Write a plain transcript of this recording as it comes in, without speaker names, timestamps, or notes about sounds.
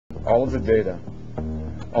all of the data,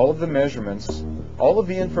 all of the measurements, all of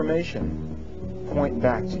the information point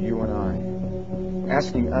back to you and I,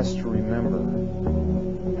 asking us to remember,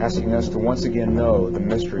 asking us to once again know the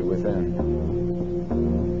mystery within.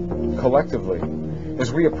 Collectively,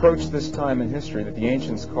 as we approach this time in history that the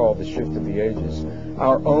ancients called the shift of the ages,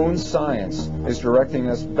 our own science is directing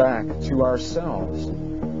us back to ourselves,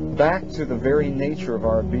 back to the very nature of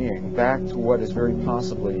our being, back to what is very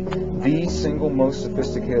possibly the single most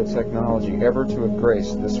sophisticated technology ever to have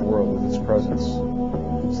graced this world with its presence.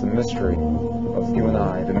 It's the mystery of you and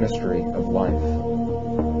I, the mystery of life.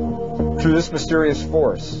 Through this mysterious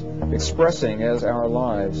force, expressing as our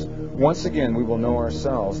lives, once again we will know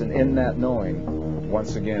ourselves, and in that knowing,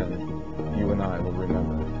 once again, you and I will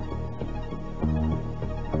remember.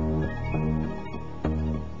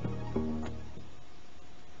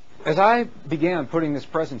 As I began putting this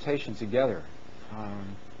presentation together,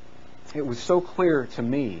 it was so clear to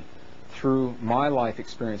me through my life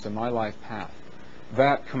experience and my life path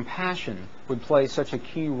that compassion would play such a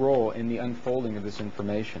key role in the unfolding of this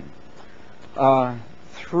information.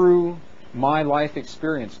 Through my life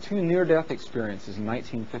experience, 2 near-death experiences in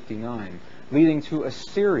 1959, leading to a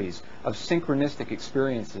series of synchronistic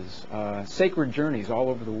experiences, sacred journeys all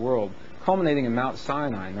over the world, culminating in Mount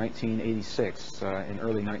Sinai in 1986, in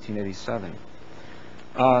early 1987.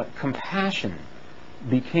 Compassion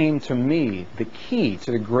became to me the key to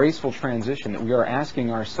the graceful transition that we are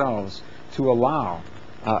asking ourselves to allow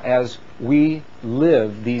as we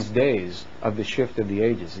live these days of the shift of the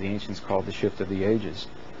ages. The ancients called the shift of the ages.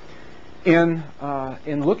 In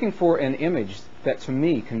looking for an image that to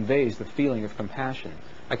me conveys the feeling of compassion,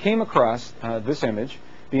 I came across this image,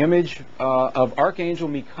 the image of Archangel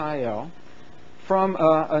Michael, from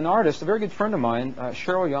an artist, a very good friend of mine,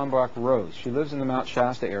 Cheryl Yambach Rose. She lives in the Mount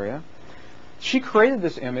Shasta area. She created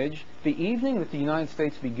this image the evening that the United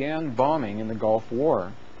States began bombing in the Gulf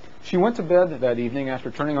War. She went to bed that evening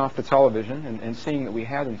after turning off the television and seeing that we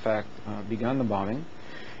had, in fact, begun the bombing.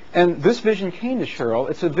 And this vision came to Cheryl.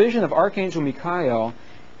 It's a vision of Archangel Michael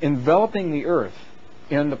enveloping the earth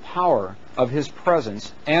in the power of his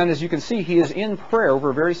presence. And as you can see, he is in prayer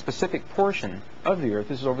over a very specific portion of the earth.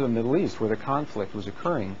 This is over the Middle East where the conflict was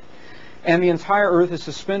occurring. And the entire earth is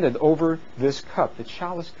suspended over this cup, the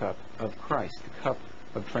chalice cup of Christ, the cup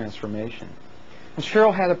of transformation. And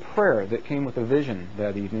Cheryl had a prayer that came with a vision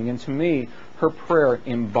that evening. And to me, her prayer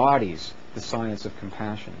embodies the science of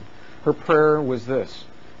compassion. Her prayer was this: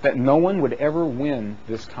 that no one would ever win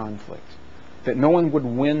this conflict, that no one would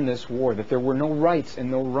win this war, that there were no rights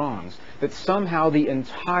and no wrongs, that somehow the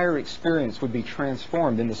entire experience would be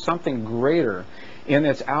transformed into something greater in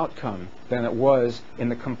its outcome than it was in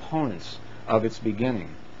the components of its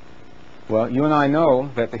beginning. Well, you and I know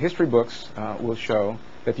that the history books will show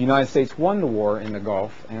that the United States won the war in the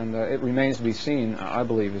Gulf, and it remains to be seen, I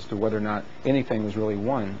believe, as to whether or not anything was really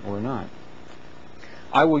won or not.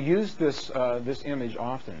 I will use this image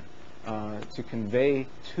often to convey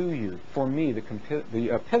to you, for me, the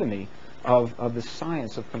epitome of the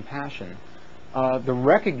science of compassion, the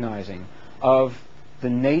recognizing of the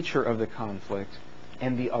nature of the conflict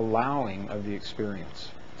and the allowing of the experience.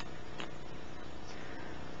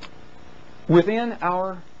 Within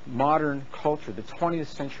our modern culture, the 20th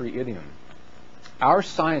century idiom, our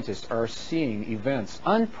scientists are seeing events,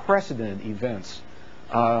 unprecedented events,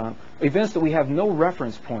 events that we have no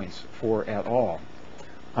reference points for at all,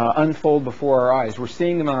 unfold before our eyes. We're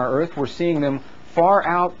seeing them on our Earth. We're seeing them far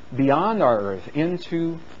out beyond our Earth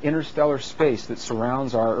into interstellar space that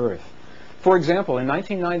surrounds our Earth. For example, in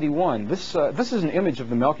 1991, this is an image of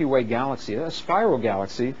the Milky Way galaxy, a spiral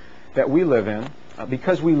galaxy that we live in.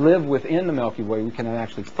 Because we live within the Milky Way, we can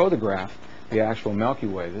actually photograph the actual Milky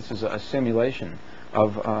Way. This is a simulation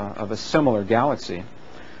of a similar galaxy.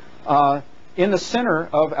 In the center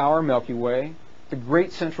of our Milky Way, the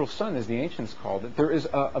great central sun, as the ancients called it, there is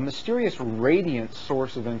a mysterious radiant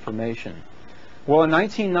source of information. Well, in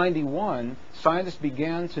 1991, scientists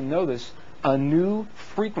began to notice a new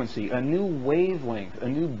frequency, a new wavelength, a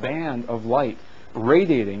new band of light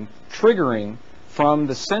radiating, triggering from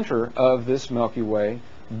the center of this Milky Way,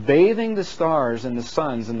 bathing the stars and the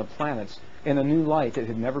suns and the planets in a new light that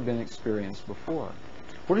had never been experienced before.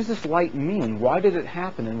 What does this light mean? Why did it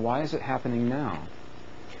happen, and why is it happening now?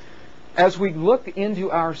 As we look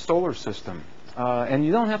into our solar system, and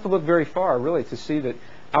you don't have to look very far, really, to see that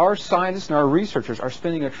our scientists and our researchers are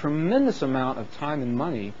spending a tremendous amount of time and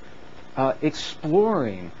money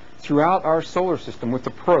exploring throughout our solar system with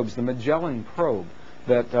the probes, the Magellan probe,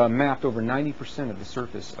 that mapped over 90% of the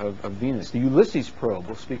surface of Venus. The Ulysses probe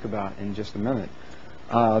we'll speak about in just a minute,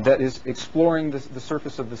 that is exploring the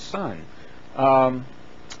surface of the sun.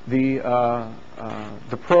 the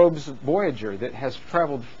probe's Voyager that has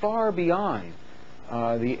traveled far beyond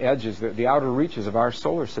the edges, the outer reaches of our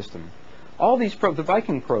solar system. All these probes, the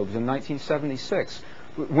Viking probes in 1976,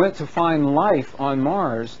 went to find life on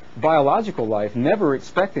Mars, biological life, never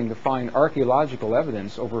expecting to find archaeological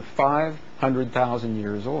evidence over 500,000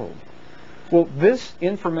 years old. Well, this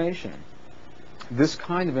information, this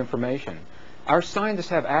kind of information, our scientists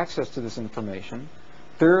have access to this information.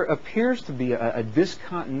 There appears to be a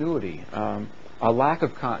discontinuity, a lack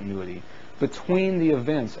of continuity between the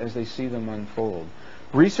events as they see them unfold.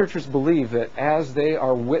 Researchers believe that as they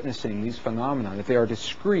are witnessing these phenomena, that they are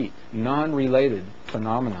discrete, non-related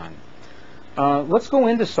phenomenon. Let's go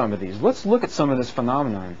into some of these. Let's look at some of this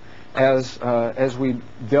phenomenon as we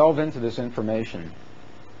delve into this information.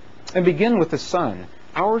 And begin with the sun.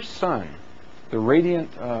 Our sun, the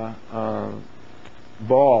radiant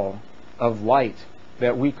ball of light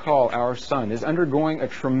that we call our sun, is undergoing a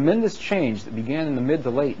tremendous change that began in the mid to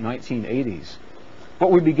late 1980s.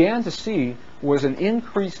 What we began to see was an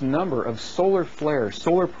increased number of solar flares,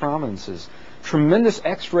 solar prominences, tremendous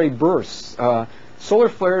X-ray bursts, solar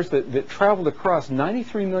flares that traveled across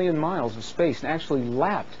 93 million miles of space and actually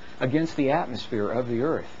lapped against the atmosphere of the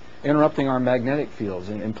Earth, interrupting our magnetic fields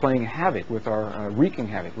and playing havoc with our, wreaking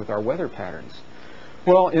havoc with our weather patterns.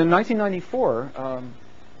 Well, in 1994,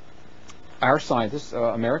 our scientists,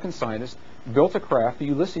 American scientists, built a craft, the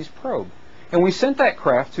Ulysses probe. And we sent that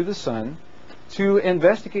craft to the sun to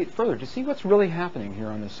investigate further, to see what's really happening here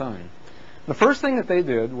on the sun. The first thing that they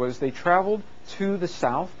did was they traveled to the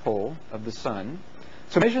south pole of the sun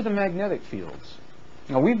to measure the magnetic fields.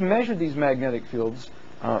 Now, we've measured these magnetic fields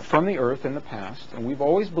from the Earth in the past, and we've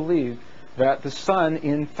always believed that the sun,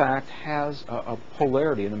 in fact, has a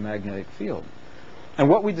polarity in the magnetic field. And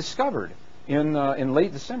what we discovered in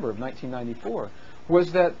late December of 1994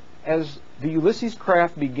 was that as the Ulysses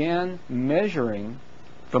craft began measuring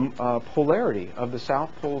the polarity of the south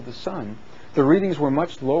pole of the sun, the readings were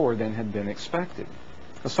much lower than had been expected.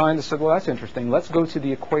 The scientists said, well, that's interesting. Let's go to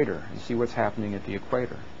the equator and see what's happening at the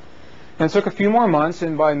equator. And it took a few more months,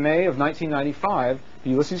 and by May of 1995,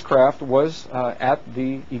 the Ulysses craft was at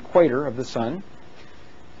the equator of the sun,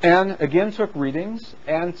 and again took readings,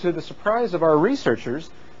 and to the surprise of our researchers,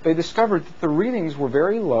 they discovered that the readings were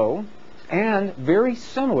very low and very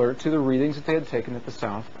similar to the readings that they had taken at the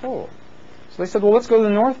South Pole. So they said, well, let's go to the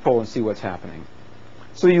North Pole and see what's happening.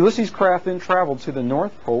 So the Ulysses craft then traveled to the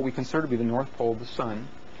North Pole, we consider to be the North Pole of the sun.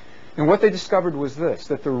 And what they discovered was this,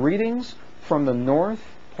 that the readings from the North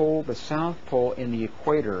Pole, the South Pole, and the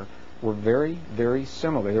equator were very, very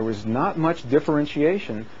similar. There was not much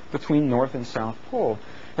differentiation between North and South Pole.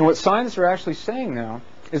 And what scientists are actually saying now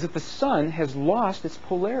is that the sun has lost its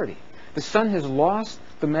polarity. The sun has lost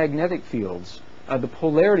the magnetic fields, the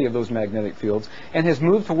polarity of those magnetic fields, and has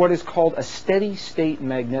moved to what is called a steady state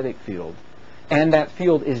magnetic field. And that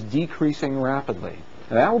field is decreasing rapidly.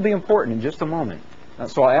 Now, that will be important in just a moment.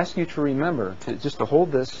 So I'll ask you to remember, to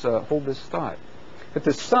hold this thought, that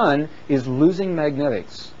the sun is losing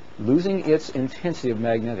magnetics, losing its intensity of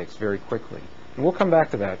magnetics very quickly. And we'll come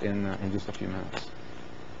back to that in just a few minutes.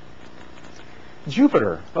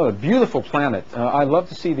 Jupiter, oh, a beautiful planet. I love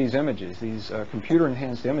to see these images, these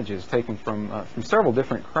computer-enhanced images taken from several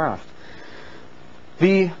different craft.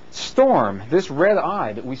 The storm, this red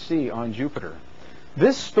eye that we see on Jupiter,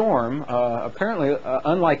 this storm, apparently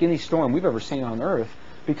unlike any storm we've ever seen on Earth,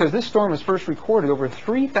 because this storm was first recorded over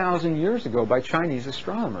 3,000 years ago by Chinese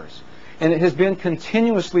astronomers. And it has been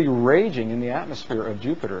continuously raging in the atmosphere of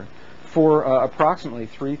Jupiter for approximately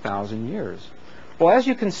 3,000 years. Well, as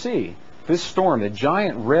you can see, this storm, the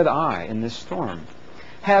giant red eye in this storm,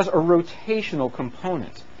 has a rotational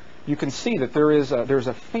component. You can see that there's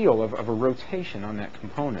a feel of a rotation on that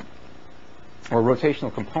component, or a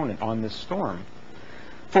rotational component on this storm.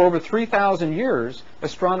 For over 3,000 years,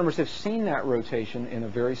 astronomers have seen that rotation in a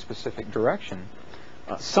very specific direction.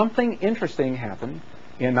 Something interesting happened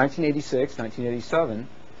in 1986, 1987,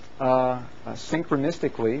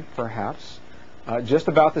 synchronistically perhaps, just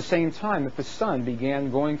about the same time that the sun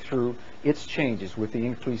began going through its changes with the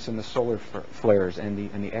increase in the solar flares and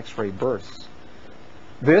the X-ray bursts.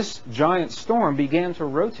 This giant storm began to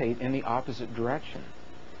rotate in the opposite direction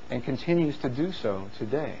and continues to do so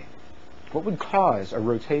today. What would cause a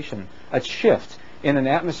rotation, a shift in an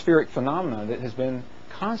atmospheric phenomenon that has been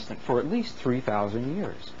constant for at least 3,000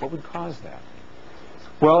 years? What would cause that?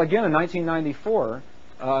 Well, again, in 1994,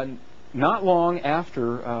 not long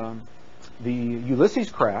after the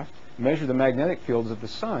Ulysses craft measured the magnetic fields of the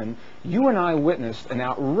sun, you and I witnessed an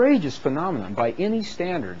outrageous phenomenon by any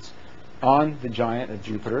standards on the giant of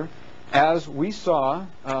Jupiter, as we saw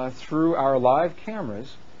through our live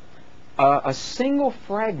cameras a single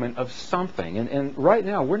fragment of something, and right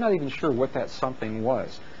now we're not even sure what that something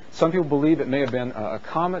was. Some people believe it may have been a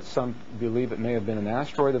comet, some believe it may have been an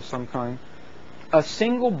asteroid of some kind. A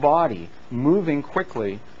single body moving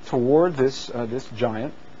quickly toward this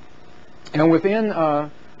giant, and within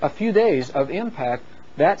a few days of impact,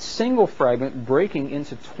 that single fragment breaking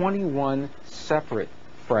into 21 separate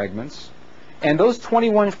fragments, and those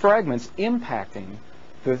 21 fragments impacting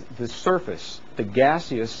the surface, the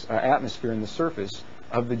gaseous atmosphere and the surface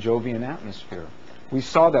of the Jovian atmosphere. We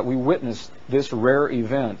saw that. We witnessed this rare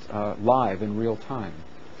event live in real time.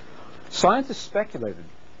 Scientists speculated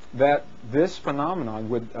that this phenomenon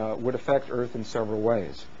would affect Earth in several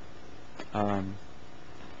ways.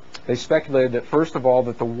 They speculated that, first of all,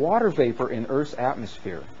 that the water vapor in Earth's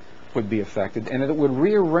atmosphere would be affected, and that it would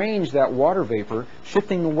rearrange that water vapor,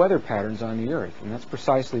 shifting the weather patterns on the Earth. And that's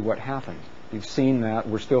precisely what happened. We've seen that.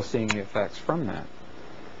 We're still seeing the effects from that.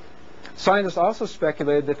 Scientists also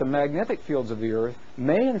speculated that the magnetic fields of the Earth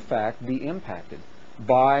may, in fact, be impacted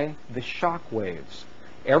by the shock waves.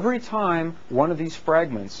 Every time one of these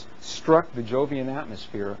fragments struck the Jovian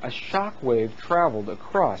atmosphere, a shock wave traveled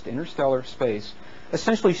across interstellar space,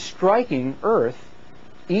 essentially striking Earth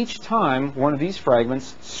each time one of these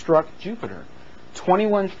fragments struck Jupiter.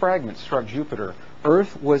 21 fragments struck Jupiter.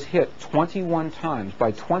 Earth was hit 21 times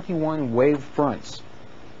by 21 wave fronts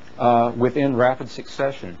within rapid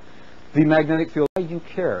succession. The magnetic field, why you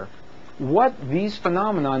care what these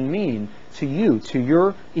phenomena mean to you, to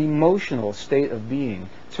your emotional state of being,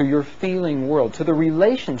 to your feeling world, to the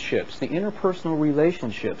relationships, the interpersonal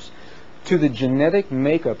relationships, to the genetic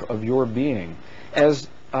makeup of your being. As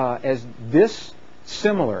this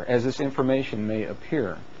similar as this information may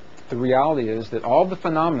appear, the reality is that all the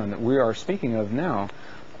phenomena that we are speaking of now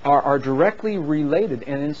are directly related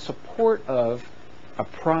and in support of a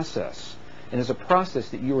process. And is a process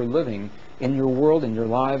that you are living in your world, in your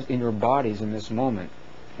lives, in your bodies in this moment.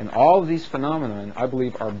 And all of these phenomena, I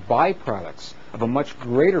believe, are byproducts of a much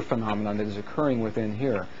greater phenomenon that is occurring within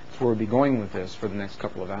here. That's where we'll be going with this for the next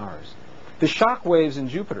couple of hours. The shock waves in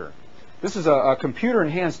Jupiter. This is a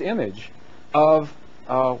computer-enhanced image of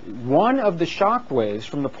one of the shock waves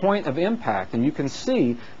from the point of impact. And you can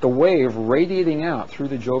see the wave radiating out through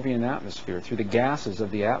the Jovian atmosphere, through the gases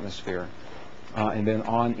of the atmosphere. And then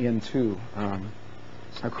on into,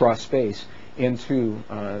 across space, into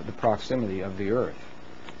the proximity of the Earth.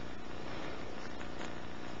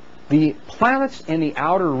 The planets in the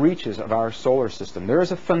outer reaches of our solar system, there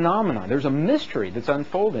is a phenomenon, there's a mystery that's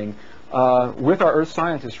unfolding with our Earth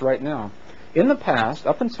scientists right now. In the past,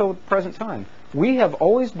 up until the present time, we have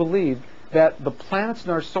always believed that the planets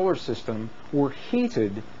in our solar system were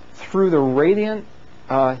heated through the radiant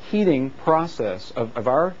heating process of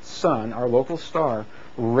our sun, our local star,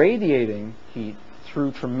 radiating heat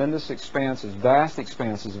through tremendous expanses, vast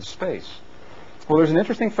expanses of space. Well, there's an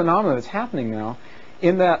interesting phenomenon that's happening now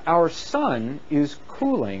in that our sun is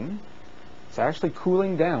cooling. It's actually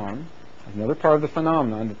cooling down. Another part of the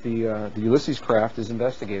phenomenon that the Ulysses craft is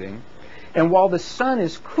investigating. And while the sun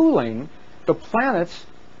is cooling, the planets,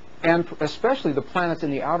 and especially the planets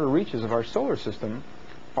in the outer reaches of our solar system,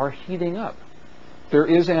 are heating up. There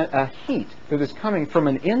is a heat that is coming from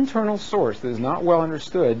an internal source that is not well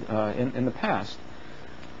understood in the past.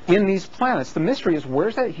 In these planets, the mystery is,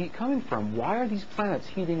 where's that heat coming from? Why are these planets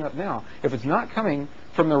heating up now? If it's not coming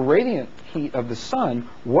from the radiant heat of the sun,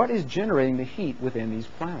 what is generating the heat within these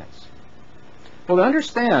planets? Well, to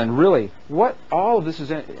understand really what all of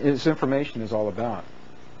this information is all about,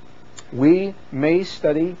 we may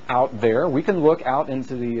study out there. We can look out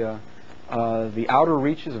into the outer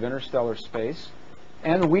reaches of interstellar space,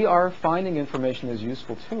 and we are finding information that is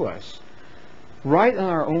useful to us. Right on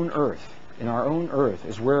our own Earth, in our own Earth,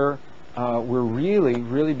 is where we're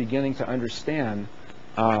really beginning to understand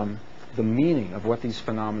the meaning of what these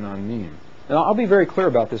phenomena mean. And I'll be very clear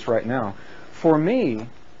about this right now. For me,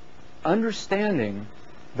 understanding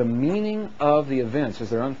the meaning of the events as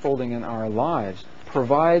they're unfolding in our lives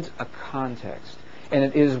provides a context. And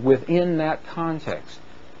it is within that context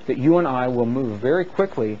that you and I will move very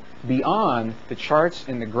quickly beyond the charts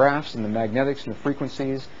and the graphs and the magnetics and the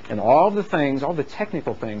frequencies and all the things, all the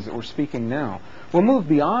technical things that we're speaking now. We'll move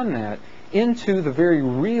beyond that into the very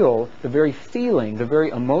real, the very feeling, the very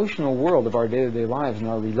emotional world of our day-to-day lives and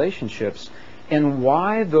our relationships, and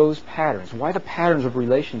why those patterns, why the patterns of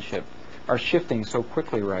relationship are shifting so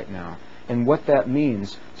quickly right now, and what that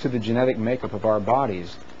means to the genetic makeup of our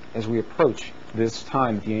bodies as we approach this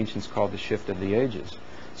time that the ancients called the shift of the ages.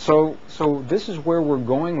 So this is where we're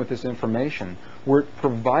going with this information. We're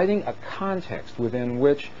providing a context within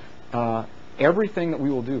which everything that we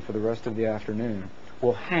will do for the rest of the afternoon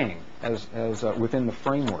will hang as within the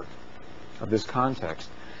framework of this context.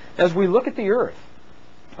 As we look at the Earth,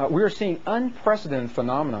 we are seeing unprecedented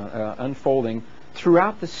phenomena unfolding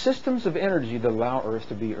throughout the systems of energy that allow Earth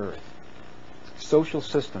to be Earth. Social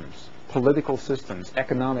systems, political systems,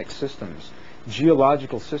 economic systems,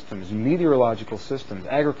 geological systems, meteorological systems,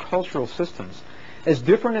 agricultural systems. As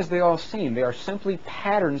different as they all seem, they are simply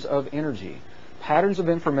patterns of energy, patterns of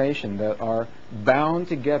information that are bound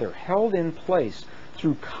together, held in place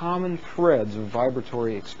through common threads of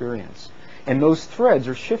vibratory experience. And those threads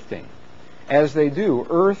are shifting. As they do,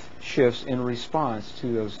 Earth shifts in response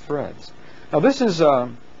to those threads. Now this is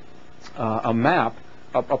a map,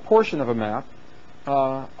 a portion of a map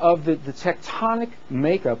of the tectonic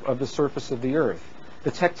makeup of the surface of the Earth.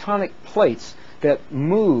 The tectonic plates that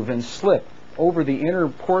move and slip over the inner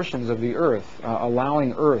portions of the Earth,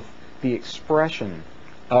 allowing Earth the expression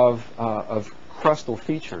of crustal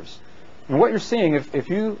features. And what you're seeing, if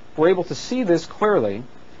you were able to see this clearly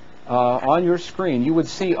on your screen, you would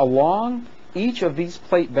see along each of these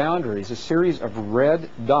plate boundaries a series of red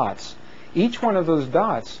dots. Each one of those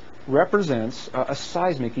dots represents a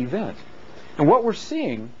seismic event. And what we're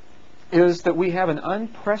seeing is that we have an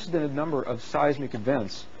unprecedented number of seismic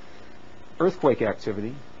events, earthquake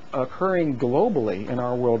activity, occurring globally in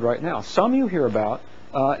our world right now. Some you hear about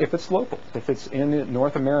if it's local, if it's in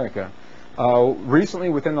North America. Recently,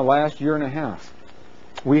 within the last year and a half,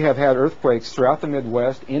 we have had earthquakes throughout the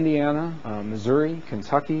Midwest, Indiana, Missouri,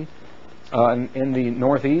 Kentucky, in the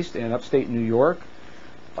Northeast and upstate New York.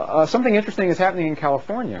 Something interesting is happening in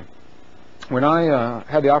California. When I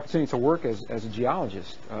had the opportunity to work as a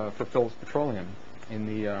geologist for Phillips Petroleum in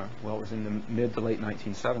the, well, it was in the mid to late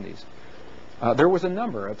 1970s, there was a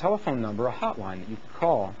number, a telephone number, a hotline that you could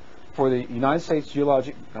call for the United States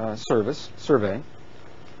Geologic Survey.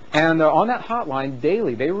 And on that hotline,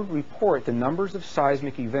 daily, they would report the numbers of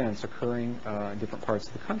seismic events occurring in different parts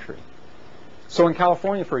of the country. So in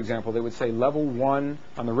California, for example, they would say level 1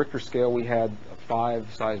 on the Richter scale, we had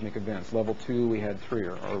 5 seismic events. Level 2, we had 3,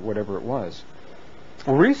 or whatever it was.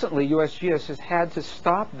 Well, recently, USGS has had to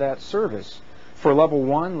stop that service for level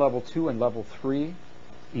 1, level 2, and level 3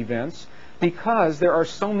 events because there are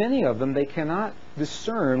so many of them, they cannot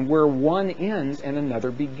discern where one ends and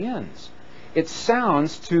another begins. It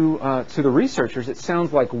sounds to the researchers, it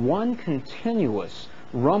sounds like one continuous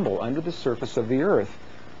rumble under the surface of the Earth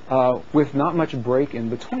with not much break in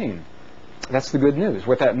between. That's the good news.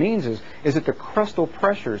 What that means is that the crustal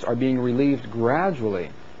pressures are being relieved gradually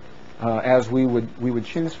as we would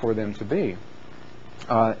choose for them to be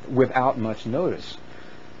without much notice.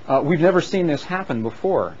 We've never seen this happen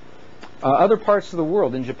before. Other parts of the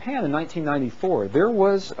world, in Japan in 1994, there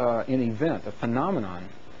was an event, a phenomenon.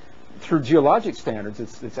 Through geologic standards,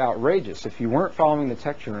 it's outrageous. If you weren't following the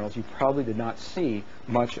tech journals, you probably did not see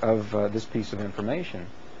much of this piece of information.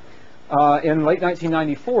 In late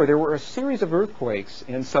 1994, there were a series of earthquakes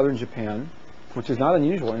in southern Japan, which is not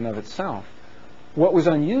unusual in and of itself. What was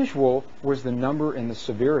unusual was the number and the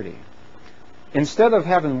severity. Instead of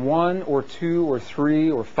having 1 or 2 or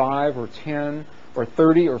 3 or 5 or 10 or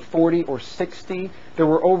 30 or 40 or 60, there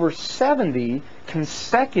were over 70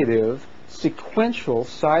 consecutive sequential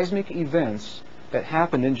seismic events that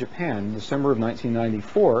happened in Japan in December of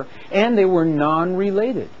 1994, and they were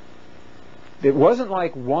non-related. It wasn't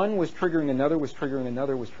like one was triggering another, was triggering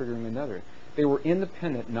another, was triggering another. They were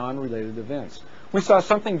independent, non-related events. We saw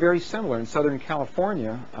something very similar in Southern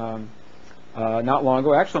California not long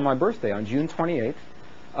ago, actually on my birthday, on June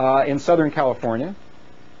 28th, in Southern California,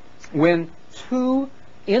 when 2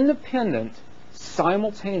 independent,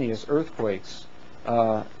 simultaneous earthquakes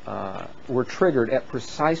were triggered at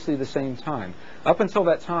precisely the same time. Up until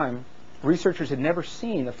that time, researchers had never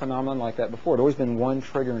seen a phenomenon like that before. It had always been one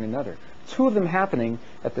triggering another. 2 of them happening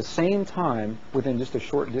at the same time within just a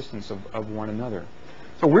short distance of one another.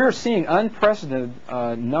 So we're seeing unprecedented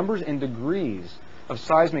numbers and degrees of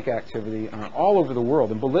seismic activity all over the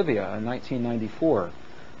world. In Bolivia in 1994,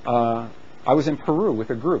 I was in Peru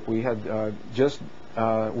with a group. We had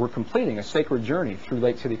were completing a sacred journey through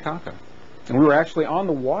Lake Titicaca. And we were actually on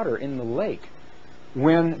the water in the lake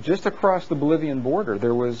when just across the Bolivian border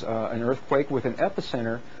there was an earthquake with an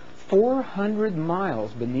epicenter 400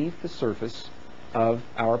 miles beneath the surface of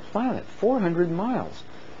our planet. 400 miles.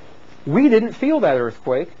 We didn't feel that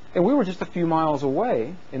earthquake, and we were just a few miles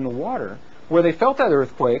away in the water. Where they felt that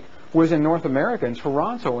earthquake was in North America, in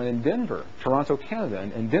Toronto and in Denver, Toronto, Canada,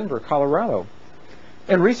 and Denver, Colorado.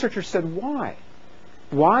 And researchers said, why?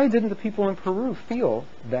 Why didn't the people in Peru feel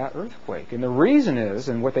that earthquake? And the reason is,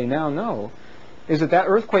 and what they now know, is that that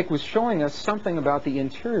earthquake was showing us something about the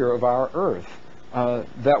interior of our Earth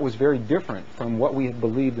that was very different from what we had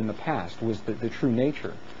believed in the past was the true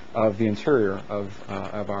nature of the interior of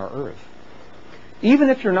our Earth. Even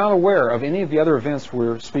if you're not aware of any of the other events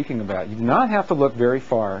we're speaking about, you do not have to look very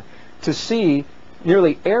far to see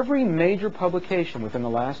nearly every major publication within the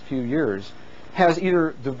last few years has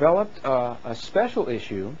either developed a special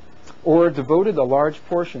issue or devoted a large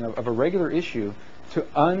portion of a regular issue to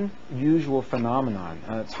unusual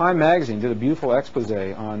phenomenon. Time magazine did a beautiful expose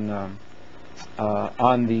on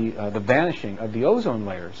the vanishing of the ozone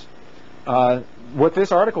layers. What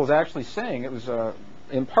this article is actually saying, it was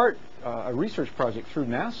in part a research project through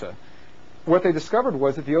NASA. What they discovered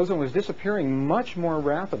was that the ozone was disappearing much more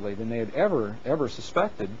rapidly than they had ever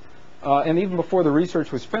suspected. And even before the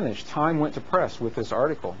research was finished, Time went to press with this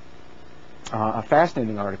article, a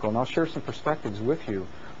fascinating article, and I'll share some perspectives with you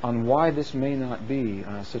on why this may not be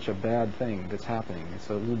such a bad thing that's happening. It's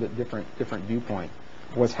a little bit different viewpoint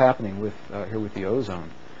of what's happening with here with the ozone.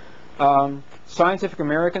 Scientific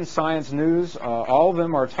American, Science News, all of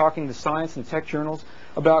them are talking to science and tech journals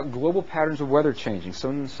about global patterns of weather changing.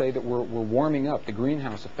 Some say that we're warming up, the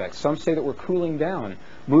greenhouse effect. Some say that we're cooling down,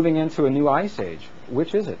 moving into a new ice age.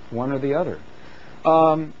 Which is it, one or the other?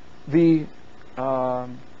 The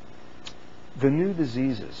new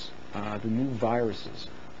diseases, the new viruses.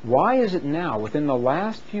 Why is it now, within the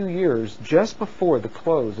last few years, just before the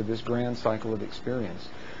close of this grand cycle of experience,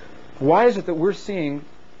 why is it that we're seeing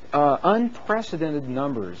unprecedented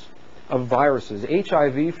numbers of viruses?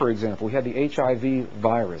 HIV, for example, we had the HIV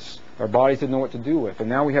virus. Our bodies didn't know what to do with. And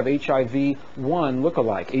now we have HIV-1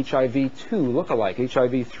 lookalike, HIV-2 lookalike,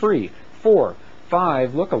 HIV-3, 4,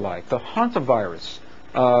 5 lookalike. The hantavirus,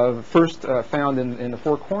 first found in the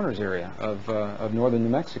Four Corners area of northern New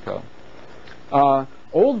Mexico.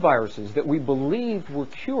 Old viruses that we believed were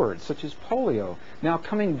cured, such as polio, now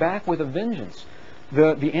coming back with a vengeance.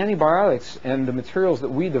 The antibiotics and the materials that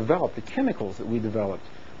we developed, the chemicals that we developed,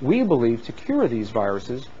 we believe to cure these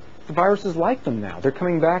viruses. The viruses like them now. They're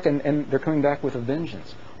coming back, and they're coming back with a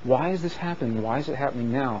vengeance. Why is this happening? Why is it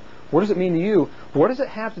happening now? What does it mean to you? What does it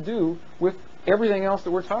have to do with everything else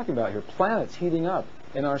that we're talking about here? Planets heating up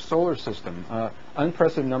in our solar system,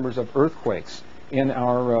 unprecedented numbers of earthquakes in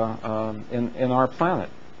our planet.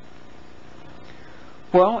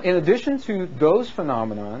 Well, in addition to those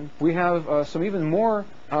phenomenon, we have some even more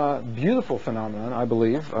beautiful phenomenon, I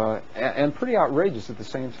believe, and pretty outrageous at the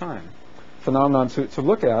same time. Phenomenon to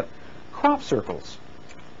look at, crop circles.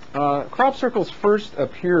 Crop circles first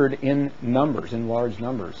appeared in numbers, in large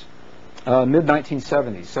numbers,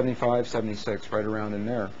 mid-1970s, 75, 76, right around in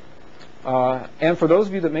there. And for those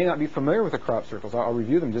of you that may not be familiar with the crop circles, I'll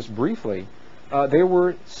review them just briefly. They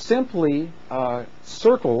were simply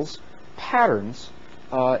circles, patterns,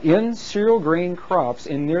 in cereal grain crops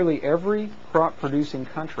in nearly every crop-producing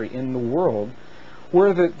country in the world,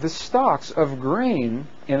 where the stalks of grain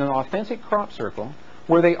in an authentic crop circle,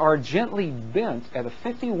 where they are gently bent at a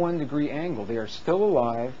 51-degree angle. They are still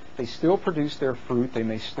alive. They still produce their fruit. They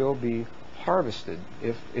may still be harvested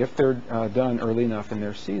if they're done early enough in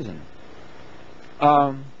their season.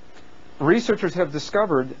 Researchers have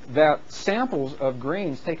discovered that samples of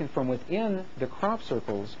grains taken from within the crop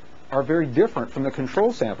circles are very different from the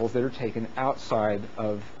control samples that are taken outside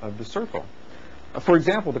of the circle. For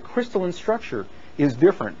example, the crystalline structure is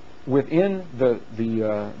different within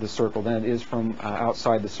the circle than it is from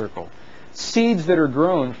outside the circle. Seeds that are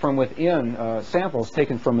grown from within samples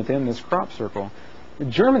taken from within this crop circle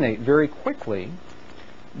germinate very quickly.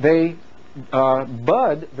 They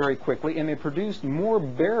bud very quickly, and they produce more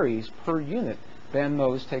berries per unit than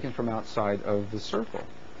those taken from outside of the circle.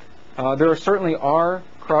 There certainly are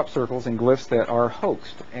crop circles and glyphs that are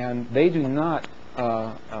hoaxed, and they do not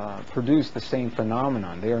produce the same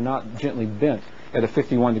phenomenon. They are not gently bent at a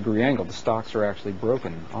 51-degree angle. The stalks are actually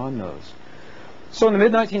broken on those. So in the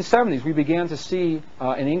mid-1970s, we began to see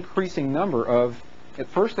an increasing number of, at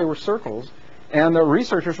first they were circles, and the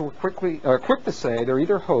researchers were quick to say they're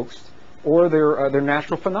either hoaxed or they're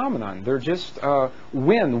natural phenomenon. They're just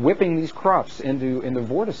wind whipping these crops into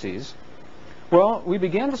vortices. Well, we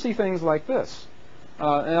began to see things like this.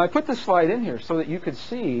 And I put this slide in here so that you could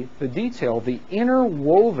see the detail, the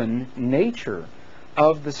interwoven nature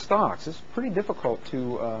of the stalks. It's pretty difficult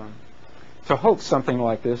to hoax something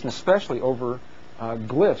like this, and especially over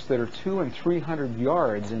glyphs that are 200 and 300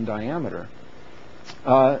 yards in diameter.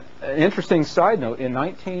 An interesting side note, in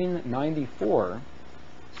 1994,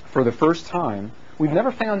 for the first time, we've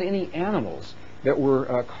never found any animals that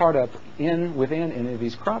were caught up within any of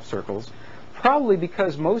these crop circles, probably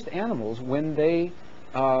because most animals, when they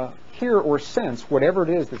hear or sense whatever it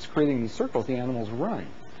is that's creating these circles, the animals run.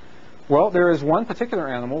 Well, there is one particular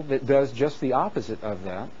animal that does just the opposite of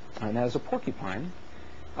that, and that is a porcupine.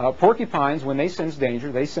 Porcupines, when they sense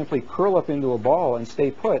danger, they simply curl up into a ball and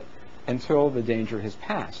stay put until the danger has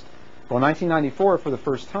passed. Well, in 1994, for the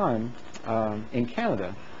first time in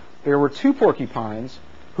Canada, there were 2 porcupines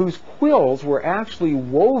whose quills were actually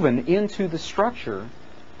woven into the structure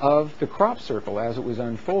of the crop circle as it was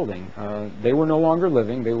unfolding. They were no longer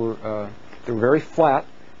living. They were very flat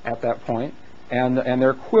at that point, and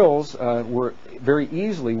their quills were very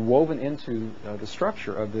easily woven into the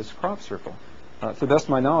structure of this crop circle. To the best of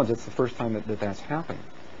my knowledge, that's the first time that that's happened.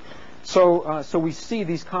 So we see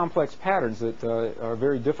these complex patterns that are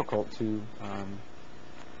very difficult to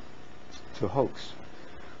hoax.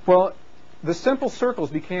 Well, the simple circles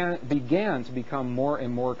began to become more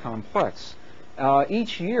and more complex.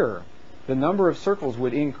 Each year, the number of circles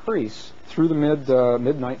would increase through the mid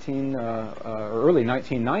early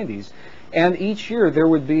 1990s, and each year there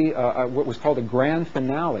would be what was called a grand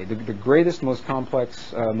finale, the greatest, most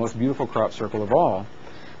complex, most beautiful crop circle of all.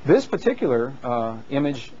 This particular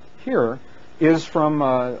image here is from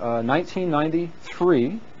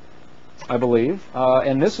 1993, I believe,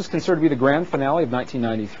 and this is considered to be the grand finale of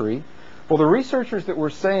 1993. Well, the researchers that were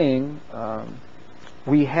saying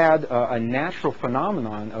we had a natural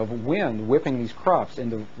phenomenon of wind whipping these crops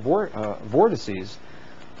into vortices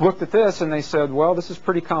looked at this and they said, well, this is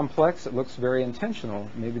pretty complex. It looks very intentional.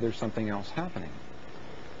 Maybe there's something else happening.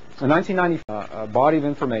 In 1995, a body of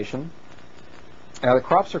information at a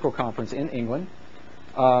crop circle conference in England.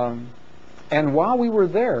 And while we were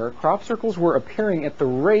there, crop circles were appearing at the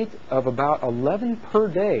rate of about 11 per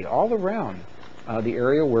day all around the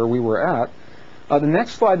area where we were at. The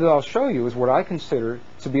next slide that I'll show you is what I consider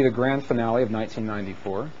to be the grand finale of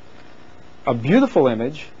 1994. A beautiful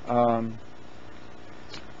image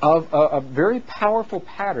of a very powerful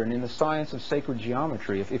pattern in the science of sacred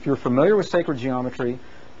geometry. If you're familiar with sacred geometry,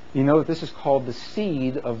 you know that this is called the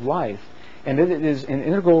seed of life, and that it is an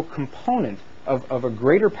integral component of a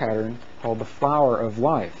greater pattern called the flower of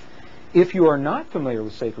life. If you are not familiar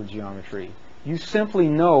with sacred geometry, you simply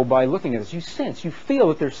know by looking at this, you sense, you feel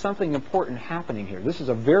that there's something important happening here. This is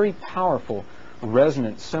a very powerful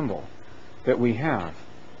resonant symbol that we have.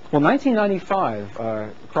 Well,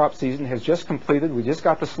 1995 crop season has just completed. We just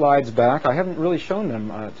got the slides back. I haven't really shown them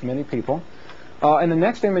to many people. And the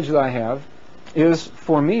next image that I have is,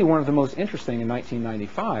 for me, one of the most interesting in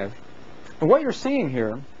 1995. And what you're seeing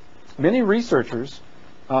here, many researchers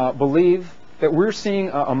believe that we're seeing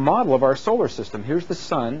a model of our solar system. Here's the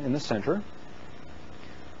sun in the center.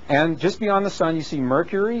 And just beyond the sun, you see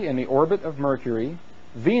Mercury in the orbit of Mercury,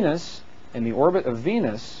 Venus in the orbit of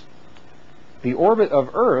Venus, the orbit of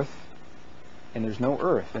Earth, and there's no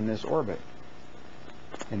Earth in this orbit.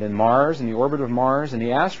 And then Mars in the orbit of Mars, and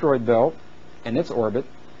the asteroid belt and its orbit,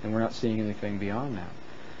 and we're not seeing anything beyond that.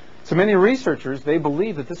 So many researchers, they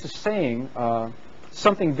believe that this is saying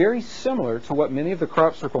something very similar to what many of the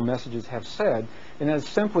crop circle messages have said, and that is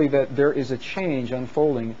simply that there is a change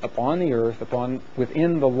unfolding upon the earth,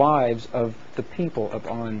 within the lives of the people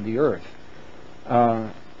upon the earth.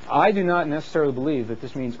 I do not necessarily believe that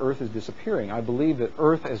this means Earth is disappearing. I believe that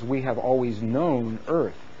Earth, as we have always known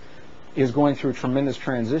Earth, is going through a tremendous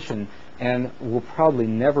transition and will probably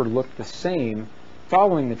never look the same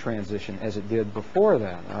following the transition as it did before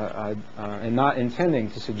that. I'm not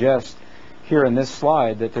intending to suggest here in this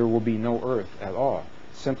slide that there will be no Earth at all.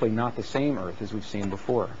 Simply not the same Earth as we've seen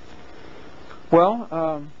before.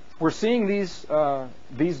 Well, we're seeing these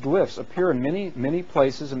glyphs appear in many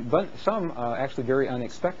places, but some actually very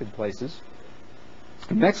unexpected places.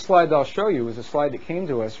 The next slide that I'll show you is a slide that came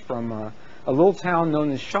to us from a little town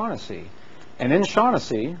known as Shaughnessy. And in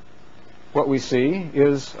Shaughnessy, what we see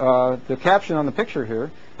is the caption on the picture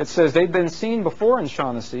here. It says, they'd been seen before in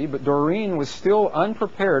Shaughnessy, but Doreen was still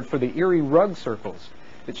unprepared for the eerie rug circles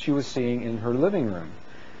that she was seeing in her living room.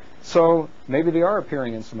 So maybe they are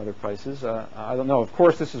appearing in some other places. I don't know. Of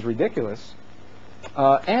course, this is ridiculous.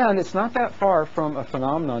 And it's not that far from a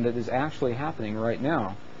phenomenon that is actually happening right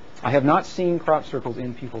now. I have not seen crop circles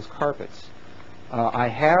in people's carpets. I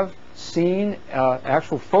have seen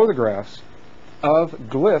actual photographs of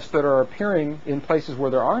glyphs that are appearing in places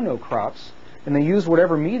where there are no crops, and they use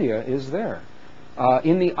whatever media is there.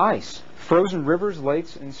 In the ice, frozen rivers,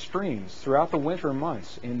 lakes, and streams throughout the winter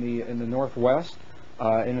months in the Northwest,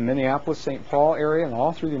 in the Minneapolis-St. Paul area, and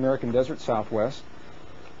all through the American desert Southwest.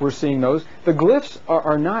 We're seeing those. The glyphs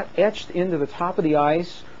are not etched into the top of the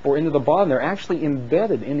ice or into the bottom. They're actually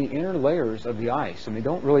embedded in the inner layers of the ice, and they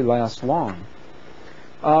don't really last long.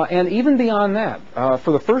 And even beyond that,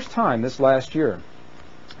 for the first time this last year,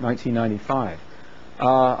 1995,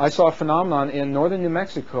 I saw a phenomenon in northern New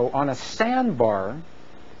Mexico on a sandbar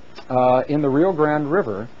in the Rio Grande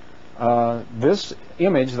River. This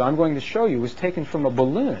image that I'm going to show you was taken from a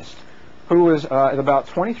balloonist who was at about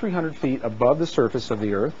 2,300 feet above the surface of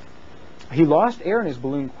the Earth. He lost air in his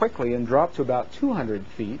balloon quickly and dropped to about 200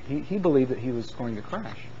 feet. He believed that he was going to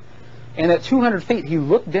crash. And at 200 feet, he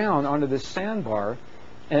looked down onto this sandbar,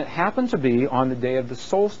 and it happened to be on the day of the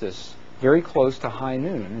solstice, very close to high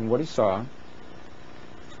noon. And what he saw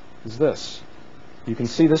is this. You can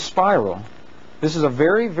see this spiral. This is a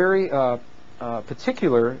very, very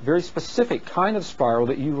particular, very specific kind of spiral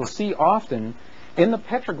that you will see often in the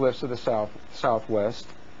petroglyphs of the Southwest,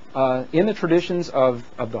 in the traditions of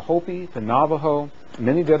the Hopi, the Navajo,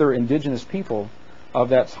 many of the other indigenous people of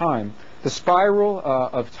that time. The spiral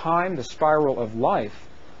of time, the spiral of life.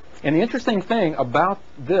 And the interesting thing about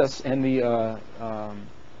this and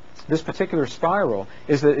this particular spiral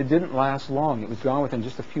is that it didn't last long. It was gone within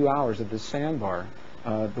just a few hours of this sandbar.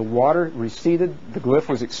 The water receded, the glyph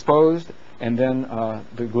was exposed, and then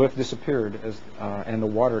the glyph disappeared and the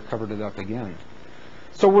water covered it up again.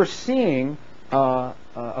 So we're seeing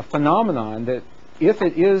a phenomenon that, if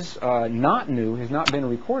it is not new, has not been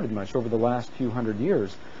recorded much over the last few hundred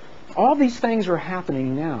years. All these things are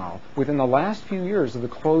happening now within the last few years of the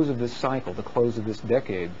close of this cycle, the close of this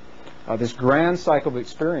decade, this grand cycle of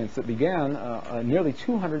experience that began nearly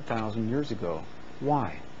 200,000 years ago.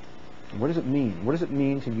 Why? What does it mean? What does it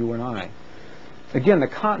mean to you and I? Again, the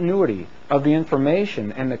continuity of the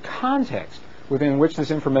information and the context within which this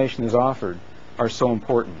information is offered are so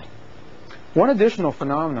important. One additional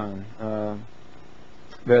phenomenon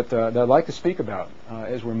that I'd like to speak about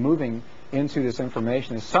as we're moving into this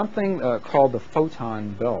information is something called the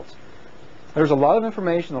photon belt. There's a lot of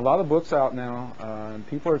information, a lot of books out now, and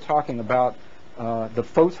people are talking about the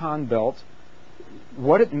photon belt,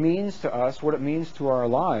 what it means to us, what it means to our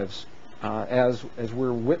lives as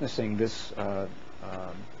we're witnessing this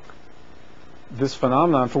this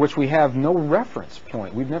phenomenon for which we have no reference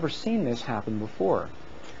point. We've never seen this happen before.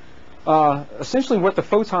 Essentially what the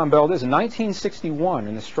photon belt is, in 1961,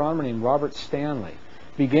 an astronomer named Robert Stanley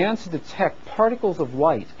began to detect particles of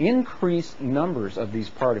light, increased numbers of these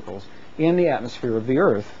particles in the atmosphere of the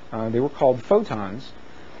Earth. They were called photons.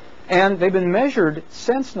 And they've been measured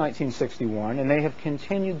since 1961, and they have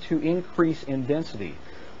continued to increase in density.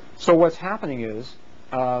 So what's happening is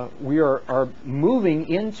we are moving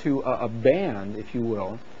into a band, if you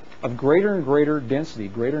will, of greater and greater density,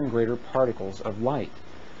 greater and greater particles of light.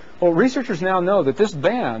 Well, researchers now know that this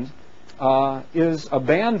band is a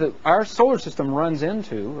band that our solar system runs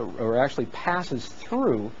into, or actually passes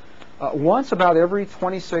through, once about every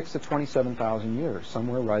 26 to 27,000 years,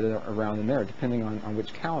 somewhere right around in there, depending on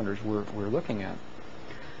which calendars we're looking at.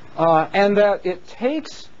 And that it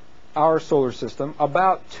takes our solar system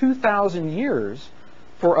about 2,000 years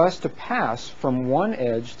for us to pass from one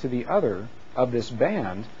edge to the other of this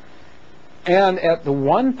band. And at the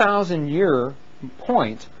 1,000 year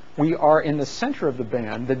point, we are in the center of the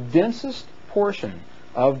band, the densest portion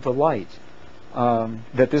of the light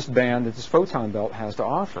that this band, that this photon belt has to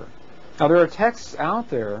offer. Now, there are texts out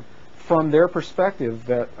there from their perspective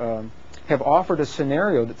that have offered a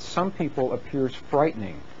scenario that to some people appears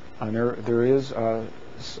frightening. There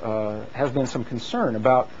has been some concern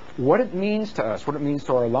about what it means to us, what it means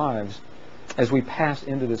to our lives as we pass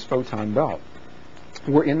into this photon belt.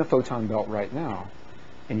 We're in the photon belt right now.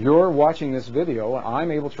 And you're watching this video,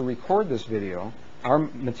 I'm able to record this video, our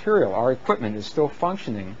material, our equipment is still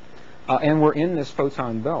functioning, and we're in this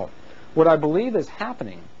photon belt. What I believe is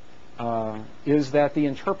happening is that the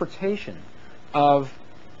interpretation of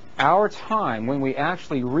our time, when we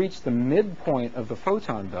actually reach the midpoint of the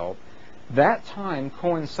photon belt, that time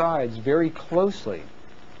coincides very closely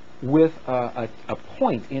with a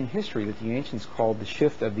point in history that the ancients called the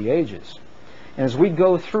shift of the ages. And as we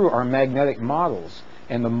go through our magnetic models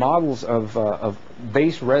and the models of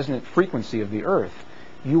base resonant frequency of the Earth,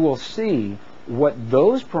 you will see what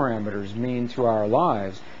those parameters mean to our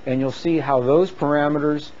lives, and you'll see how those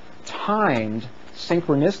parameters timed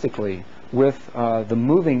synchronistically with the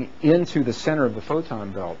moving into the center of the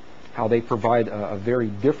photon belt, how they provide a very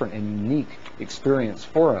different and unique experience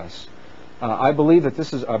for us. I believe that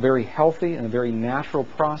this is a very healthy and a very natural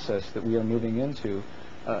process that we are moving into.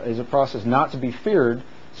 Is a process not to be feared,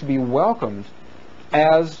 to be welcomed,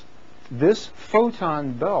 as this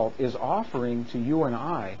photon belt is offering to you and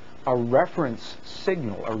I a reference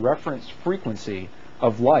signal, a reference frequency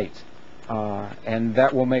of light. And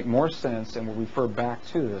that will make more sense, and we'll refer back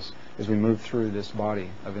to this as we move through this body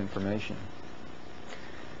of information.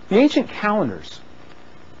 The ancient calendars,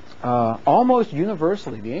 almost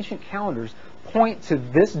universally, the ancient calendars point to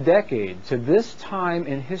this decade, to this time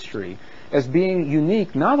in history, as being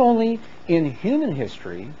unique not only in human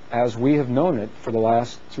history, as we have known it for the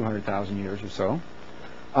last 200,000 years or so,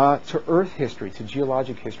 to Earth history, to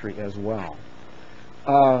geologic history as well.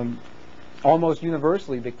 Almost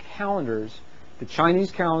universally, the calendars, the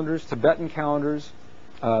Chinese calendars, Tibetan calendars,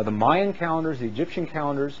 the Mayan calendars, the Egyptian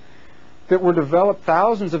calendars, that were developed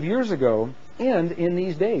thousands of years ago, end in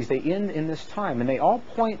these days. They end in this time, and they all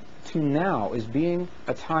point to now as being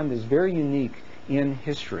a time that is very unique in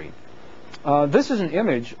history. This is an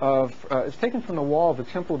image of, it's taken from the wall of the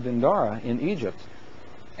Temple of Dendara in Egypt.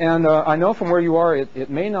 And I know from where you are, it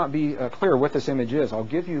may not be clear what this image is. I'll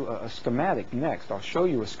give you a schematic next. I'll show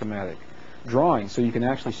you a schematic drawing so you can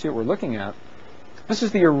actually see what we're looking at. This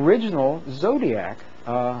is the original zodiac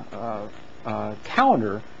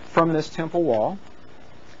calendar from this temple wall.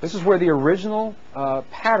 This is where the original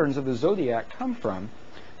patterns of the zodiac come from.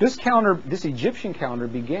 This calendar, this Egyptian calendar,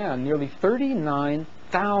 began nearly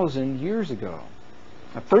 39,000 years ago.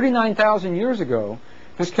 Now, 39,000 years ago,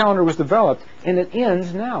 this calendar was developed, and it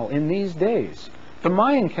ends now in these days. The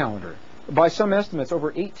Mayan calendar, by some estimates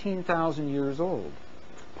over 18,000 years old,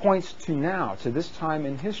 points to now, to this time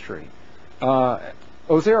in history.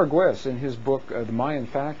 Jose Arguez, in his book, The Mayan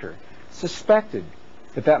Factor, suspected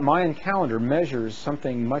that Mayan calendar measures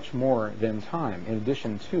something much more than time, in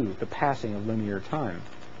addition to the passing of linear time.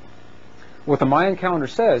 What the Mayan calendar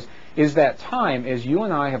says is that time, as you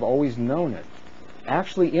and I have always known it,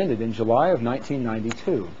 actually ended in July of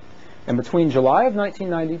 1992. And between July of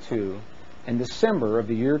 1992 and December of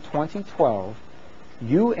the year 2012,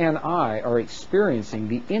 you and I are experiencing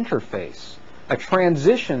the interface, a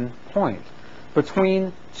transition point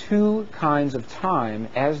between two kinds of time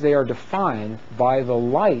as they are defined by the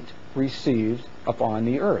light received upon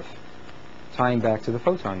the earth, tying back to the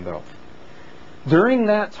photon belt. During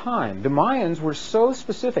that time, the Mayans were so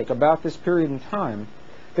specific about this period in time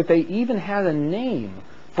that they even had a name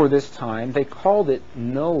for this time. They called it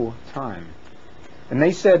no time. And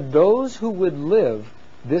they said those who would live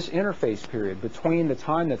this interface period between the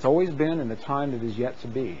time that's always been and the time that is yet to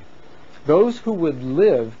be, those who would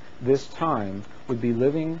live this time would be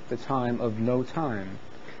living the time of no time.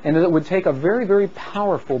 And that it would take a very, very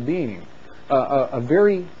powerful being, a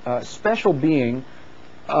very special being,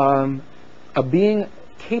 a being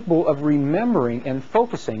capable of remembering and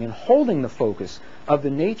focusing and holding the focus of the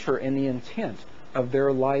nature and the intent of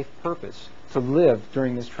their life purpose to live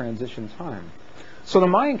during this transition time. So the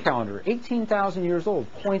Mayan calendar, 18,000 years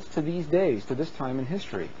old, points to these days, to this time in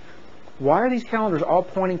history. Why are these calendars all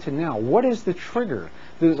pointing to now? What is the trigger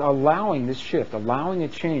that is allowing this shift, allowing a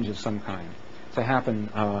change of some kind to happen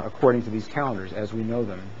according to these calendars as we know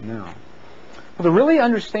them now? Well, to really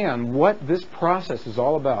understand what this process is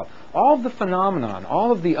all about, all of the phenomenon,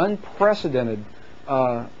 all of the unprecedented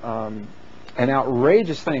and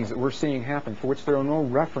outrageous things that we're seeing happen for which there are no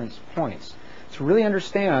reference points, to really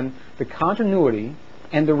understand the continuity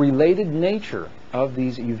and the related nature of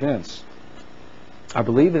these events, I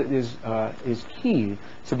believe it is key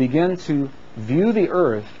to begin to view the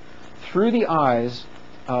earth through the eyes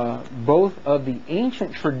both of the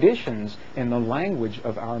ancient traditions and the language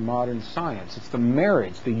of our modern science. It's the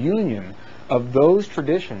marriage, the union of those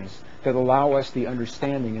traditions that allow us the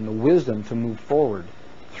understanding and the wisdom to move forward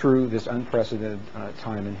through this unprecedented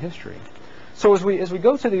time in history. So as we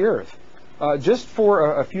go to the earth, just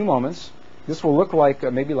for a few moments, this will look like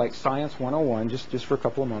maybe like Science 101, just for a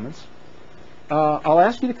couple of moments. I'll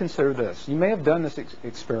ask you to consider this. You may have done this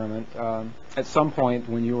experiment at some point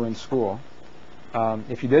when you were in school.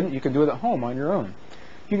 If you didn't, you can do it at home on your own.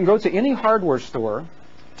 You can go to any hardware store,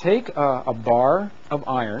 take a bar of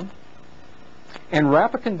iron, and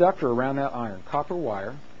wrap a conductor around that iron, copper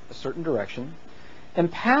wire, a certain direction, and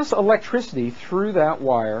pass electricity through that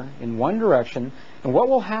wire in one direction. And what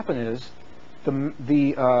will happen is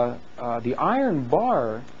the iron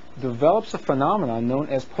bar develops a phenomenon known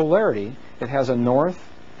as polarity. It has a north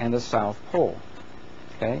and a south pole.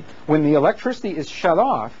 Okay? When the electricity is shut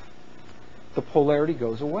off, the polarity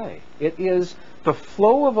goes away. It is the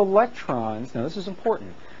flow of electrons, now this is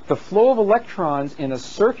important, the flow of electrons in a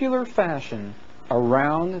circular fashion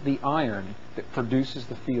around the iron that produces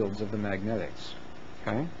the fields of the magnetics.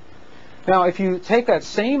 Okay? Now, if you take that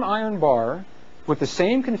same iron bar with the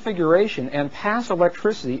same configuration and pass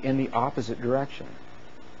electricity in the opposite direction.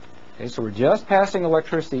 Okay, so we're just passing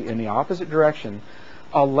electricity in the opposite direction.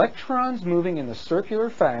 Electrons moving in the circular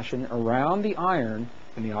fashion around the iron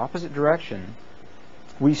in the opposite direction.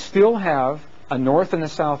 We still have a north and a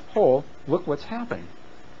south pole. Look what's happened.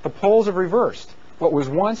 The poles have reversed. What was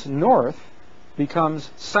once north becomes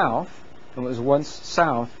south, and what was once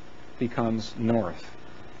south becomes north.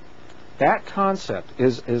 That concept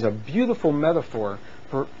is a beautiful metaphor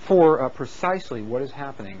for precisely what is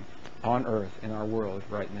happening on Earth in our world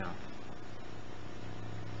right now.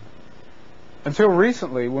 Until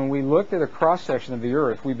recently, when we looked at a cross-section of the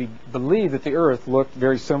Earth, we believed that the Earth looked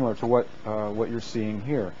very similar to what you're seeing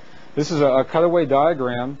here. This is a cutaway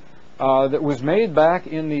diagram that was made back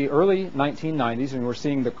in the early 1990s, and we're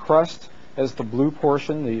seeing the crust as the blue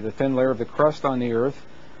portion, the thin layer of the crust on the Earth,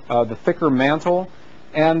 the thicker mantle,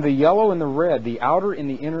 and the yellow and the red, the outer and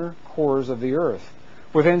the inner cores of the Earth.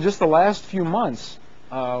 Within just the last few months,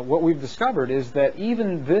 what we've discovered is that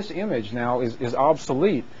even this image now is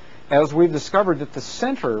obsolete, as we've discovered that the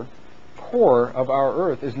center core of our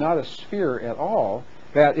Earth is not a sphere at all,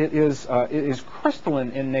 that it is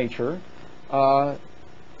crystalline in nature,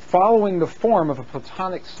 following the form of a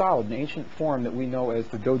platonic solid, an ancient form that we know as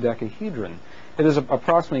the dodecahedron. It is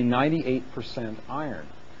approximately 98% iron.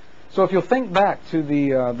 So if you'll think back to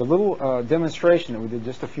the little demonstration that we did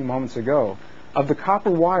just a few moments ago of the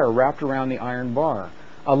copper wire wrapped around the iron bar,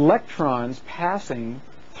 electrons passing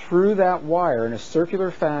through that wire in a circular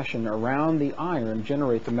fashion around the iron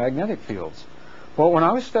generate the magnetic fields. Well, when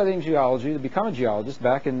I was studying geology to become a geologist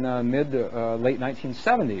back in late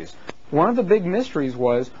 1970s, one of the big mysteries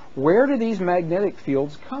was, where do these magnetic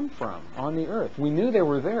fields come from on the Earth? We knew they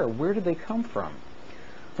were there. Where did they come from?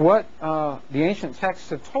 What the ancient texts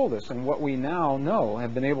have told us, and what we now know,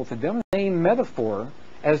 have been able to demonstrate the same metaphor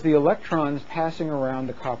as the electrons passing around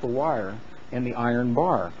the copper wire and the iron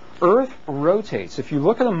bar. Earth rotates. If you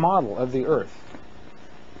look at a model of the Earth,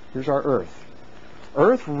 here's our Earth.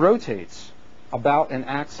 Earth rotates about an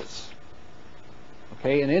axis.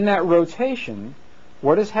 Okay, and in that rotation,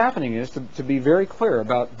 what is happening is, to be very clear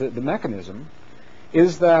about the mechanism,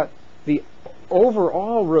 is that the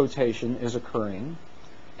overall rotation is occurring,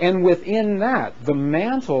 and within that, the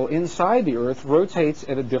mantle inside the Earth rotates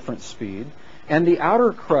at a different speed, and the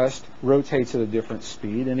outer crust rotates at a different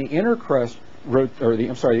speed, and the inner crust,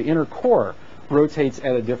 the inner core rotates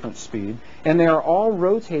at a different speed, and they are all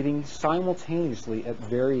rotating simultaneously at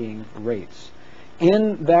varying rates.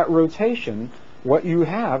 In that rotation, what you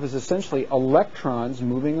have is essentially electrons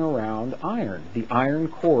moving around iron, the iron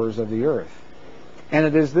cores of the Earth. And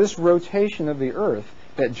it is this rotation of the Earth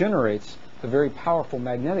that generates the very powerful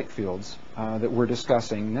magnetic fields that we're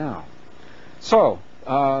discussing now. So,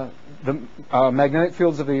 the magnetic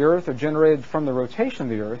fields of the Earth are generated from the rotation of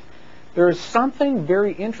the Earth. There is something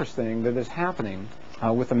very interesting that is happening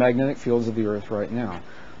with the magnetic fields of the Earth right now.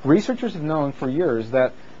 Researchers have known for years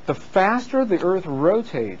that the faster the Earth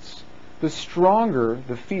rotates, the stronger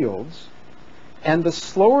the fields, and the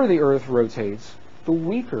slower the Earth rotates, the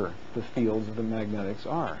weaker the fields of the magnetics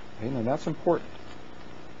are. Okay, now that's important.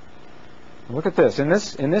 Look at this. In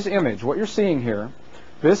this image, what you're seeing here,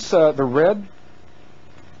 this red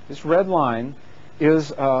line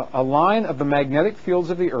is a line of the magnetic fields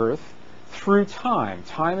of the Earth through time.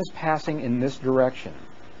 Time is passing in this direction.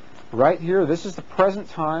 Right here, this is the present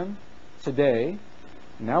time today.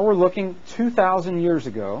 Now we're looking 2,000 years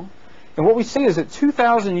ago. And what we see is that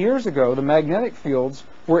 2,000 years ago, the magnetic fields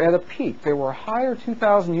were at a peak. They were higher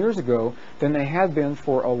 2,000 years ago than they had been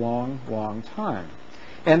for a long, long time.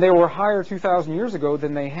 And they were higher 2,000 years ago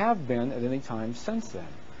than they have been at any time since then.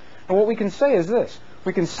 And what we can say is this.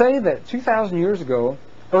 We can say that 2,000 years ago,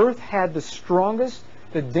 Earth had the strongest,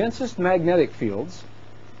 the densest magnetic fields.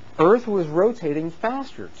 Earth was rotating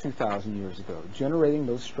faster 2,000 years ago, generating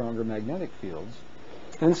those stronger magnetic fields.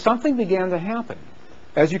 And something began to happen.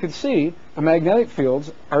 As you can see, the magnetic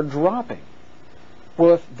fields are dropping.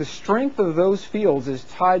 Well, if the strength of those fields is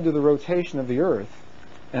tied to the rotation of the Earth,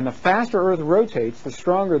 and the faster Earth rotates, the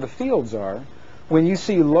stronger the fields are, when you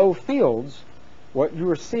see low fields, what you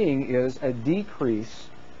are seeing is a decrease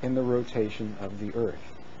in the rotation of the Earth.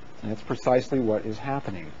 And that's precisely what is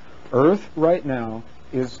happening. Earth right now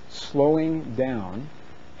is slowing down.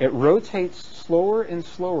 It rotates slower and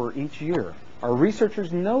slower each year. Our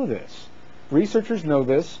researchers know this. Researchers know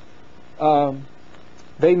this.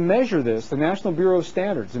 They measure this, the National Bureau of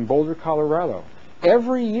Standards in Boulder, Colorado.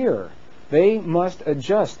 Every year, they must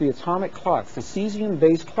adjust the atomic clocks, the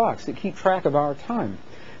cesium-based clocks that keep track of our time.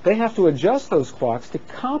 They have to adjust those clocks to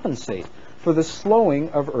compensate for the slowing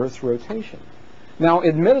of Earth's rotation. Now,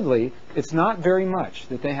 admittedly, it's not very much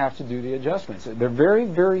that they have to do the adjustments. They're very,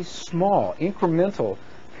 very small, incremental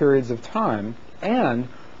periods of time, and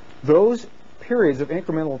those periods of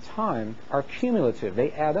incremental time are cumulative.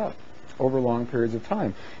 They add up over long periods of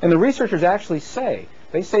time. And the researchers actually say,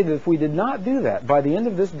 they say that if we did not do that, by the end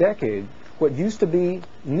of this decade, what used to be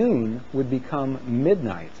noon would become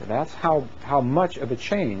midnight. That's how much of a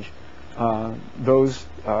change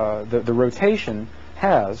the rotation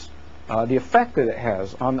has, the effect that it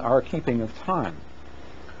has on our keeping of time.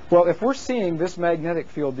 Well, if we're seeing this magnetic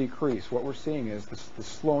field decrease, what we're seeing is the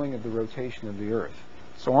slowing of the rotation of the Earth.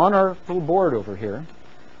 So on our little board over here,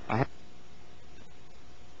 I have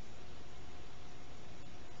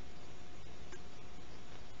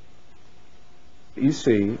you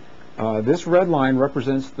see this red line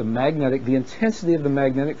represents the intensity of the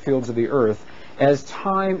magnetic fields of the Earth as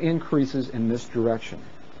time increases in this direction.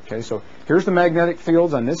 Okay, so here's the magnetic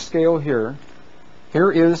fields on this scale here.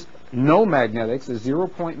 Here is no magnetics, a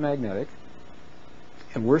 0-point magnetic,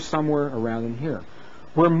 and we're somewhere around in here.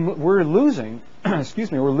 We're losing,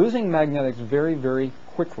 we're losing magnetics very, very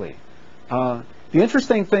quickly. The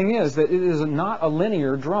interesting thing is that it is not a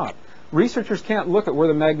linear drop. Researchers can't look at where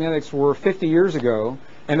the magnetics were 50 years ago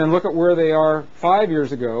and then look at where they are 5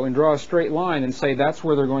 years ago and draw a straight line and say that's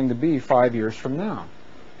where they're going to be 5 years from now.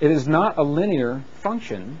 It is not a linear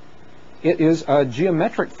function. It is a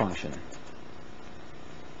geometric function.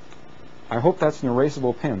 I hope that's an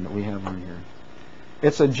erasable pen that we have on here.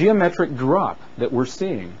 It's a geometric drop that we're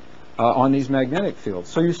seeing on these magnetic fields.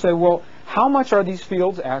 So you say, well, how much are these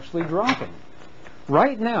fields actually dropping?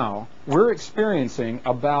 Right now, we're experiencing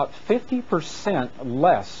about 50%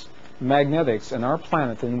 less magnetics in our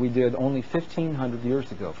planet than we did only 1,500 years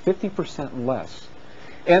ago. 50% less.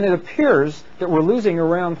 And it appears that we're losing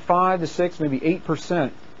around 5 to 6, maybe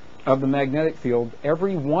 8% of the magnetic field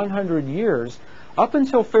every 100 years up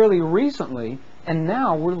until fairly recently, and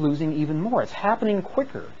now we're losing even more. It's happening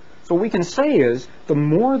quicker. So what we can say is the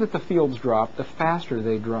more that the fields drop, the faster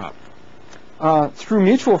they drop. Through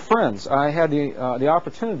mutual friends, I had the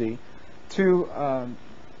opportunity to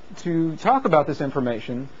talk about this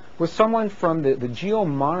information with someone from the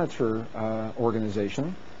GeoMonitor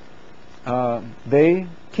organization. They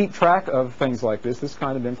keep track of things like this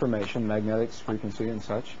kind of information, magnetics, frequency, and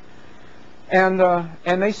such. And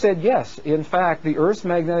they said, yes, in fact, the Earth's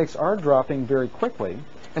magnetics are dropping very quickly.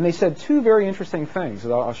 And they said two very interesting things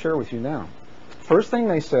that I'll share with you now. First thing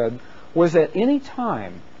they said was that any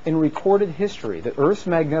time in recorded history that Earth's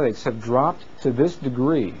magnetics have dropped to this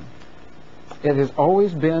degree, it has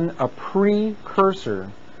always been a precursor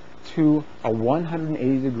to a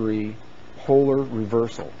 180-degree polar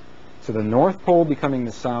reversal. So the North Pole becoming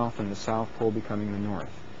the South and the South Pole becoming the North.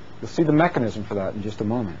 You'll see the mechanism for that in just a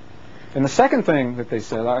moment. And the second thing that they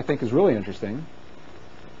said I think is really interesting.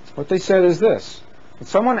 What they said is this. When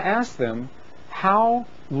someone asked them how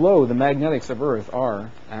low the magnetics of Earth are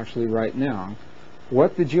actually right now,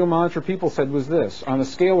 what the GeoMonitor people said was this. On a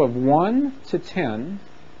scale of 1 to 10,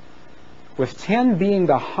 with 10 being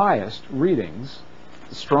the highest readings,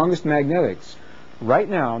 the strongest magnetics, right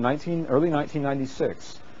now, early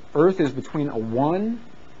 1996, Earth is between a 1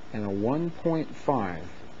 and a 1.5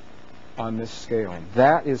 on this scale.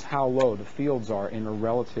 That is how low the fields are in a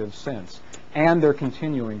relative sense. And they're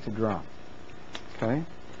continuing to drop. Okay?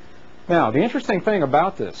 Now, the interesting thing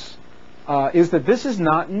about this is that this is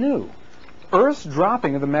not new. Earth's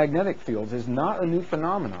dropping of the magnetic fields is not a new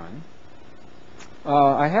phenomenon.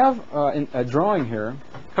 I have a drawing here.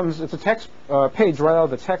 It's a text page right out of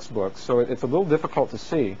the textbook, so it's a little difficult to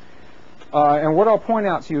see. And what I'll point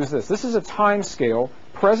out to you is this. This is a time scale.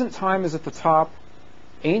 Present time is at the top.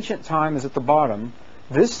 Ancient time is at the bottom.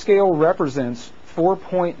 This scale represents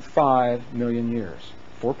 4.5 million years.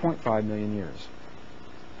 4.5 million years.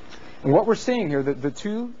 And what we're seeing here, the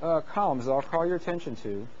two columns that I'll call your attention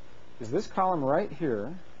to, is this column right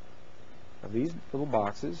here, of these little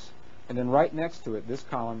boxes, and then right next to it, this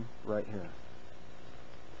column right here.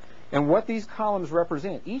 And what these columns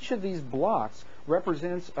represent, each of these blocks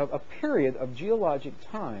represents a period of geologic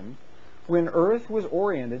time when Earth was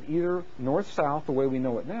oriented either north-south, the way we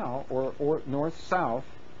know it now, or north-south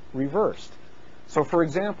reversed. So, for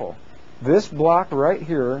example, this block right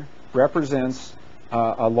here represents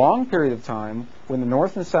a long period of time when the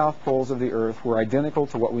north and south poles of the Earth were identical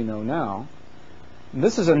to what we know now. And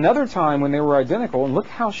this is another time when they were identical, and look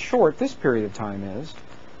how short this period of time is.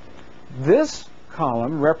 This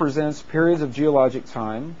column represents periods of geologic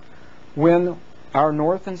time when our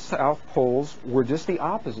north and south poles were just the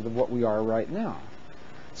opposite of what we are right now.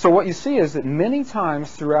 So what you see is that many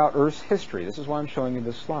times throughout Earth's history, this is why I'm showing you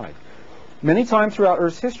this slide, many times throughout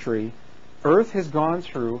Earth's history, Earth has gone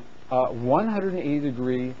through a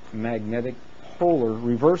 180-degree magnetic polar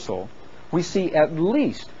reversal. We see at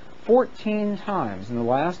least 14 times in the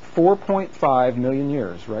last 4.5 million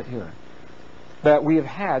years, right here, that we have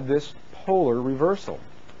had this polar reversal.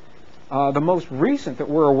 The most recent that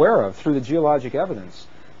we're aware of through the geologic evidence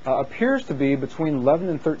appears to be between 11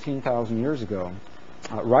 and 13,000 years ago,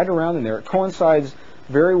 right around in there. It coincides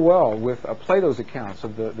very well with Plato's accounts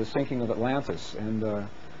of the sinking of Atlantis and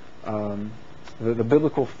the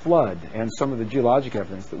biblical flood and some of the geologic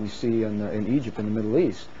evidence that we see in Egypt and the Middle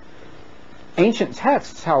East. Ancient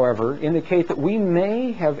texts, however, indicate that we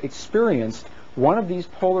may have experienced one of these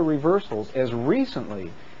polar reversals as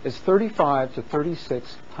recently as 3,500 to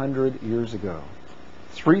 3,600 years ago.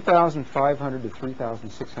 3,500 to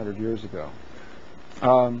 3,600 years ago.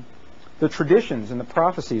 The traditions and the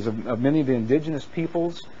prophecies of many of the indigenous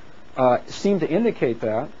peoples seem to indicate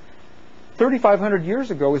that 3,500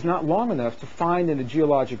 years ago is not long enough to find in a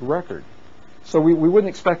geologic record. So we wouldn't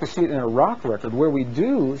expect to see it in a rock record. Where we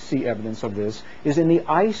do see evidence of this is in the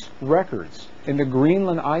ice records, in the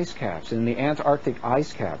Greenland ice caps, in the Antarctic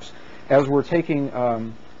ice caps, as we're taking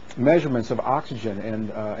measurements of oxygen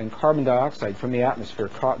and carbon dioxide from the atmosphere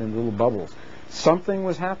caught in little bubbles. Something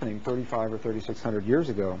was happening 3,500 or 3,600 years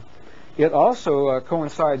ago. It also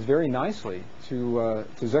coincides very nicely to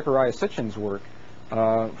Zecharia Sitchin's work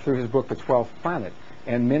through his book, The 12th Planet,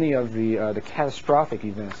 and many of the catastrophic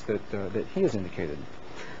events that he has indicated.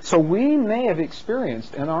 So we may have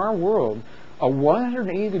experienced in our world a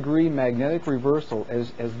 180-degree magnetic reversal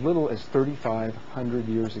as little as 3,500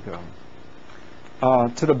 years ago.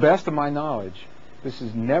 To the best of my knowledge, this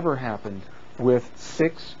has never happened with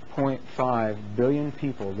 6.5 billion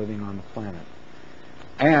people living on the planet.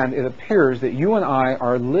 And it appears that you and I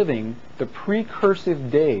are living the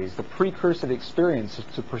precursive days, the precursive experiences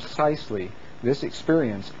to precisely this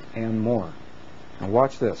experience and more. Now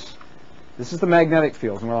watch this. This is the magnetic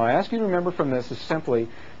fields. And what I ask you to remember from this is simply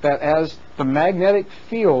that as the magnetic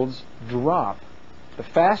fields drop, the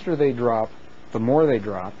faster they drop, the more they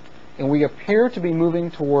drop, and we appear to be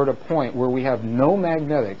moving toward a point where we have no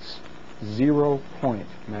magnetics, 0 point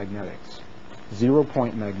magnetics. 0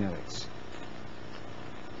 point magnetics.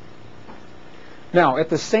 Now, at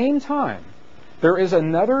the same time, there is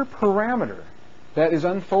another parameter that is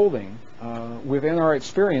unfolding within our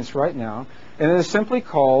experience right now, and it is simply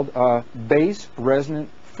called base resonant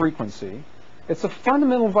frequency. It's a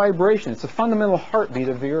fundamental vibration. It's a fundamental heartbeat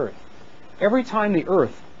of the Earth. Every time the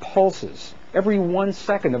Earth pulses, every 1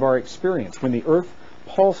 second of our experience, when the Earth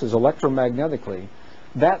pulses electromagnetically,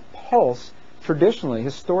 that pulse traditionally,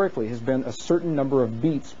 historically, has been a certain number of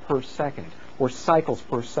beats per second, or cycles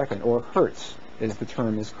per second, or hertz, as the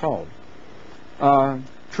term is called.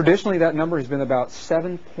 Traditionally, that number has been about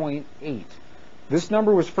 7.8. This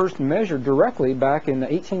number was first measured directly back in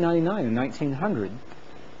 1899 and 1900.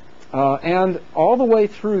 And all the way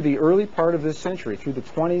through the early part of this century, through the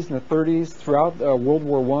 20s and the 30s, throughout World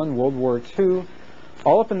War I, World War II,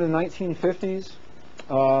 all up in the 1950s,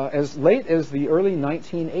 as late as the early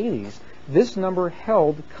 1980s, this number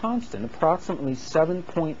held constant, approximately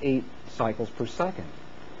 7.8 cycles per second.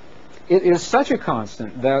 It is such a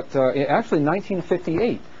constant that actually in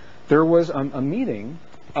 1958, there was a meeting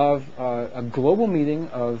of a global meeting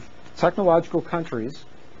of technological countries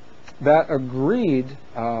that agreed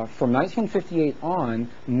from 1958 on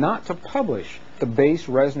not to publish the base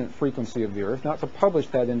resonant frequency of the Earth, not to publish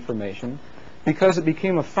that information, because it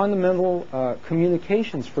became a fundamental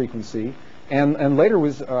communications frequency, and later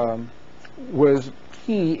was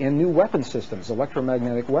key in new weapon systems,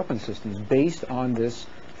 electromagnetic weapon systems, based on this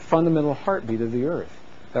fundamental heartbeat of the Earth.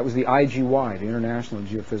 That was the IGY, the International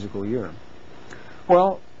Geophysical Year.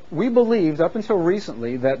 Well, we believed up until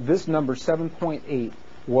recently that this number 7.8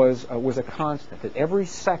 was a constant, that every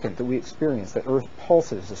second that we experience, that Earth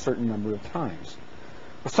pulses a certain number of times.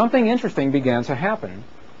 Well, something interesting began to happen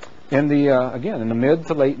in the again in the mid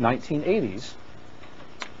to late 1980s.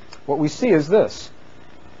 What we see is this.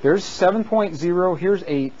 There's 7.0, here's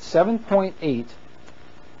 8, 7.8,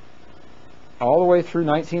 all the way through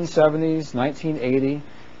 1970s, 1980.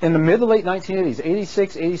 In the mid to late 1980s,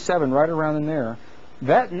 86, 87, right around in there,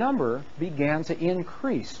 that number began to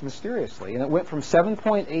increase mysteriously. And it went from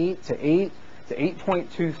 7.8 to 8 to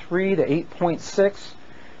 8.23 to 8.6.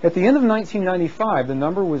 At the end of 1995, the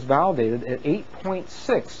number was validated at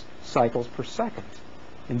 8.6 cycles per second.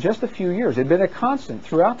 In just a few years, it had been a constant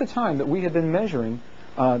throughout the time that we had been measuring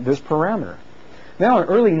this parameter. Now, in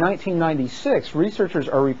early 1996, researchers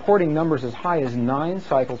are reporting numbers as high as 9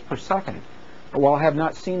 cycles per second. While I have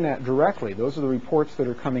not seen that directly, those are the reports that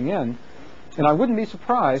are coming in. And I wouldn't be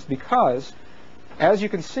surprised because, as you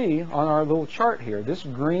can see on our little chart here, this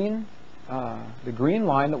green, the green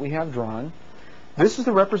line that we have drawn, this is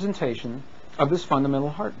the representation of this fundamental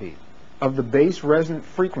heartbeat, of the base resonant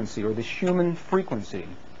frequency, or the Schumann frequency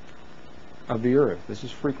of the Earth. This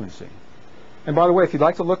is frequency. And by the way, if you'd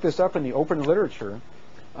like to look this up in the open literature,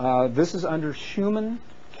 this is under Schumann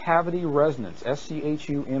cavity resonance, S-C-H-U-M-A-N-N.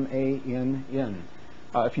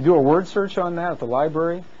 If you do a word search on that at the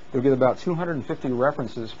library, you'll get about 250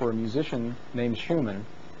 references for a musician named Schumann.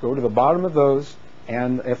 Go to the bottom of those,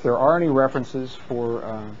 and if there are any references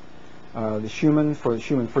for the Schumann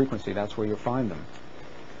frequency, that's where you'll find them.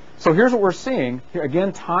 So here's what we're seeing. Here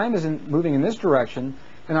again, time is moving in this direction,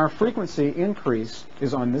 and our frequency increase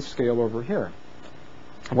is on this scale over here.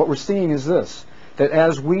 What we're seeing is this, that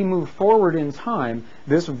as we move forward in time,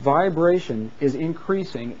 this vibration is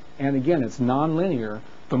increasing, and again, it's nonlinear.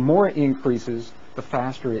 The more it increases, the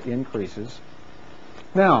faster it increases.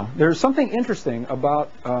 Now, there's something interesting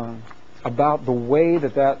about the way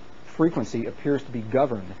that frequency appears to be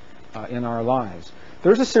governed in our lives.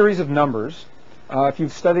 There's a series of numbers. If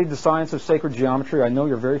you've studied the science of sacred geometry, I know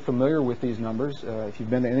you're very familiar with these numbers. If you've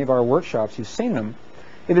been to any of our workshops, you've seen them.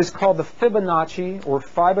 It is called the Fibonacci, or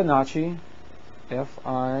Fibonacci,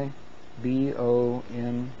 F-I-B-O-N-A-C-C-I.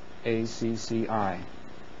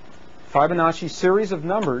 Fibonacci series of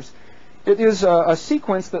numbers. It is a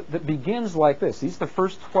sequence that begins like this. These are the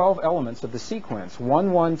first 12 elements of the sequence.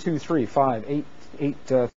 1, 1, 2, 3, 5, 8, 8.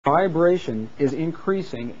 Vibration is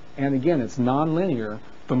increasing, and again, it's nonlinear.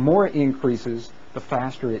 The more it increases, the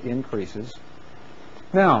faster it increases.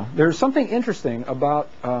 Now, there's something interesting about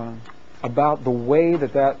the way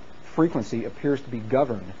that frequency appears to be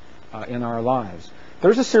governed in our lives.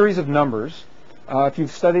 There's a series of numbers. If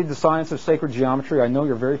you've studied the science of sacred geometry, I know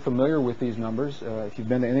you're very familiar with these numbers. If you've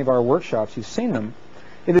been to any of our workshops, you've seen them.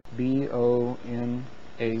 It is B-O-N-A-C-C-I.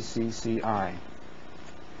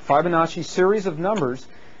 Fibonacci series of numbers.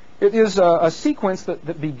 It is a sequence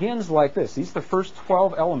that begins like this. These are the first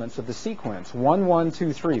 12 elements of the sequence. 1, 1,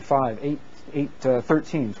 2, 3, 5, 8, 8,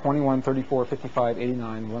 13, 21, 34, 55,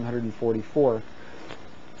 89, 144.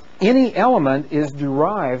 Any element is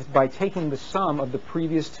derived by taking the sum of the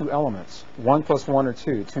previous two elements. 1 plus 1 are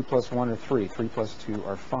 2, 2 plus 1 are 3, 3 plus 2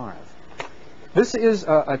 are 5. This is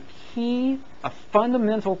a key, a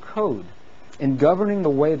fundamental code in governing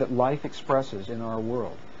the way that life expresses in our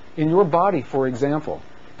world. In your body, for example,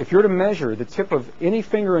 if you're to measure the tip of any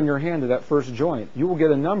finger in your hand to that first joint, you will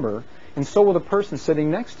get a number, and so will the person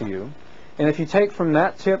sitting next to you. And if you take from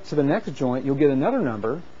that tip to the next joint, you'll get another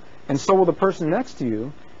number, and so will the person next to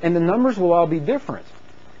you. And the numbers will all be different.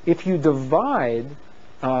 If you divide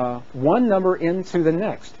one number into the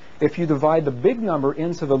next, if you divide the big number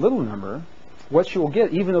into the little number, what you will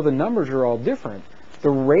get, even though the numbers are all different, the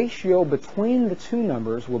ratio between the two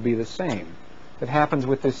numbers will be the same. It happens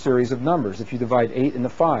with this series of numbers. If you divide 8 into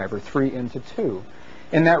 5 or 3 into 2,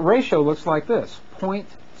 and that ratio looks like this,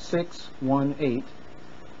 0.618.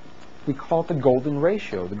 We call it the golden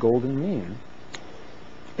ratio, the golden mean.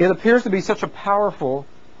 It appears to be such a powerful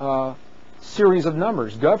series of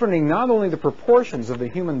numbers, governing not only the proportions of the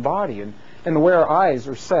human body and the way our eyes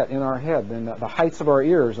are set in our head, and the heights of our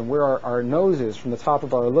ears, and where our nose is from the top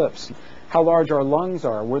of our lips, how large our lungs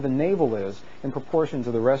are, where the navel is in proportion to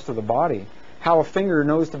the rest of the body, how a finger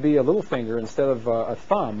knows to be a little finger instead of a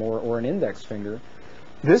thumb or an index finger.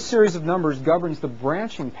 This series of numbers governs the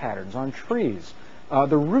branching patterns on trees,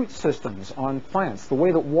 the root systems on plants, the way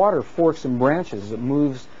that water forks and branches as it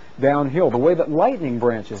moves downhill, the way that lightning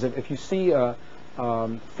branches, if you see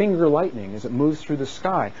finger lightning as it moves through the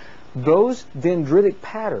sky, those dendritic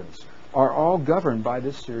patterns are all governed by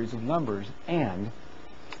this series of numbers, and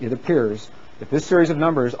it appears that this series of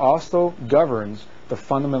numbers also governs the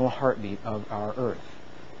fundamental heartbeat of our Earth.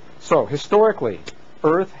 So, historically,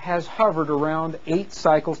 Earth has hovered around 8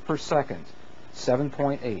 cycles per second,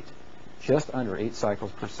 7.8, just under 8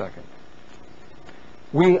 cycles per second.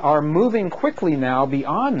 We are moving quickly now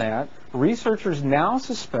beyond that. Researchers now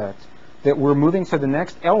suspect that we're moving to the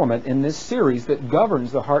next element in this series that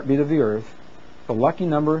governs the heartbeat of the Earth, the lucky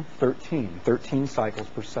number 13, 13 cycles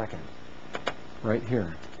per second, right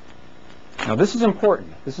here. Now this is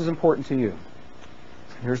important. This is important to you.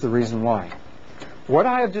 Here's the reason why. What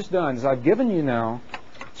I have just done is I've given you now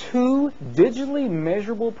 2 digitally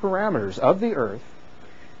measurable parameters of the Earth.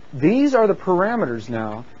 These are the parameters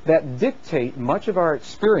now that dictate much of our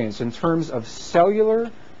experience in terms of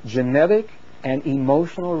cellular, genetic, and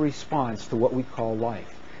emotional response to what we call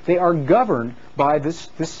life. They are governed by this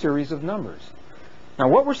series of numbers. Now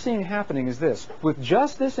what we're seeing happening is this. With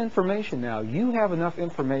just this information now, you have enough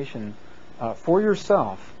information for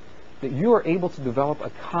yourself that you are able to develop a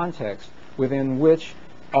context within which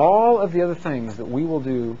all of the other things that we will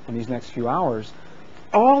do in these next few hours,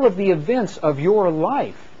 all of the events of your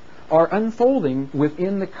life are unfolding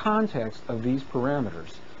within the context of these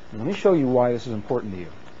parameters. And let me show you why this is important to you.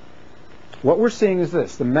 What we're seeing is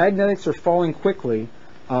this. The magnetics are falling quickly,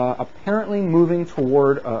 apparently moving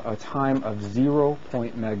toward a time of 0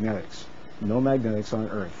 point magnetics. No magnetics on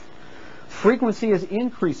Earth. Frequency is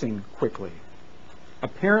increasing quickly,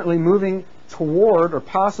 apparently moving toward or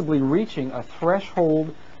possibly reaching a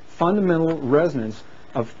threshold fundamental resonance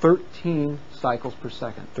of 13 cycles per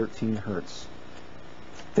second, 13 hertz.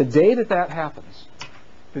 The day that that happens,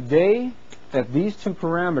 the day that these two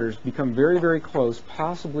parameters become very, very close,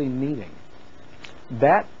 possibly meeting,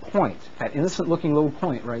 that point, that innocent-looking little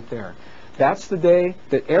point right there, that's the day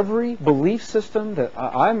that every belief system that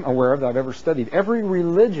I'm aware of, that I've ever studied, every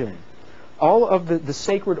religion, all of the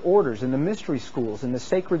sacred orders and the mystery schools and the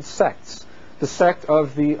sacred sects, the sect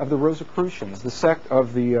of the Rosicrucians, the sect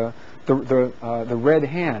of the Red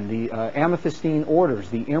Hand, the Amethystine orders,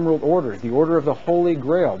 the Emerald orders, the Order of the Holy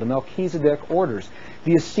Grail, the Melchizedek orders,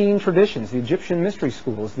 the Essene traditions, the Egyptian mystery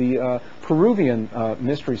schools, the Peruvian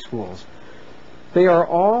mystery schools. They are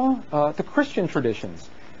all, the Christian traditions,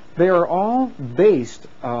 they are all based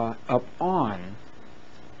upon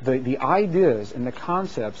the ideas and the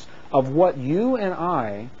concepts of what you and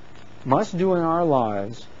I must do in our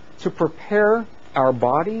lives to prepare our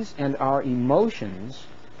bodies and our emotions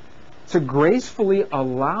to gracefully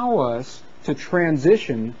allow us to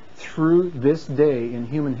transition through this day in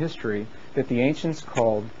human history that the ancients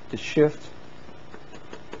called the shift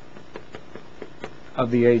of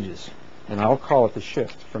the ages. And I'll call it the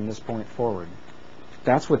shift from this point forward.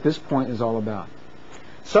 That's what this point is all about.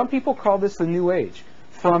 Some people call this the New Age.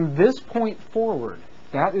 From this point forward,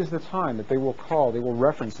 that is the time that they will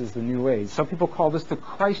reference as the New Age. Some people call this the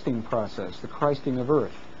Christing process, the Christing of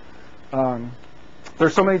Earth.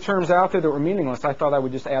 There's so many terms out there that were meaningless, I thought I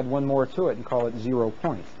would just add one more to it and call it 0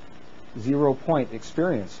 point. 0 point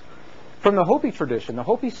experience. From the Hopi tradition, the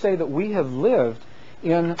Hopis say that we have lived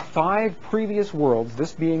in 5 previous worlds,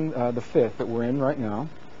 this being the 5th that we're in right now,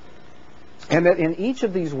 and that in each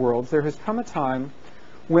of these worlds there has come a time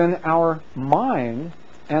when our mind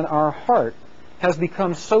and our heart has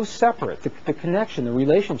become so separate, the connection, the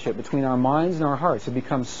relationship between our minds and our hearts have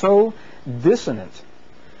become so dissonant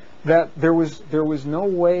that there was no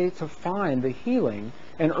way to find the healing,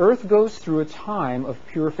 and Earth goes through a time of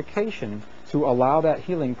purification to allow that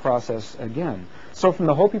healing process again. So from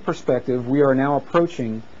the Hopi perspective, we are now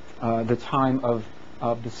approaching the time of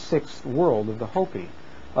the 6th world of the Hopi.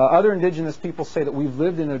 Other indigenous people say that we've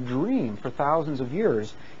lived in a dream for thousands of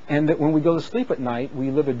years, and that when we go to sleep at night,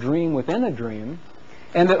 we live a dream within a dream,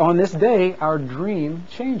 and that on this day, our dream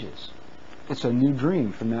changes. It's a new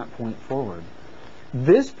dream from that point forward.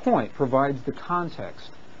 This point provides the context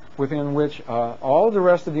within which all the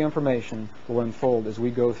rest of the information will unfold as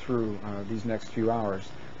we go through these next few hours,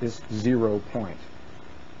 this 0 point.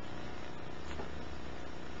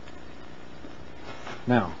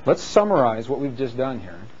 Now, let's summarize what we've just done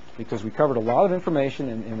here, because we covered a lot of information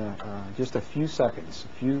in just a few seconds,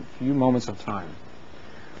 a few moments of time.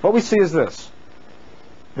 What we see is this.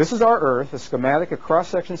 This is our Earth, a schematic, a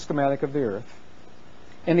cross-section schematic of the Earth.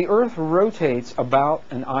 And the Earth rotates about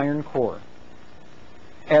an iron core.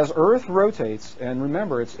 As Earth rotates, and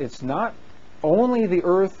remember, it's not only the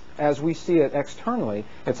Earth as we see it externally,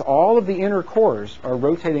 it's all of the inner cores are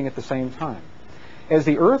rotating at the same time. As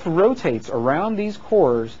the Earth rotates around these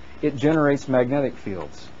cores, it generates magnetic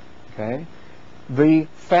fields. Okay? The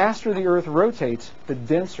faster the Earth rotates, the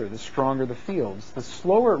denser, the stronger the fields. The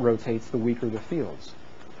slower it rotates, the weaker the fields.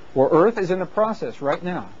 Well, Earth is in the process right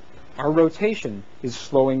now. Our rotation is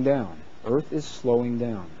slowing down. Earth is slowing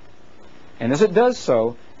down. And as it does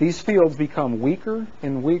so, these fields become weaker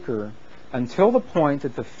and weaker until the point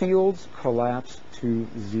that the fields collapse to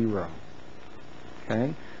 0.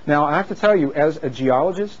 Okay? Now, I have to tell you, as a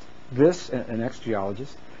geologist, an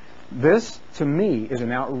ex-geologist, this, to me, is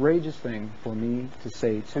an outrageous thing for me to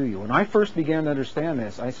say to you. When I first began to understand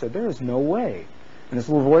this, I said, there is no way. And this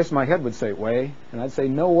little voice in my head would say, way. And I'd say,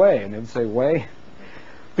 no way. And it would say, way.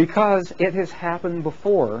 Because it has happened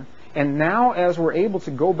before. And now, as we're able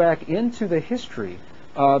to go back into the history,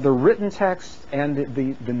 the written text and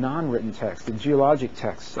the non-written text, the geologic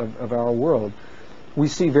texts of our world, we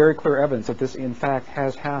see very clear evidence that this, in fact,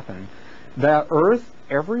 has happened. That Earth,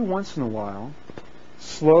 every once in a while,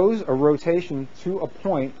 slows a rotation to a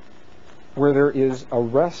point where there is a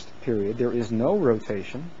rest period. There is no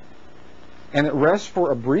rotation. And it rests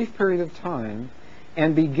for a brief period of time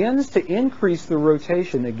and begins to increase the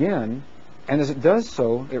rotation again. And as it does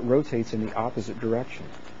so, it rotates in the opposite direction.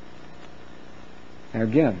 And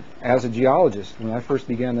again, as a geologist, when I first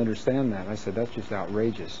began to understand that, I said, that's just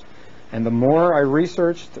outrageous. And the more I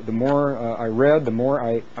researched, the more I read, the more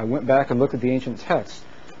I went back and looked at the ancient texts,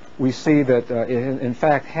 we see that it, in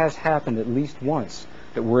fact, has happened at least once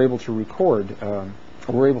that we're able to record,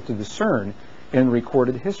 we're able to discern in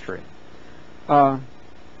recorded history.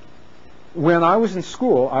 When I was in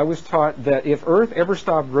school, I was taught that if Earth ever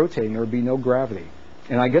stopped rotating, there would be no gravity.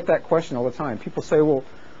 And I get that question all the time. People say, well,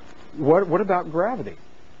 what about gravity?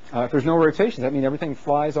 If there's no rotation, does that mean everything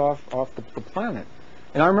flies off the planet?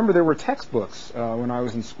 And I remember there were textbooks when I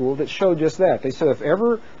was in school that showed just that. They said if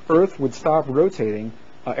ever Earth would stop rotating,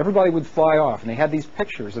 everybody would fly off. And they had these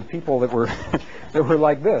pictures of people that were that were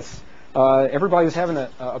like this. Everybody was having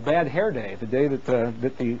a bad hair day, the day that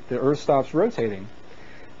the Earth stops rotating.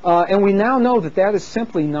 And we now know that that is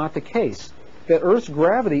simply not the case. That Earth's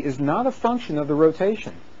gravity is not a function of the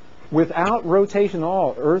rotation. Without rotation at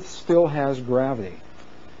all, Earth still has gravity.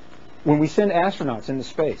 When we send astronauts into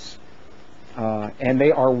space, and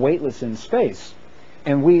they are weightless in space,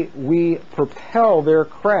 and we propel their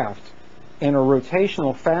craft in a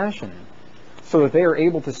rotational fashion so that they are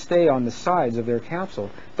able to stay on the sides of their capsule,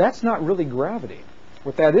 that's not really gravity.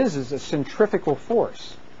 What that is a centrifugal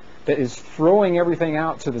force that is throwing everything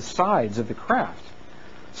out to the sides of the craft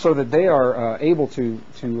so that they are able to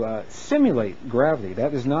simulate gravity.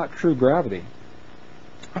 That is not true gravity.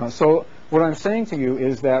 So what I'm saying to you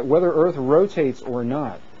is that whether Earth rotates or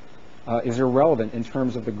not is irrelevant in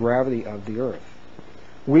terms of the gravity of the Earth.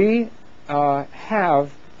 We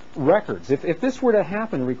have records. If this were to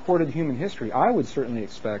happen in recorded human history, I would certainly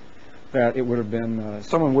expect that it would have been,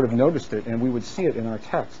 someone would have noticed it and we would see it in our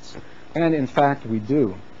texts. And in fact, we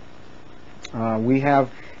do. We have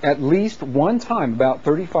at least one time, about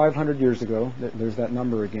 3,500 years ago, there's that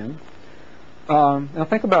number again. Now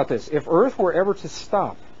think about this. If Earth were ever to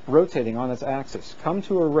stop rotating on its axis, come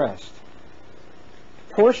to a rest,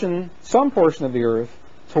 some portion of the Earth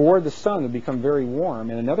toward the sun would become very warm,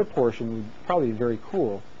 and another portion would probably be very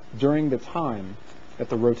cool during the time that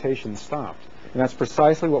the rotation stopped. And that's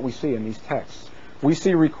precisely what we see in these texts. We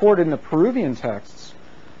see recorded in the Peruvian texts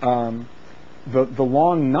the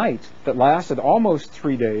long night that lasted almost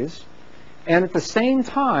 3 days, and at the same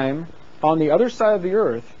time, on the other side of the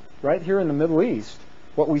Earth, right here in the Middle East,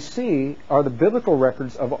 what we see are the biblical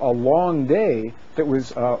records of a long day that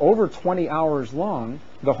was over 20 hours long.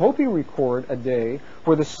 The Hopi record a day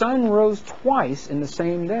where the sun rose twice in the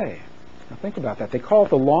same day. Now think about that. They call it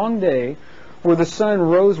the long day, where the sun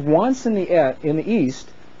rose once in the east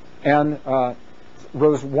and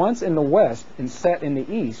rose once in the west and set in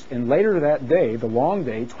the east, and later that day, the long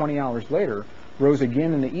day, 20 hours later, rose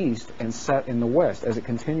again in the east and set in the west, as it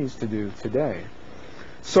continues to do today.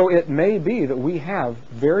 So it may be that we have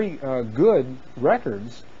very good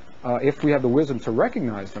records, if we have the wisdom to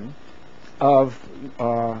recognize them, of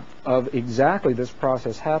exactly this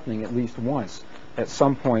process happening at least once at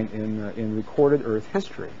some point in recorded Earth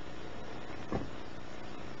history.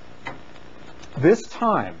 This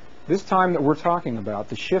time that we're talking about,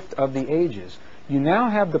 the shift of the ages, you now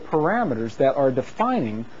have the parameters that are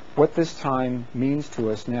defining what this time means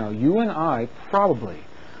to us now. You and I probably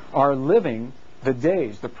are living the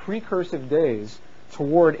days, the precursive days,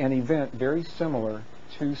 toward an event very similar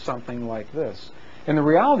to something like this. And the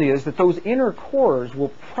reality is that those inner cores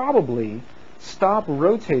will probably stop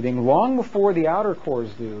rotating long before the outer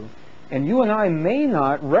cores do, and you and I may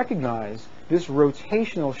not recognize this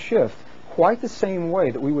rotational shift quite the same way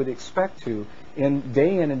that we would expect to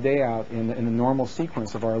day in and day out in the normal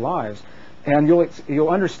sequence of our lives. And you'll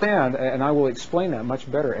understand, and I will explain that much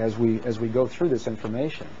better as we go through this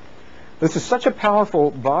information. This is such a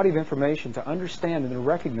powerful body of information to understand and to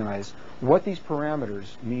recognize what these parameters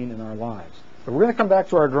mean in our lives. But we're going to come back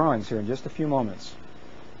to our drawings here in just a few moments.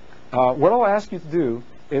 What I'll ask you to do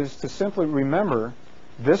is to simply remember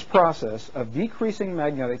this process of decreasing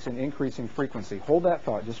magnetics and increasing frequency. Hold that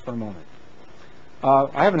thought just for a moment.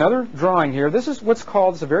 I have another drawing here. This is what's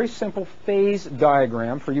called, it's a very simple phase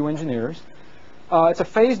diagram for you engineers. It's a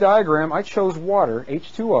phase diagram. I chose water,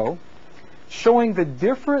 H2O, showing the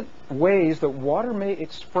different ways that water may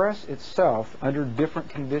express itself under different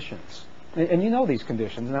conditions. And you know these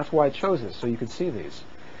conditions, and that's why I chose this, so you could see these.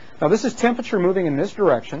 Now this is temperature moving in this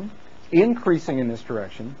direction, increasing in this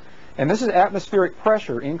direction, and this is atmospheric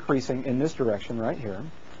pressure increasing in this direction right here.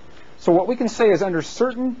 So what we can say is under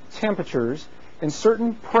certain temperatures and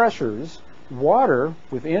certain pressures, water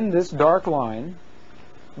within this dark line,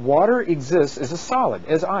 water exists as a solid,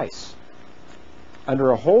 as ice,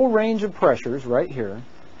 under a whole range of pressures right here,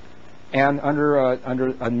 and under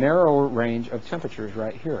a narrow range of temperatures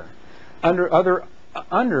right here. Under other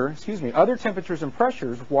temperatures and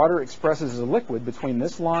pressures, water expresses as a liquid between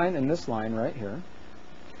this line and this line right here.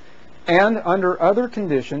 And under other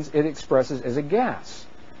conditions, it expresses as a gas.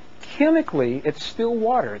 Chemically, it's still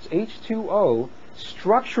water. It's H2O.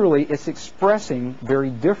 Structurally, it's expressing very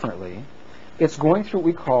differently. It's going through what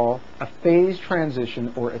we call a phase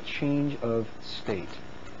transition or a change of state.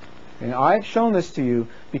 And I've shown this to you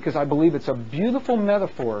because I believe it's a beautiful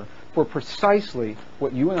metaphor for precisely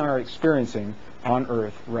what you and I are experiencing on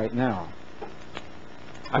Earth right now.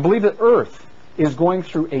 I believe that Earth is going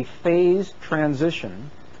through a phase transition.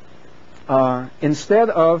 Instead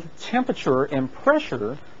of temperature and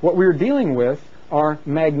pressure, what we're dealing with are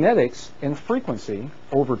magnetics and frequency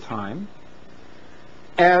over time.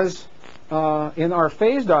 As in our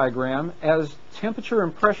phase diagram, as temperature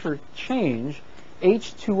and pressure change,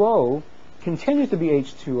 H2O continues to be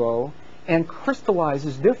H2O and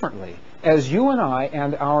crystallizes differently. As you and I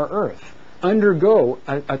and our Earth undergo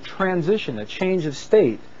a transition, a change of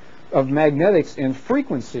state of magnetics and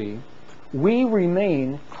frequency, we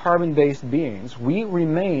remain carbon-based beings. We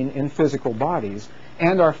remain in physical bodies,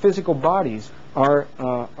 and our physical bodies are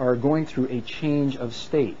going through a change of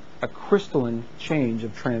state, a crystalline change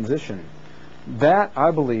of transition. That,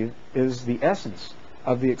 I believe, is the essence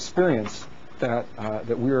of the experience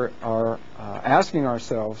that we are asking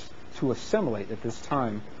ourselves to assimilate at this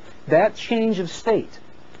time. That change of state,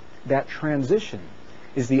 that transition,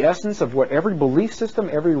 is the essence of what every belief system,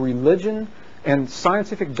 every religion, and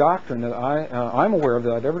scientific doctrine that I'm aware of,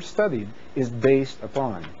 that I've ever studied, is based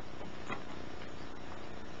upon.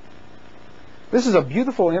 This is a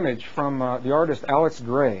beautiful image from the artist Alex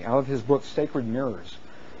Gray out of his book Sacred Mirrors.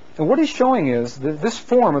 And what he's showing is this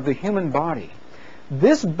form of the human body.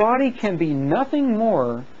 This body can be nothing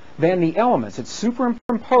more than the elements. It's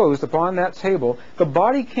superimposed upon that table. The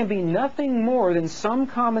body can be nothing more than some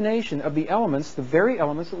combination of the elements, the very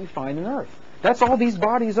elements that we find in Earth. That's all these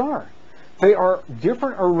bodies are. They are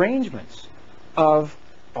different arrangements of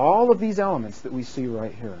all of these elements that we see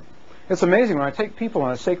right here. It's amazing when I take people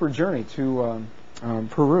on a sacred journey to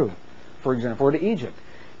Peru, for example, or to Egypt.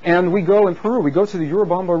 And we go in Peru, we go to the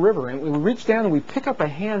Urubamba River, and we reach down and we pick up a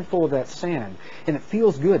handful of that sand. And it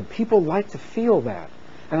feels good. People like to feel that.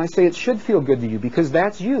 And I say it should feel good to you because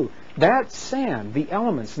that's you. That sand, the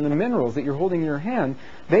elements and the minerals that you're holding in your hand,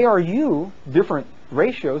 they are you, different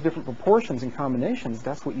ratios, different proportions and combinations.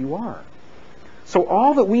 That's what you are. So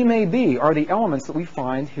all that we may be are the elements that we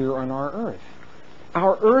find here on our Earth.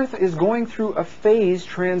 Our Earth is going through a phase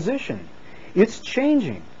transition. It's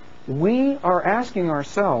changing. We are asking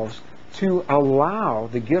ourselves to allow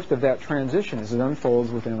the gift of that transition as it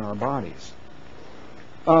unfolds within our bodies.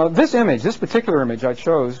 This image, this particular image I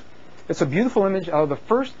chose, it's a beautiful image out of the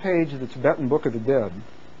first page of the Tibetan Book of the Dead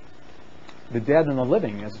and the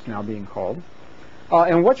Living, as it's now being called.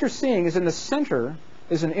 And what you're seeing is in the center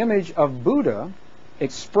is an image of Buddha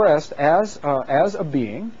expressed as a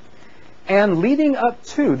being, and leading up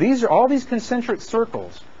to, these are all these concentric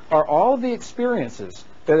circles, are all the experiences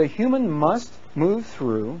that a human must move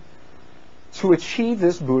through to achieve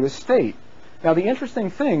this Buddha state. Now the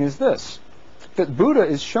interesting thing is this, that Buddha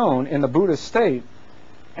is shown in the Buddha state,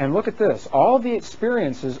 and look at this, all the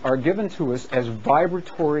experiences are given to us as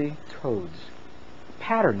vibratory codes,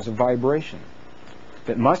 patterns of vibration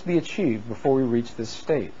that must be achieved before we reach this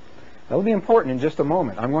state. That'll be important in just a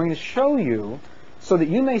moment. I'm going to show you so that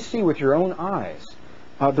you may see with your own eyes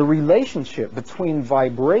the relationship between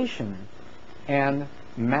vibration and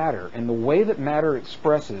matter and the way that matter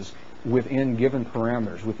expresses within given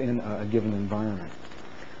parameters, within a given environment.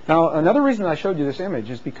 Now, another reason I showed you this image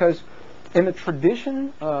is because in the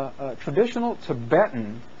traditional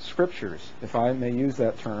Tibetan scriptures, if I may use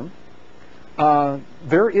that term,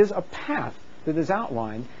 there is a path that is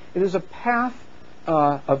outlined. It is a path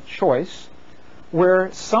of choice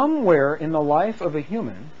where somewhere in the life of a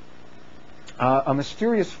human, a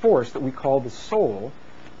mysterious force that we call the soul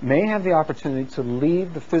may have the opportunity to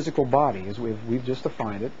leave the physical body, as we've just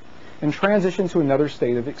defined it, and transition to another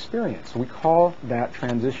state of experience. We call that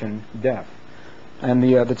transition death. And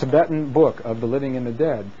the Tibetan book of the Living and the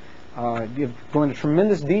Dead go into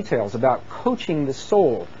tremendous details about coaching the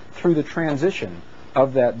soul through the transition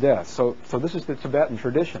of that death. So this is the Tibetan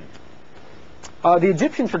tradition. The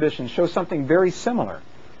Egyptian tradition shows something very similar.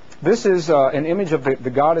 This is an image of the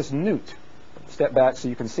goddess Nut. Step back so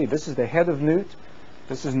you can see. This is the head of Nut.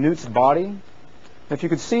 This is Nut's body. If you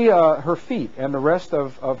could see her feet and the rest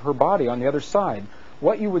of her body on the other side,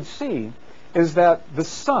 what you would see is that the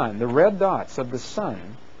sun, the red dots of the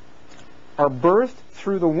sun, are birthed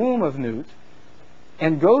through the womb of Nut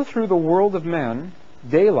and go through the world of men,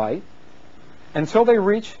 daylight, until they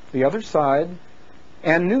reach the other side,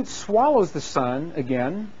 and Nut swallows the sun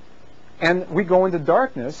again, and we go into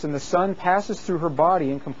darkness, and the sun passes through her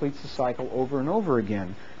body and completes the cycle over and over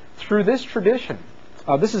again. Through this tradition,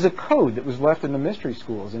 this is a code that was left in the mystery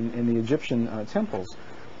schools in the Egyptian temples.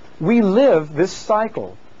 We live this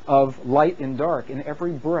cycle of light and dark in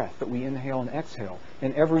every breath that we inhale and exhale,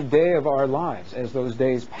 in every day of our lives as those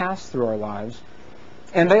days pass through our lives.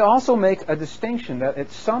 And they also make a distinction that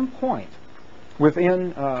at some point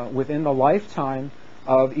within the lifetime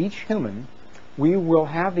of each human, we will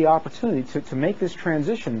have the opportunity to make this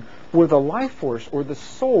transition where the life force or the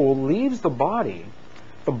soul leaves the body.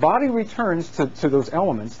 The body returns to those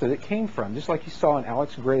elements that it came from, just like you saw in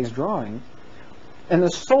Alex Gray's drawing, and the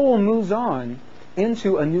soul moves on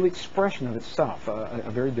into a new expression of itself, a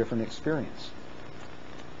very different experience.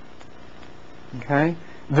 Okay?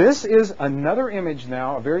 This is another image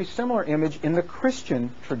now, a very similar image in the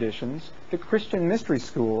Christian traditions, the Christian mystery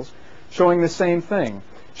schools, showing the same thing,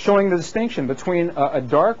 showing the distinction between a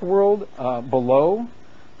dark world below,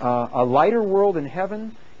 a lighter world in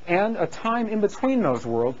heaven, and a time in between those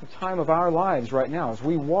worlds, the time of our lives right now, as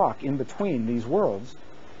we walk in between these worlds.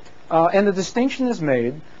 And the distinction is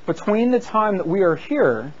made between the time that we are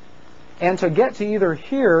here, and to get to either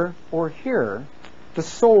here or here, the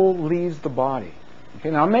soul leaves the body. Okay,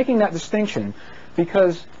 now I'm making that distinction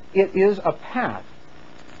because it is a path.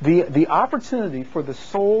 The opportunity for the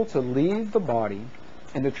soul to leave the body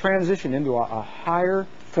and to transition into a higher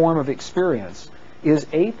form of experience is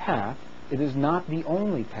a path. It is not the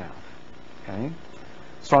only path. Okay?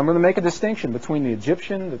 So I'm going to make a distinction between the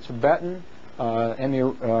Egyptian, the Tibetan, and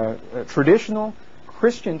the traditional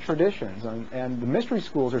Christian traditions. And the mystery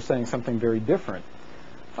schools are saying something very different.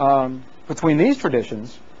 Between these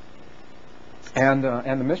traditions and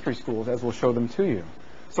the mystery schools, as we'll show them to you.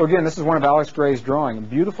 So again, this is one of Alex Gray's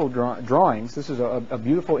beautiful drawings. This is a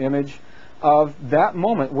beautiful image of that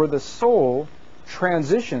moment where the soul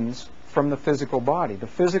transitions from the physical body. The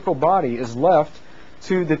physical body is left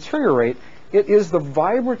to deteriorate. It is the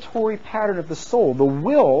vibratory pattern of the soul, the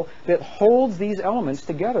will, that holds these elements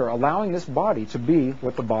together, allowing this body to be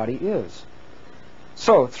what the body is.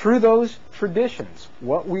 So, through those traditions,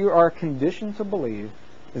 what we are conditioned to believe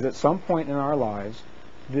is at some point in our lives,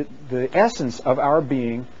 the essence of our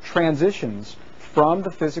being transitions from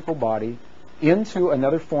the physical body into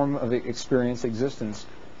another form of experience existence,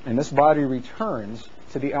 and this body returns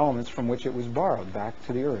to the elements from which it was borrowed, back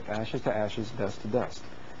to the earth, ashes to ashes, dust to dust.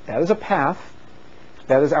 That is a path.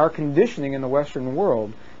 That is our conditioning in the Western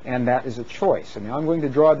world, and that is a choice. And now I'm going to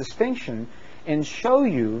draw a distinction and show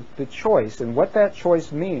you the choice and what that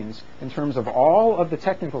choice means in terms of all of the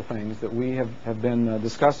technical things that we have been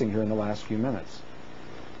discussing here in the last few minutes.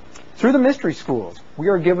 Through the mystery schools, we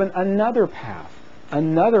are given another path,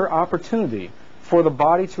 another opportunity for the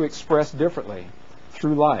body to express differently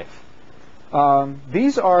through life.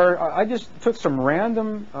 These are, I just took some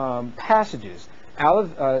random passages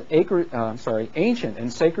out of ancient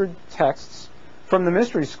and sacred texts from the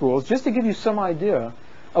mystery schools, just to give you some idea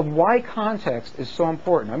of why context is so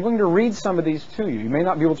important. I'm going to read some of these to you. You may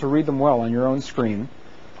not be able to read them well on your own screen.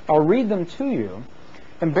 I'll read them to you,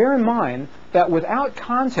 and bear in mind that without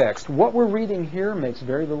context, what we're reading here makes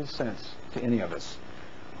very little sense to any of us.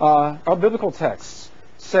 Our biblical texts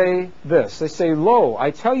say this. They say, "Lo,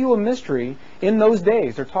 I tell you a mystery. In those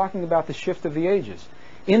days," they're talking about the shift of the ages.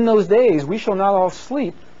 "In those days we shall not all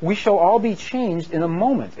sleep. We shall all be changed in a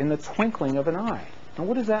moment, in the twinkling of an eye." Now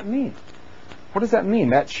what does that mean? What does that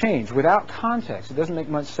mean, that change? Without context, it doesn't make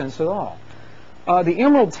much sense at all. The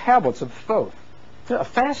Emerald Tablets of Thoth. A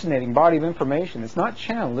fascinating body of information. It's not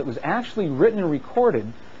channeled. It was actually written and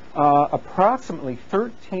recorded approximately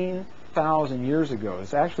 13,000 years ago.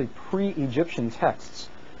 It's actually pre-Egyptian texts.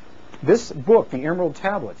 This book, the Emerald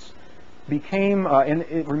Tablets, became, and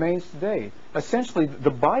it remains today, essentially the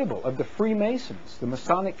Bible of the Freemasons, the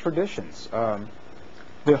Masonic traditions,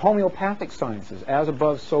 the homeopathic sciences, as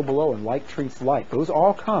above, so below, and like treats like. Those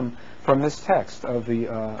all come from this text of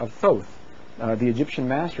Thoth, the Egyptian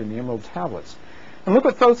master in the Emerald Tablets. And look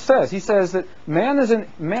what Thoth says. He says that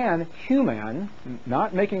human,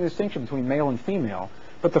 not making a distinction between male and female,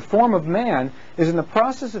 but the form of man is in the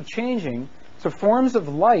process of changing to forms of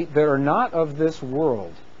light that are not of this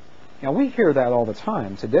world. Now, we hear that all the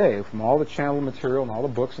time today from all the channel material and all the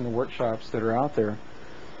books and the workshops that are out there.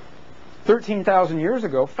 13,000 years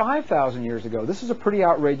ago, 5,000 years ago, this is a pretty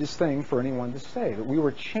outrageous thing for anyone to say, that we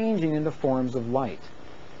were changing into forms of light.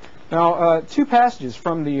 Now, two passages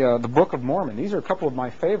from the Book of Mormon. These are a couple of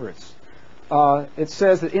my favorites. It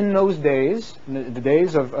says that in those days, in the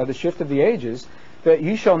days of the shift of the ages, that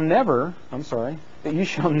you shall never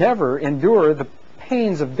endure the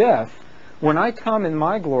pains of death when I come in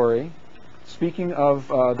my glory. Speaking of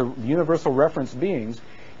the universal reference beings,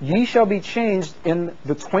 ye shall be changed in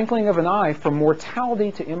the twinkling of an eye from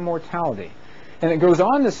mortality to immortality. And it goes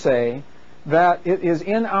on to say that it is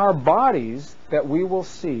in our bodies that we will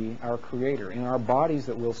see our Creator, in our bodies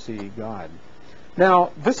that we'll see God.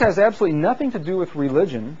 Now, this has absolutely nothing to do with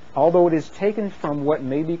religion, although it is taken from what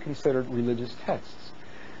may be considered religious texts.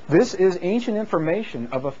 This is ancient information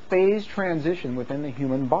of a phase transition within the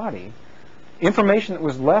human body, information that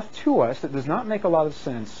was left to us that does not make a lot of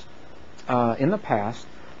sense in the past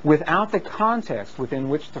without the context within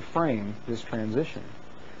which to frame this transition.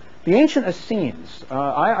 The ancient Essenes,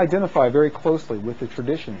 I identify very closely with the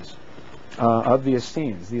traditions of the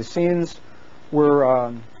Essenes. The Essenes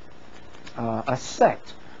were a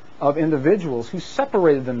sect of individuals who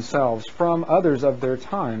separated themselves from others of their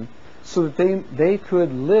time so that they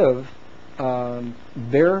could live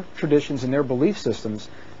their traditions and their belief systems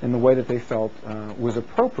in the way that they felt was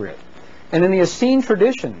appropriate. And in the Essene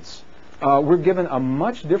traditions, we're given a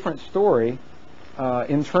much different story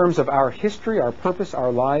in terms of our history, our purpose,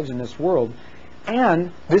 our lives in this world,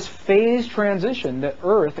 and this phase transition that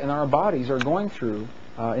Earth and our bodies are going through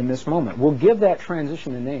in this moment. We'll give that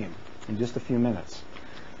transition a name in just a few minutes.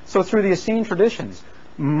 So through the Essene traditions,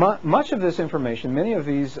 much of this information, many of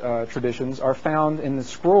these traditions are found in the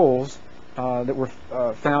scrolls that were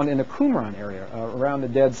found in the Qumran area around the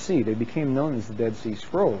Dead Sea. They became known as the Dead Sea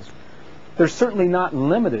Scrolls. They're certainly not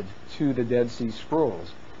limited to the Dead Sea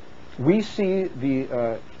Scrolls. We see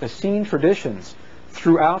the Essene traditions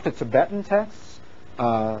throughout the Tibetan texts,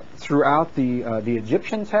 throughout the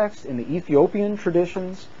Egyptian texts, in the Ethiopian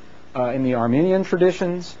traditions, in the Armenian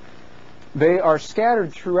traditions. They are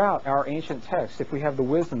scattered throughout our ancient texts if we have the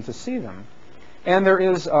wisdom to see them. And there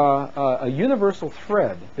is a universal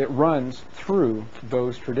thread that runs through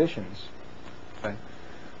those traditions. Okay.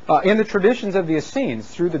 In the traditions of the Essenes,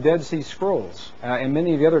 through the Dead Sea Scrolls and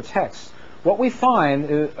many of the other texts, what we find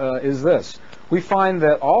is this. We find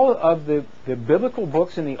that all of the biblical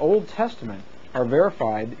books in the Old Testament are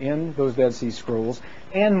verified in those Dead Sea Scrolls,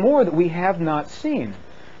 and more that we have not seen.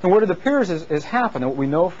 And what it appears has happened, and what we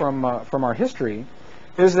know from our history,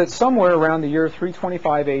 is that somewhere around the year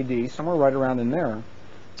 325 AD, somewhere right around in there,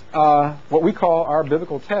 what we call our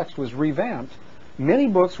biblical text was revamped. Many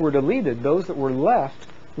books were deleted. Those that were left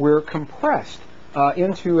were compressed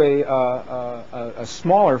into a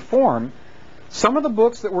smaller form. Some of the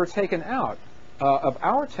books that were taken out of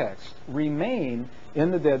our text remain in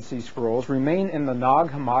the Dead Sea Scrolls, remain in the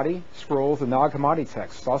Nag Hammadi scrolls, the Nag Hammadi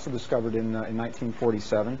texts, also discovered in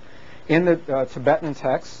 1947, in the Tibetan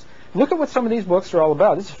texts. Look at what some of these books are all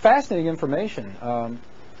about. This is fascinating information.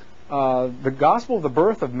 The Gospel of the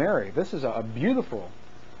Birth of Mary. This is a beautiful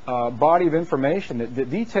body of information that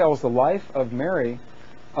details the life of Mary.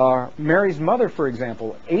 Mary's mother, for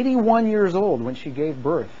example, 81 years old when she gave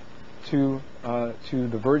birth to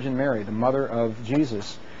the Virgin Mary, the mother of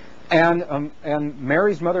Jesus. And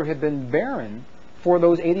Mary's mother had been barren for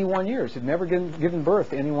those 81 years, had never given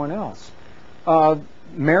birth to anyone else.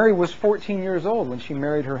 Mary was 14 years old when she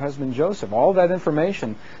married her husband Joseph. All that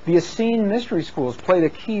information. The Essene mystery schools played a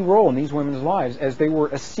key role in these women's lives as they were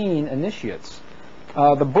Essene initiates.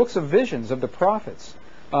 The books of visions of the prophets,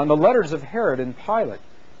 the letters of Herod and Pilate.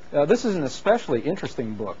 This is an especially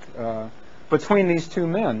interesting book. Between these two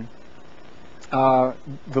men, the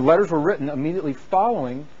letters were written immediately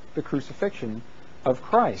following the crucifixion of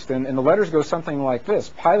Christ. And the letters go something like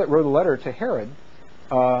this. Pilate wrote a letter to Herod,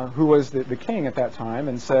 who was the king at that time,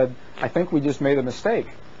 and said, I think we just made a mistake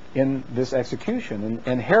in this execution.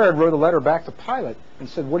 And Herod wrote a letter back to Pilate and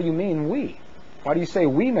said, what do you mean we? Why do you say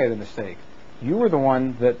we made a mistake? You were the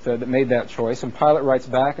one that made that choice. And Pilate writes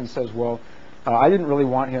back and says, well, I didn't really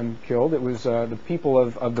want him killed. It was the people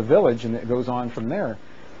of the village, and it goes on from there.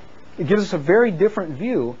 It gives us a very different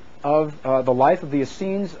view of the life of the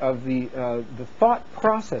Essenes, of the thought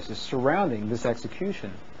processes surrounding this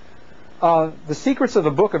execution. The secrets of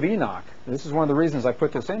the Book of Enoch. This is one of the reasons I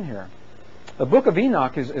put this in here. The Book of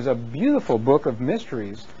Enoch is a beautiful book of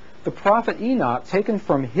mysteries. The prophet Enoch, taken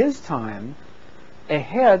from his time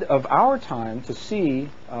ahead of our time to see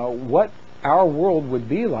what our world would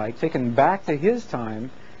be like, taken back to his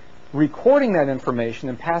time, recording that information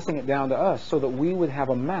and passing it down to us so that we would have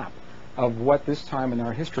a map of what this time in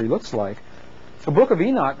our history looks like. The Book of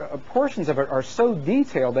Enoch, portions of it are so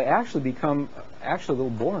detailed they actually become a little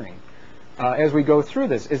boring as we go through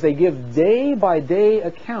this, as they give day-by-day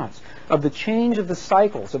accounts of the change of the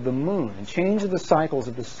cycles of the moon and change of the cycles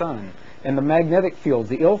of the sun and the magnetic fields,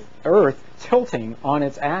 the earth tilting on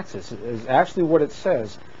its axis is actually what it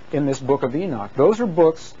says in this Book of Enoch. Those are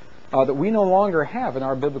books that we no longer have in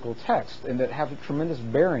our biblical text and that have a tremendous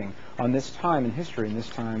bearing on this time in history and this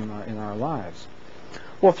time in our lives.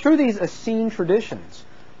 Well, through these Essene traditions,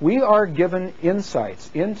 we are given insights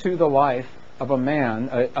into the life of a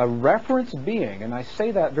man, a reference being, and I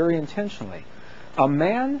say that very intentionally, A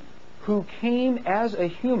man who came as a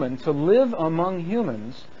human to live among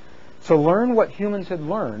humans, to learn what humans had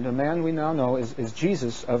learned. A man we now know is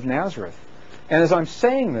Jesus of Nazareth. And as I'm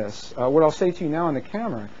saying this, what I'll say to you now on the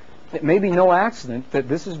camera, it may be no accident that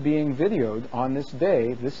this is being videoed on this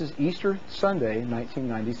day. This is Easter Sunday,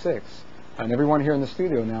 1996. And everyone here in the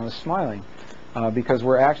studio now is smiling because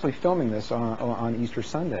we're actually filming this on Easter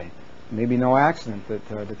Sunday. Maybe no accident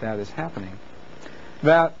that is happening.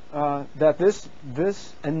 That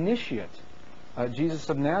this initiate, Jesus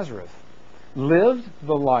of Nazareth, lived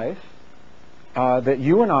the life that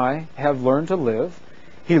you and I have learned to live.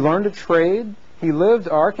 He learned a trade. He lived.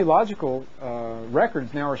 Archaeological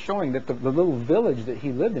records now are showing that the little village that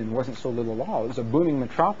he lived in wasn't so little at all. It was a booming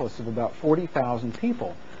metropolis of about 40,000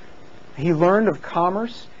 people. He learned of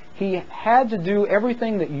commerce. He had to do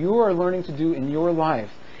everything that you are learning to do in your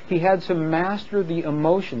life. He had to master the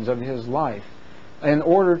emotions of his life in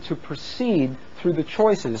order to proceed through the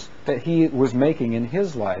choices that he was making in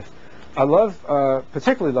his life. I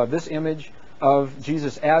particularly love this image of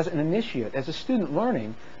Jesus as an initiate, as a student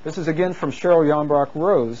learning. This is again from Cheryl Yonbrock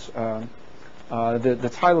Rose. The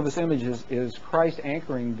title of this image is Christ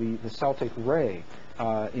Anchoring the Celtic Ray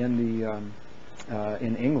in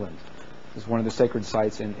England. This is one of the sacred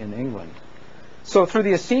sites in England. So through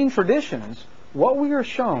the Essene traditions, what we are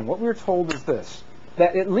shown, what we are told is this,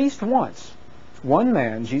 that at least once, one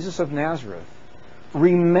man, Jesus of Nazareth,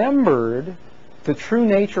 remembered the true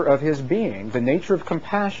nature of his being, the nature of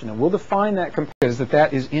compassion. And we'll define that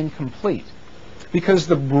that is incomplete. Because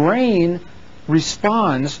the brain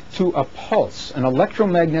responds to a pulse, an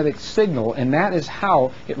electromagnetic signal, and that is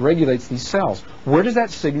how it regulates these cells. Where does that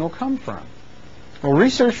signal come from? Well,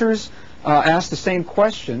 researchers asked the same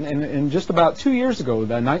question, and just about 2 years ago,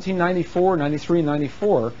 1994, 93,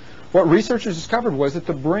 94, what researchers discovered was that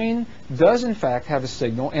the brain does in fact have a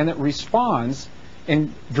signal, and it responds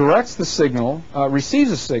and directs the signal,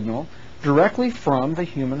 receives a signal directly from the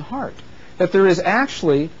human heart. That there is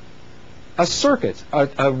actually a circuit,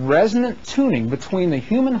 a resonant tuning between the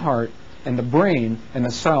human heart and the brain and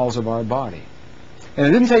the cells of our body. And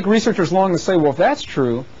it didn't take researchers long to say, well, if that's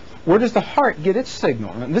true, where does the heart get its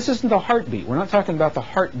signal? And this isn't the heartbeat. We're not talking about the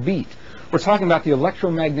heartbeat. We're talking about the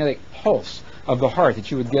electromagnetic pulse of the heart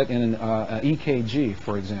that you would get in an EKG,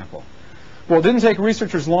 for example. Well, it didn't take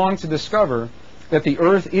researchers long to discover that the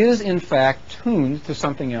earth is in fact tuned to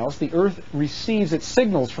something else. The earth receives its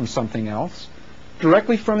signals from something else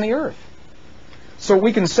directly from the earth. So what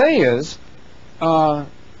we can say is that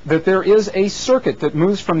there is a circuit that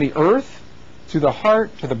moves from the earth to the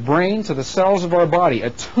heart, to the brain, to the cells of our body,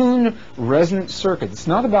 a tuned resonant circuit. It's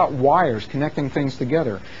not about wires connecting things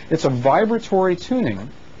together. It's a vibratory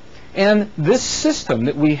tuning. And this system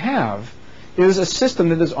that we have is a system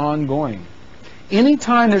that is ongoing.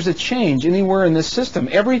 Anytime there's a change anywhere in this system,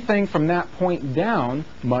 everything from that point down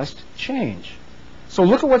must change. So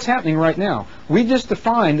look at what's happening right now. We just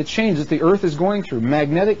defined the changes the earth is going through,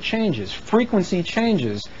 magnetic changes, frequency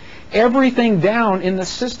changes. Everything down in the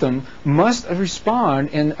system must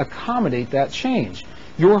respond and accommodate that change.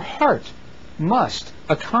 Your heart must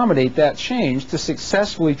accommodate that change to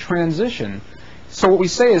successfully transition. So what we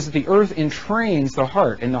say is that the earth entrains the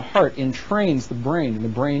heart, and the heart entrains the brain, and the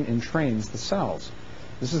brain entrains the cells.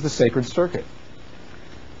 This is the sacred circuit.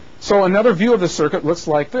 So another view of the circuit looks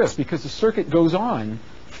like this, because the circuit goes on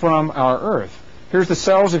from our earth. Here's the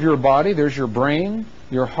cells of your body. There's your brain,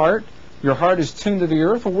 your heart. Your heart is tuned to the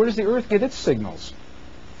earth. Well, where does the earth get its signals?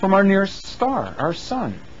 From our nearest star, our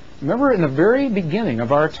sun. Remember in the very beginning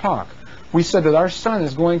of our talk, we said that our sun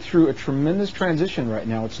is going through a tremendous transition right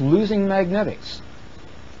now. It's losing magnetics,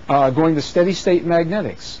 going to steady state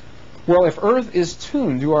magnetics. Well, if Earth is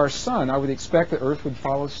tuned to our sun, I would expect that Earth would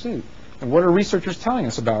follow suit. And what are researchers telling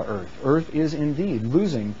us about Earth? Earth is indeed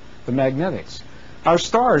losing the magnetics. Our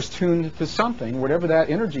star is tuned to something, whatever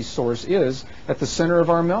that energy source is, at the center of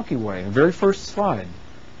our Milky Way. The very first slide,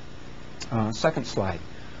 second slide.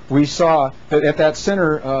 We saw that at that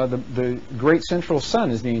center, the great central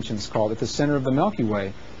sun, as the ancients called it, the center of the Milky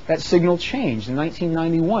Way. That signal changed in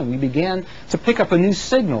 1991. We began to pick up a new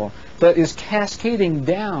signal that is cascading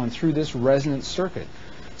down through this resonant circuit.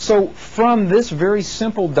 So from this very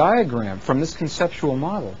simple diagram, from this conceptual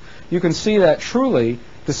model, you can see that truly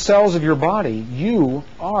the cells of your body, you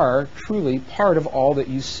are truly part of all that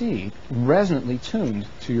you see, resonantly tuned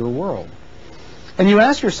to your world. And you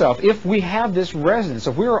ask yourself, if we have this resonance,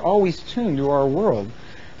 if we are always tuned to our world,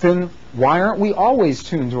 then why aren't we always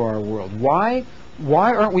tuned to our world? Why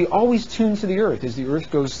aren't we always tuned to the earth as the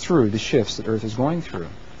earth goes through the shifts that earth is going through?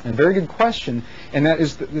 And a very good question, and that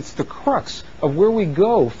is it's the crux of where we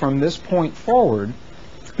go from this point forward.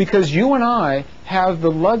 Because you and I have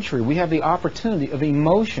the luxury, we have the opportunity of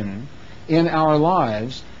emotion in our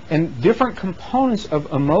lives, and different components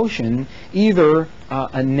of emotion either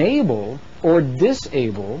enable or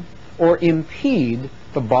disable or impede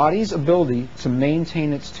the body's ability to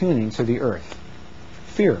maintain its tuning to the earth.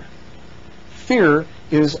 Fear. Fear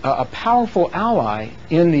is a powerful ally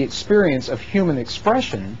in the experience of human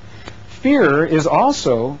expression. Fear is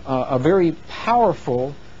also a very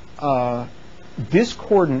powerful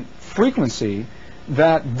discordant frequency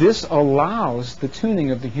that disallows the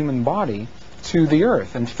tuning of the human body to the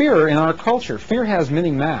earth. And fear in our culture, fear has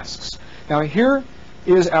many masks. Now here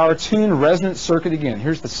is our tuned resonance circuit again.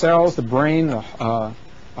 Here's the cells, the brain, the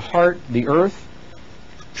heart, the earth.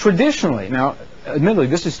 Traditionally, now admittedly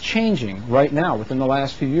this is changing right now within the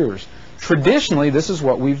last few years. Traditionally this is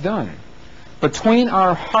what we've done. Between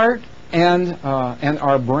our heart and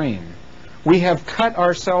our brain, we have cut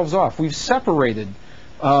ourselves off. We've separated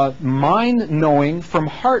mind knowing from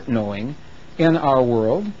heart knowing in our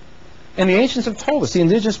world. And the ancients have told us, the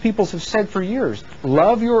indigenous peoples have said for years,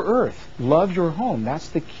 love your earth, love your home. That's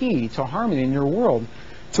the key to harmony in your world.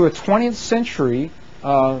 To a 20th century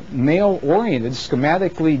male-oriented,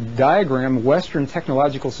 schematically diagrammed Western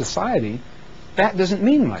technological society, that doesn't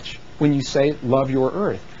mean much when you say love your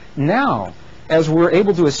earth. Now, as we're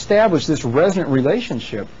able to establish this resonant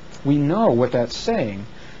relationship, we know what that's saying.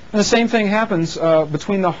 And the same thing happens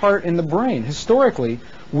between the heart and the brain. Historically,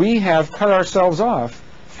 we have cut ourselves off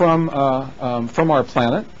from our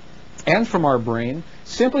planet and from our brain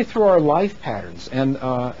simply through our life patterns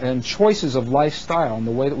and choices of lifestyle and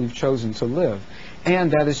the way that we've chosen to live.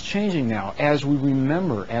 And that is changing now as we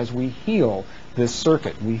remember, as we heal this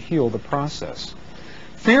circuit, we heal the process.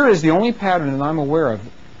 Fear is the only pattern that I'm aware of,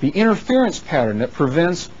 the interference pattern that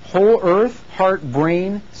prevents whole earth, heart,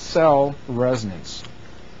 brain, cell resonance.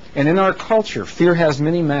 And in our culture, fear has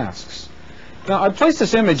many masks. Now, I placed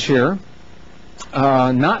this image here,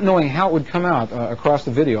 not knowing how it would come out across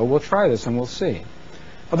the video. We'll try this and we'll see.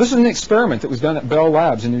 This is an experiment that was done at Bell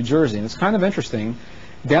Labs in New Jersey, and it's kind of interesting.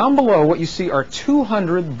 Down below, what you see are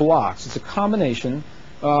 200 blocks. It's a combination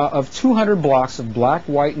of 200 blocks of black,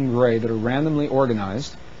 white, and gray that are randomly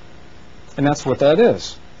organized, and that's what that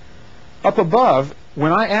is. Up above,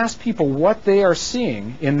 when I ask people what they are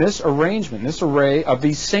seeing in this arrangement, this array of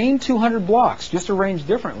these same 200 blocks, just arranged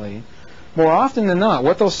differently, more often than not,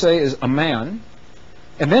 what they'll say is a man,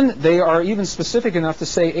 and then they are even specific enough to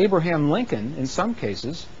say Abraham Lincoln in some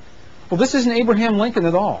cases. Well, this isn't Abraham Lincoln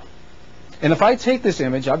at all. And if I take this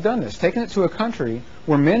image, I've done this, taken it to a country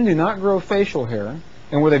where men do not grow facial hair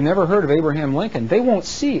and where they've never heard of Abraham Lincoln, they won't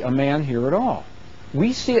see a man here at all.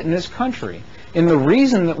 We see it in this country. And the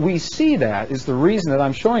reason that we see that is the reason that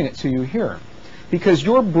I'm showing it to you here. Because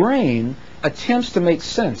your brain attempts to make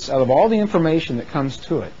sense out of all the information that comes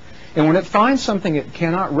to it. And when it finds something it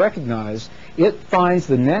cannot recognize, it finds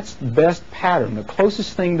the next best pattern, the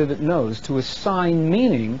closest thing that it knows, to assign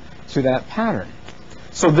meaning to that pattern.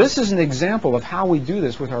 So this is an example of how we do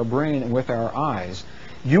this with our brain and with our eyes.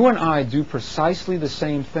 You and I do precisely the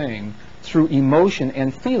same thing through emotion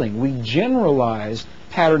and feeling. We generalize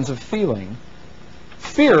patterns of feeling.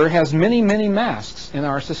 Fear has many, many masks in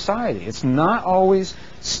our society. It's not always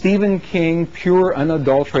Stephen King, pure,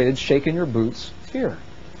 unadulterated, shaking your boots fear.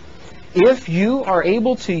 If you are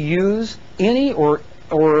able to use any or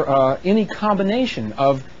any combination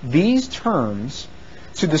of these terms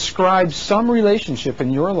to describe some relationship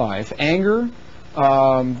in your life, anger,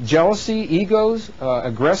 jealousy, egos,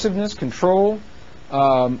 aggressiveness, control,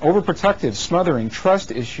 overprotective, smothering,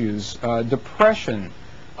 trust issues, depression,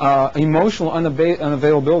 emotional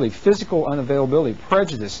unavailability, physical unavailability,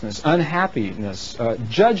 prejudiceness, unhappiness,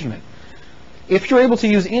 judgment. If you're able to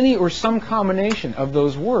use any or some combination of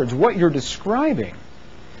those words, what you're describing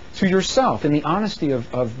to yourself in the honesty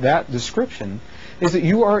of that description is that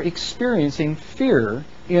you are experiencing fear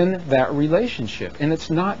in that relationship. And it's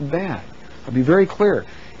not bad. I'll be very clear.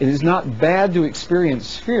 It is not bad to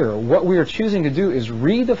experience fear. What we are choosing to do is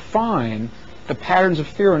redefine the patterns of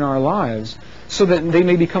fear in our lives so that they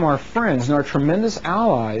may become our friends and our tremendous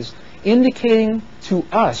allies, indicating to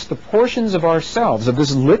us the portions of ourselves, of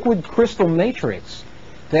this liquid crystal matrix,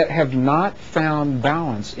 that have not found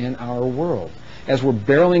balance in our world as we're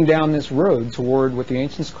barreling down this road toward what the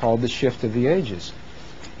ancients called the shift of the ages.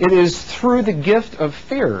 It is through the gift of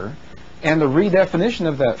fear and the redefinition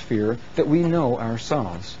of that fear that we know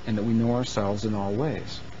ourselves, and that we know ourselves in all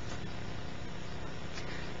ways.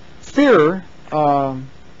 Fear,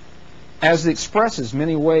 as it expresses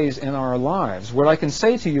many ways in our lives, what I can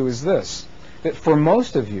say to you is this, that for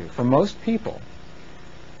most of you, for most people,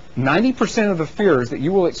 90% of the fears that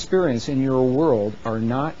you will experience in your world are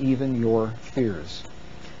not even your fears.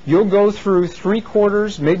 You'll go through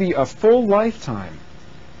 3/4, maybe a full lifetime,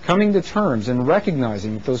 coming to terms and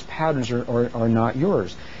recognizing that those patterns are not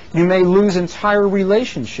yours. You may lose entire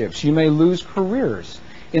relationships. You may lose careers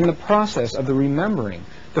in the process of the remembering.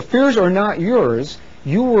 The fears are not yours.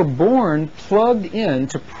 You were born plugged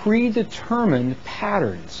into predetermined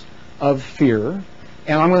patterns of fear.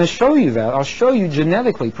 And I'm going to show you that. I'll show you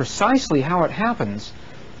genetically precisely how it happens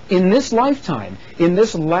in this lifetime, in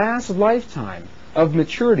this last lifetime of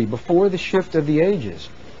maturity before the shift of the ages.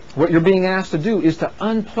 What you're being asked to do is to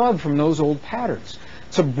unplug from those old patterns,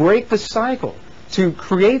 to break the cycle, to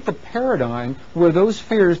create the paradigm where those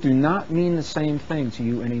fears do not mean the same thing to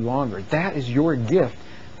you any longer. That is your gift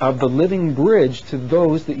of the living bridge to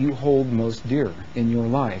those that you hold most dear in your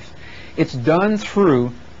life. It's done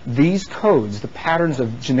through these codes, the patterns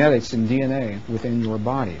of genetics and DNA within your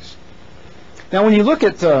bodies. Now, when you look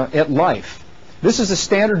at life, this is a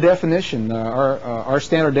standard definition, our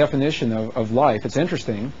standard definition of life. It's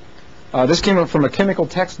interesting. This came up from a chemical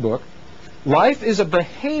textbook. Life is a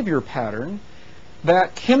behavior pattern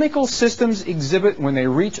that chemical systems exhibit when they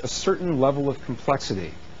reach a certain level of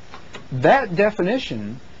complexity. That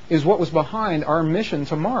definition is what was behind our mission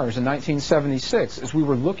to Mars in 1976, as we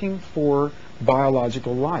were looking for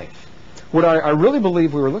biological life. What I really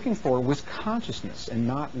believe we were looking for was consciousness and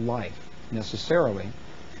not life, necessarily.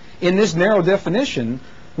 In this narrow definition,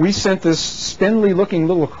 we sent this spindly-looking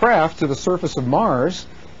little craft to the surface of Mars,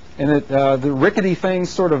 and the rickety thing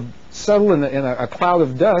sort of settled in a cloud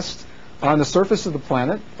of dust on the surface of the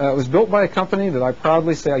planet. It was built by a company that I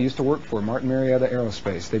proudly say I used to work for, Martin Marietta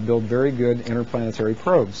Aerospace. They build very good interplanetary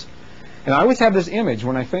probes. And I always have this image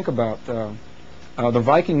when I think about the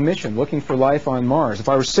Viking mission, looking for life on Mars. If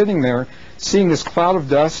I were sitting there, seeing this cloud of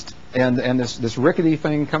dust and this rickety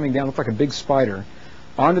thing coming down, looked like a big spider,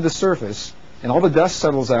 onto the surface, and all the dust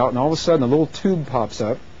settles out, and all of a sudden a little tube pops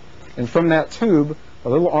up, and from that tube, a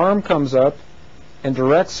little arm comes up and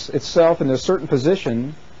directs itself in a certain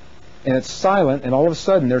position, and it's silent, and all of a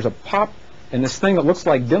sudden there's a pop, and this thing that looks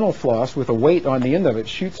like dental floss with a weight on the end of it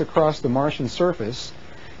shoots across the Martian surface,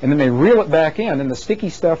 and then they reel it back in, and the sticky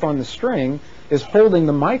stuff on the string is holding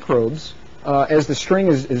the microbes as the string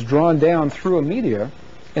is drawn down through a media.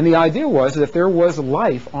 And the idea was that if there was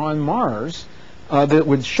life on Mars that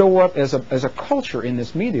would show up as a culture in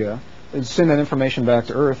this media, it'd send that information back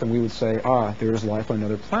to Earth, and we would say, there's life on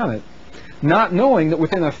another planet, not knowing that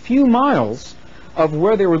within a few miles of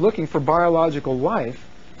where they were looking for biological life,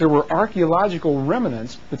 there were archaeological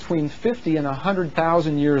remnants between 50 and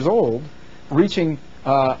 100,000 years old, reaching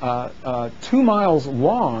 2 miles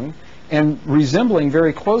long and resembling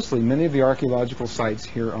very closely many of the archaeological sites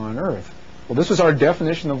here on Earth. Well, this was our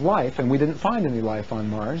definition of life, and we didn't find any life on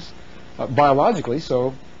Mars biologically,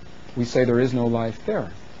 so we say there is no life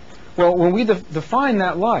there. Well, when we define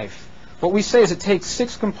that life, what we say is it takes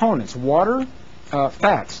 6 components: water,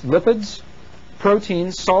 fats, lipids,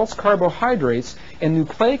 proteins, salts, carbohydrates, and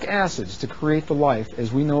nucleic acids to create the life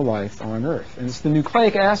as we know life on Earth. And it's the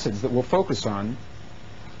nucleic acids that we'll focus on.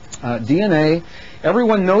 DNA,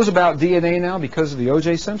 everyone knows about DNA now because of the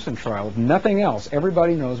O.J. Simpson trial. If nothing else,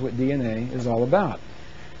 everybody knows what DNA is all about.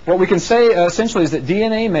 What we can say essentially is that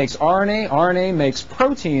DNA makes RNA, RNA makes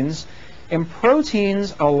proteins, and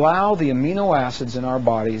proteins allow the amino acids in our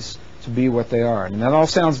bodies to be what they are. And that all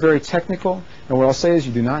sounds very technical, and what I'll say is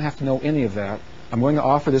you do not have to know any of that. I'm going to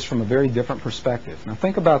offer this from a very different perspective. Now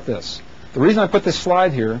think about this. The reason I put this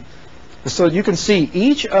slide here is so that you can see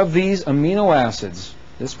each of these amino acids,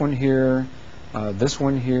 this one here, this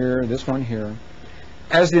one here, this one here.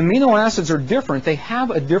 As the amino acids are different, they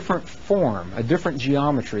have a different form, a different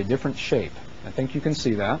geometry, a different shape. I think you can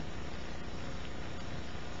see that.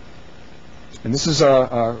 And this is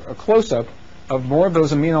a close-up of more of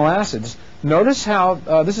those amino acids. Notice how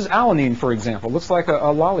this is alanine, for example. Looks like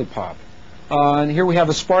a lollipop. And here we have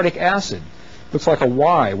aspartic acid. Looks like a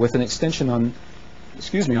Y with an extension on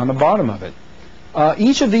the bottom of it.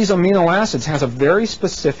 Each of these amino acids has a very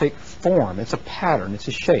specific form. It's a pattern. It's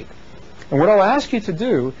a shape. And what I'll ask you to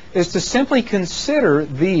do is to simply consider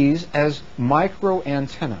these as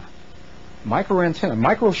microantennae,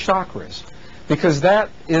 microchakras, because that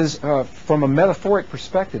is, from a metaphoric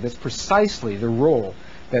perspective, it's precisely the role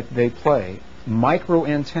that they play.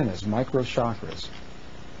 Microantennas, microchakras.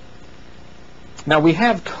 Now we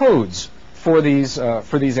have codes for these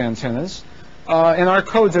antennas. And our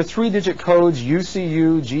codes are 3-digit codes,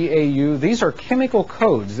 UCU, GAU. These are chemical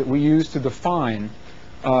codes that we use to define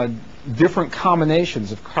different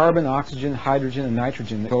combinations of carbon, oxygen, hydrogen, and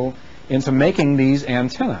nitrogen that go into making these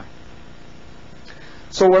antennae.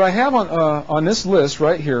 So what I have on this list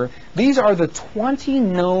right here, these are the 20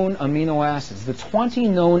 known amino acids, the 20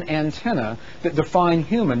 known antennae that define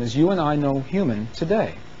human as you and I know human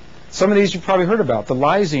today. Some of these you've probably heard about, the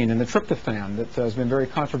lysine and the tryptophan that has been very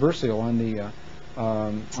controversial on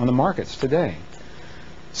the markets today.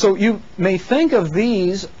 So you may think of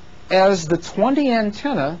these as the 20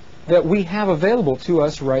 antennae that we have available to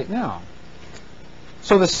us right now.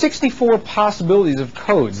 So the 64 possibilities of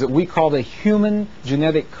codes that we call the human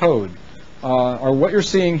genetic code are what you're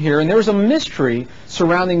seeing here. And there's a mystery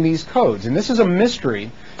surrounding these codes. And this is a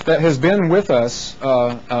mystery that has been with us,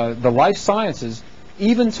 the life sciences,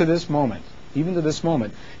 even to this moment. Even to this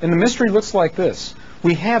moment. And the mystery looks like this.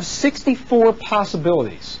 We have 64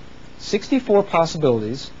 possibilities. 64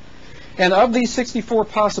 possibilities. And of these 64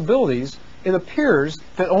 possibilities, it appears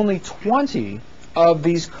that only 20 of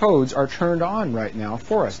these codes are turned on right now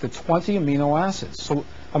for us, the 20 amino acids. So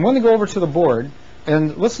I'm going to go over to the board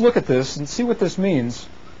and let's look at this and see what this means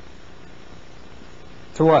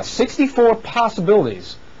to us. 64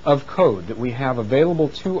 possibilities of code that we have available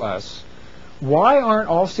to us. Why aren't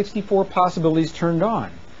all 64 possibilities turned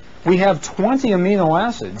on? We have 20 amino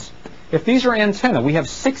acids. If these are antennae, we have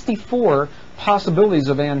 64 possibilities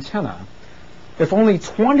of antenna. If only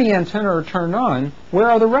 20 antennae are turned on,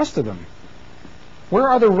 where are the rest of them? Where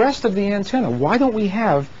are the rest of the antenna? Why don't we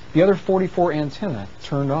have the other 44 antennae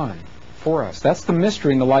turned on for us? That's the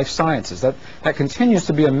mystery in the life sciences. That continues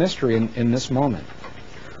to be a mystery in this moment.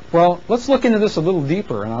 Well, let's look into this a little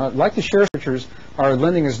deeper. And I'd like to share researchers are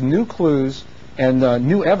lending us new clues and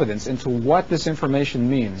new evidence into what this information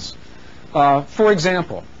means. For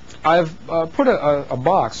example, I've put a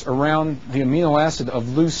box around the amino acid of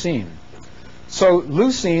leucine. So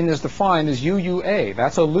leucine is defined as UUA.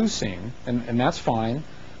 That's a leucine, and that's fine.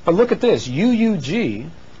 But look at this. UUG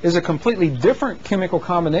is a completely different chemical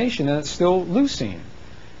combination, and it's still leucine.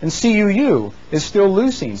 And CUU is still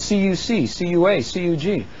leucine. CUC, CUA,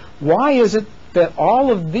 CUG. Why is it that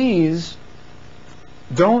all of these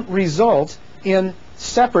don't result in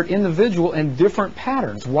separate, individual, and different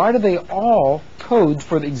patterns? Why do they all code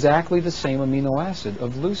for exactly the same amino acid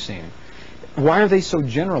of leucine? Why are they so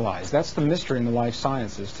generalized? That's the mystery in the life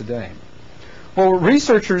sciences today. Well,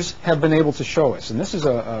 researchers have been able to show us, and this is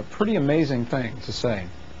a pretty amazing thing to say.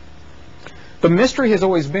 The mystery has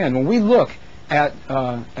always been, when we look at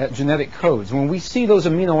genetic codes, when we see those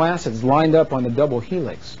amino acids lined up on the double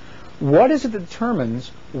helix, what is it that determines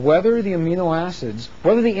whether the amino acids,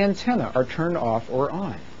 whether the antennae are turned off or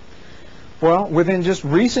on? Well, within just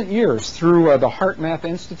recent years, through the HeartMath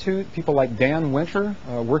Institute, people like Dan Winter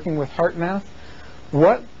working with HeartMath,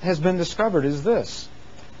 what has been discovered is this,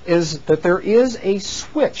 is that there is a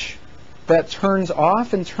switch that turns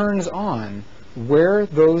off and turns on where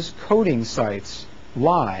those coding sites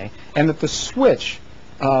lie, and that the switch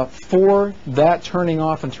for that turning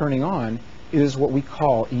off and turning on is what we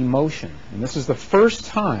call emotion. And this is the first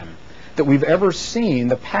time that we've ever seen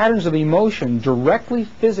the patterns of emotion directly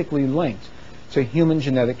physically linked to human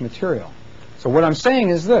genetic material. So what I'm saying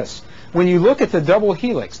is this. When you look at the double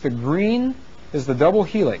helix, the green is the double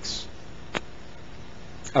helix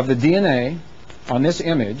of the DNA on this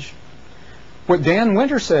image. What Dan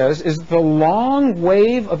Winter says is the long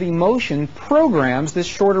wave of emotion programs this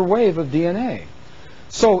shorter wave of DNA.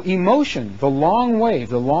 So emotion, the long wave,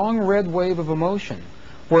 the long red wave of emotion,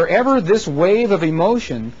 wherever this wave of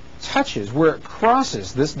emotion touches, where it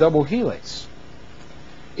crosses this double helix,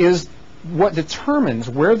 is what determines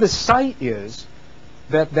where the site is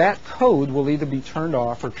that code will either be turned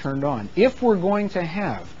off or turned on. If we're going to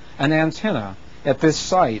have an antenna at this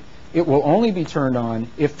site, it will only be turned on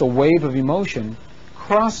if the wave of emotion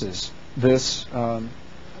crosses this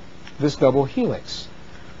double helix.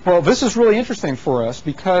 Well, this is really interesting for us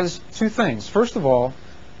because two things. First of all,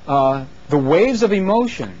 the waves of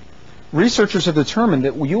emotion, researchers have determined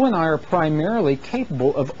that you and I are primarily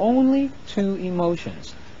capable of only two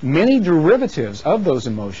emotions. Many derivatives of those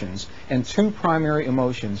emotions, and two primary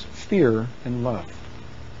emotions, fear and love.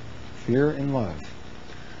 Fear and love.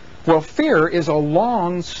 Well, fear is a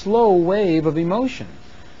long, slow wave of emotion.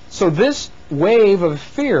 So this wave of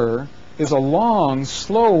fear is a long,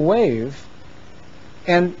 slow wave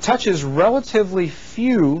and touches relatively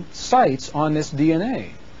few sites on this DNA.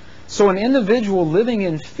 So an individual living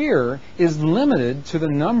in fear is limited to the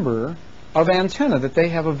number of antennae that they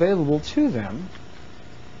have available to them,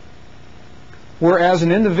 whereas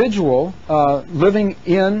an individual living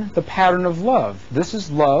in the pattern of love, this is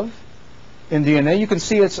love in DNA. You can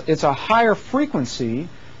see it's a higher frequency,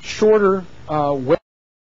 shorter wave,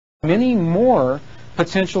 many more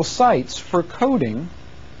potential sites for coding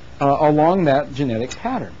along that genetic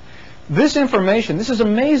pattern. This information, this is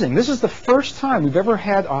amazing. This is the first time we've ever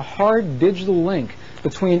had a hard digital link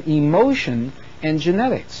between emotion and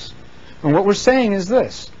genetics. And what we're saying is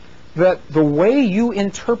this, that the way you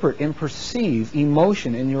interpret and perceive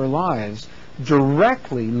emotion in your lives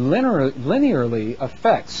directly, linearly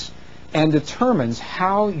affects and determines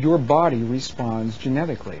how your body responds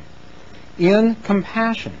genetically. In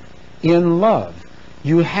compassion, in love,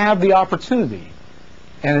 you have the opportunity,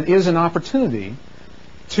 and it is an opportunity,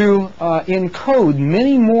 to encode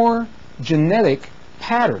many more genetic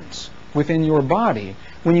patterns within your body.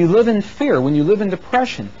 When you live in fear, when you live in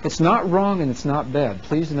depression, it's not wrong and it's not bad.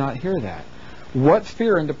 Please do not hear that. What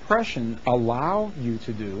fear and depression allow you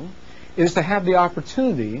to do is to have the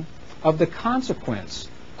opportunity of the consequence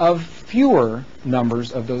of fewer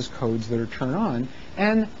numbers of those codes that are turned on,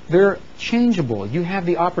 and they're changeable. You have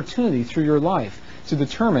the opportunity through your life to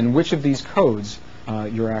determine which of these codes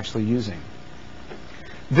you're actually using.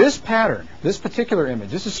 This pattern, this particular image,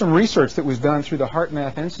 this is some research that was done through the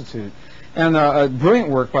HeartMath Institute, and a brilliant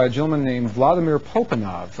work by a gentleman named Vladimir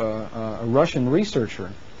Popanov, a Russian researcher.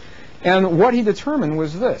 And what he determined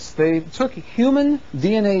was this. They took human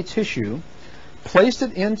DNA tissue, placed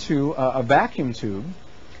it into a vacuum tube,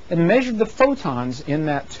 and measured the photons in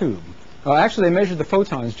that tube. Actually, they measured the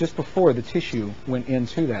photons just before the tissue went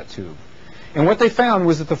into that tube. And what they found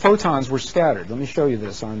was that the photons were scattered. Let me show you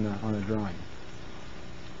this on a drawing.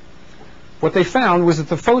 What they found was that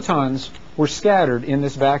the photons were scattered in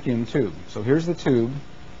this vacuum tube. So here's the tube.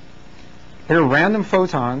 Here are random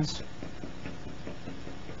photons.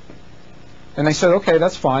 And they said, okay,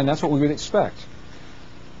 that's fine. That's what we would expect.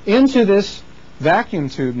 Into this vacuum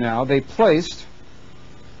tube now, they placed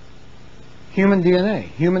human DNA,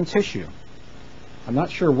 human tissue. I'm not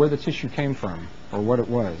sure where the tissue came from or what it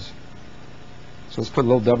was. So let's put a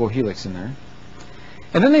little double helix in there.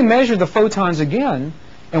 And then they measured the photons again,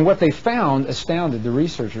 and what they found astounded the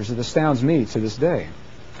researchers. It astounds me to this day.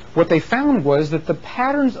 What they found was that the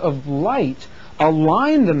patterns of light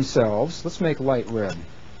align themselves. Let's make light red.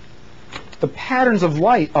 The patterns of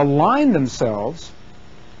light align themselves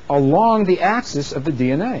along the axis of the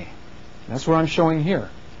DNA. That's what I'm showing here.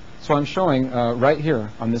 So I'm showing right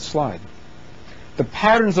here on this slide. The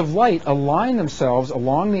patterns of light align themselves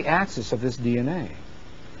along the axis of this DNA.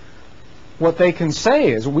 What they can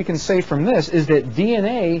say is, what we can say from this, is that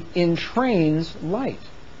DNA entrains light.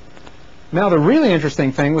 Now, the really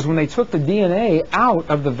interesting thing was when they took the DNA out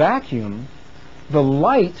of the vacuum, the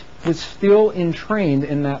light was still entrained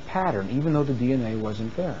in that pattern, even though the DNA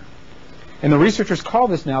wasn't there. And the researchers call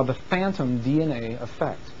this now the phantom DNA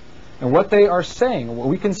effect. And what they are saying, what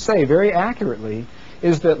we can say very accurately,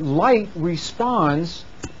 is that light responds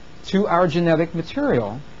to our genetic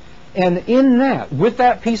material. And in that, with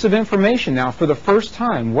that piece of information now, for the first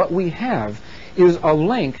time, what we have is a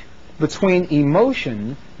link between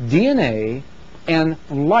emotion, DNA, and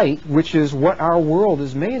light, which is what our world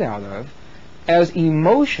is made out of, as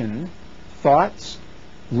emotion, thoughts,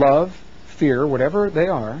 love, fear, whatever they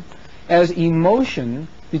are, as emotion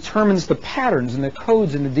determines the patterns and the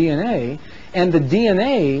codes in the DNA, and the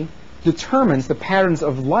DNA determines the patterns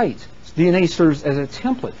of light. DNA serves as a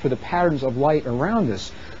template for the patterns of light around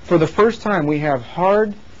us. For the first time, we have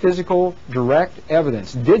hard, physical, direct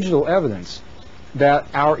evidence, digital evidence, that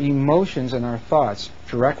our emotions and our thoughts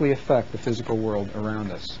directly affect the physical world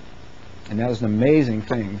around us. And that is an amazing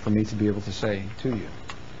thing for me to be able to say to you.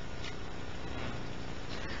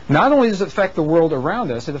 Not only does it affect the world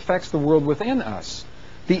around us, it affects the world within us.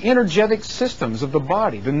 The energetic systems of the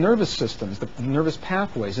body, the nervous systems, the nervous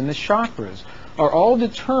pathways, and the chakras are all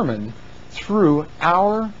determined through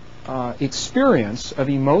our experience of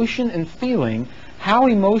emotion and feeling, how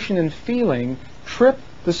emotion and feeling trip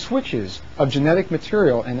the switches of genetic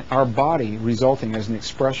material in our body, resulting as an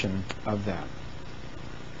expression of that.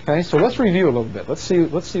 Okay, so let's review a little bit. Let's see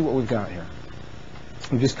what we've got here.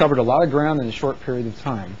 We've just covered a lot of ground in a short period of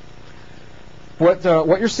time. What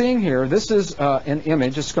you're seeing here, this is an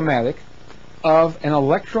image, a schematic, of an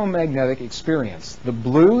electromagnetic experience. The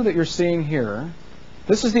blue that you're seeing here,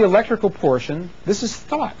 this is the electrical portion. This is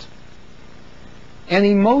thought and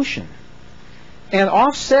emotion. And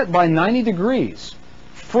offset by 90 degrees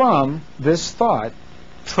from this thought,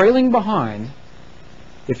 trailing behind,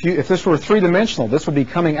 if this were three-dimensional, this would be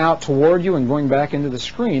coming out toward you and going back into the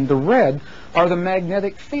screen. The red are the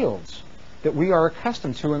magnetic fields that we are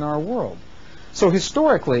accustomed to in our world. So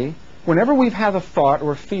historically, whenever we've had a thought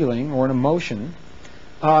or a feeling or an emotion,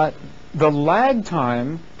 the lag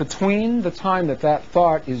time between the time that that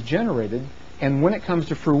thought is generated and when it comes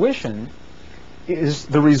to fruition is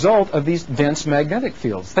the result of these dense magnetic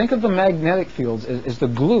fields. Think of the magnetic fields as the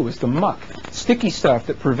glue, as the muck, sticky stuff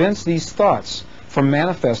that prevents these thoughts from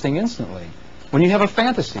manifesting instantly. When you have a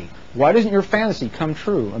fantasy, why doesn't your fantasy come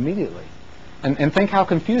true immediately? And think how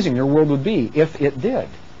confusing your world would be if it did.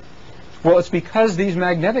 Well, it's because these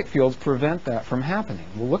magnetic fields prevent that from happening.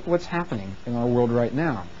 Well, look what's happening in our world right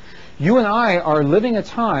now. You and I are living a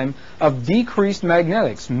time of decreased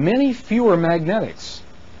magnetics, many fewer magnetics.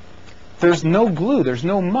 There's no glue, there's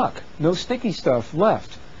no muck, no sticky stuff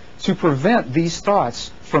left to prevent these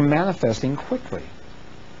thoughts from manifesting quickly.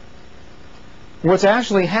 What's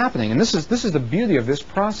actually happening, and this is the beauty of this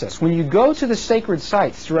process, when you go to the sacred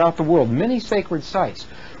sites throughout the world, many sacred sites,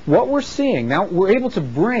 what we're seeing, now we're able to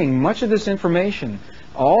bring much of this information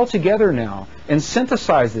all together now and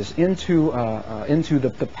synthesize this into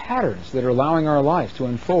the patterns that are allowing our life to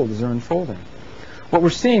unfold as they're unfolding. What we're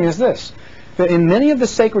seeing is this, that in many of the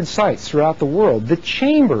sacred sites throughout the world, the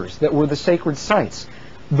chambers that were the sacred sites,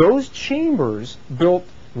 those chambers built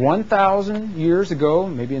 1,000 years ago,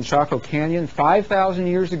 maybe in Chaco Canyon, 5,000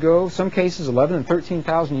 years ago, some cases 11 and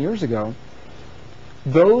 13,000 years ago,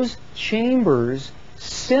 those chambers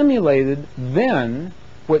simulated then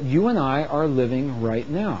what you and I are living right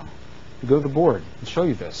now. Go to the board and show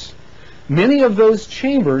you this. Many of those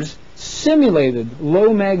chambers simulated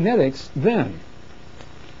low magnetics then.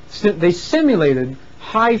 They simulated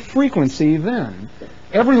high frequency then.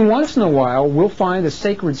 Every once in a while, we'll find a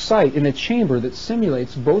sacred site in a chamber that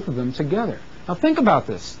simulates both of them together. Now think about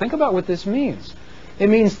this. Think about what this means. It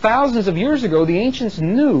means thousands of years ago, the ancients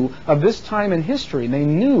knew of this time in history, and they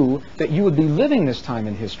knew that you would be living this time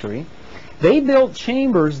in history. They built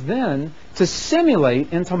chambers then to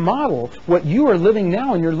simulate and to model what you are living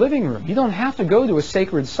now in your living room. You don't have to go to a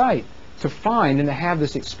sacred site to find and to have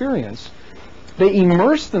this experience. They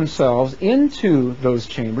immersed themselves into those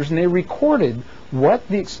chambers, and they recorded what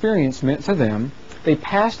the experience meant to them. They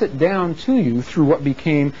passed it down to you through what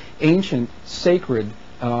became ancient, sacred,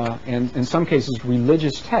 and in some cases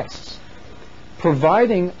religious texts,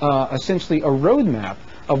 providing essentially a roadmap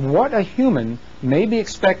of what a human may be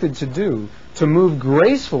expected to do to move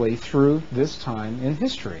gracefully through this time in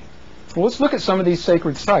history. Well, let's look at some of these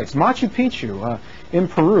sacred sites. Machu Picchu in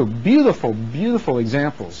Peru, beautiful, beautiful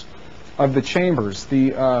examples of the chambers.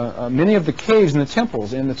 Many of the caves and the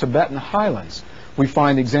temples in the Tibetan highlands, we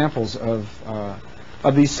find examples of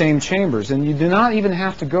these same chambers. And you do not even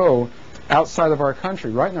have to go outside of our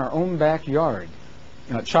country, right in our own backyard.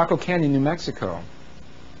 Chaco Canyon, New Mexico.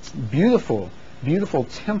 Beautiful, beautiful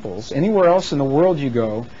temples. Anywhere else in the world you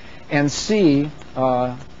go and see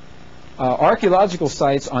archaeological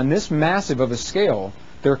sites on this massive of a scale,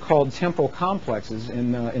 they're called temple complexes.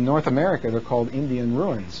 In North America, they're called Indian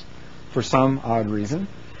ruins for some odd reason.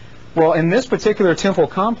 Well, in this particular temple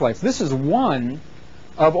complex, this is one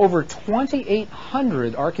of over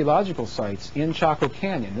 2,800 archaeological sites in Chaco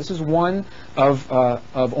Canyon. This is one of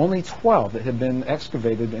only 12 that have been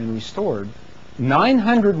excavated and restored.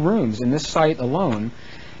 900 rooms in this site alone,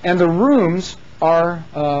 and the rooms are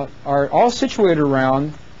all situated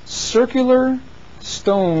around circular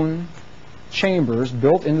stone chambers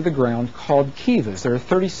built into the ground called kivas. There are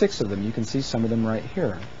 36 of them. You can see some of them right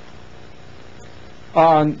here.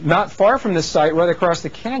 Not far from this site, right across the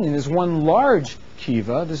canyon, is one large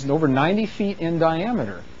kiva. This is over 90 feet in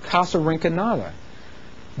diameter, Casa Rinconada.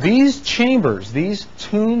 These chambers, these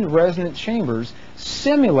tuned resonant chambers,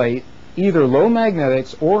 simulate either low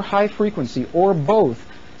magnetics or high frequency or both,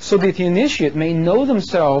 so that the initiate may know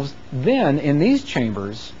themselves then in these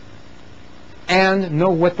chambers and know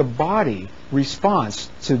what the body response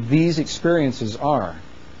to these experiences are.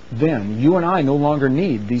 Then you and I no longer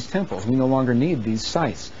need these temples. We no longer need these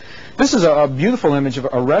sites. This is a beautiful image of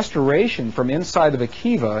a restoration from inside of a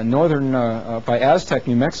kiva in northern by Aztec,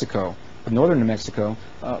 New Mexico, northern New Mexico.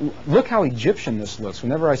 Look how Egyptian this looks.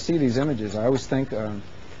 Whenever I see these images, I always think of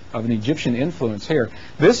an Egyptian influence here.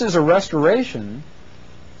 This is a restoration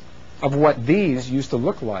of what these used to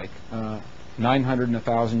look like 900 and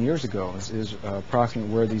 1,000 years ago is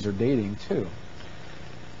approximately where these are dating to.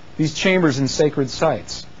 These chambers in sacred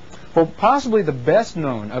sites. Well, possibly the best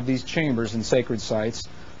known of these chambers in sacred sites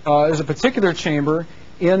is a particular chamber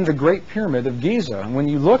in the Great Pyramid of Giza. And when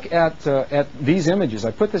you look at these images,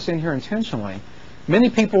 I put this in here intentionally, many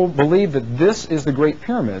people believe that this is the Great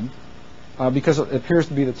Pyramid because it appears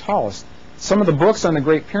to be the tallest. Some of the books on the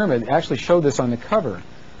Great Pyramid actually show this on the cover.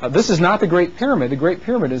 This is not the Great Pyramid. The Great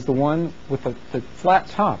Pyramid is the one with the flat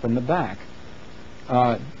top in the back.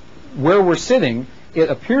 Where we're sitting, it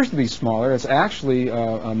appears to be smaller. It's actually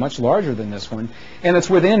much larger than this one. And it's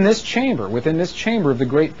within this chamber of the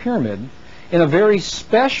Great Pyramid. in a very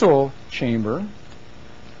special chamber,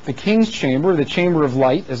 the king's chamber, the chamber of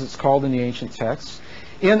light, as it's called in the ancient texts,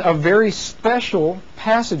 in a very special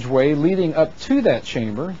passageway leading up to that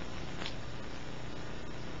chamber,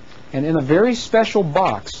 and in a very special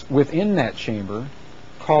box within that chamber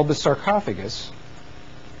called the sarcophagus.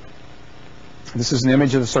 This is an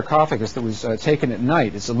image of the sarcophagus that was taken at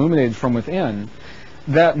night. It's illuminated from within.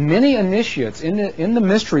 That many initiates in the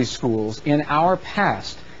mystery schools in our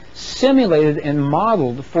past simulated and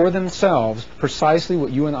modeled for themselves precisely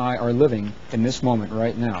what you and I are living in this moment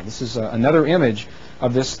right now. This is another image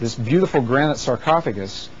of this beautiful granite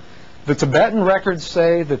sarcophagus. The Tibetan records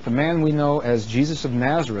say that the man we know as Jesus of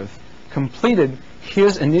Nazareth completed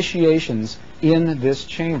his initiations in this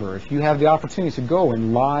chamber. If you have the opportunity to go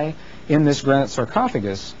and lie in this granite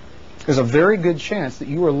sarcophagus, there's a very good chance that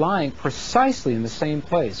you are lying precisely in the same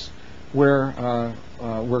place where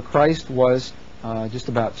Christ was just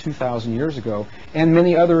about 2,000 years ago, and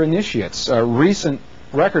many other initiates. Recent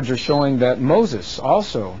records are showing that Moses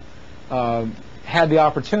also had the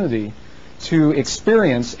opportunity to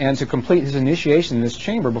experience and to complete his initiation in this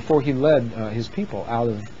chamber before he led his people out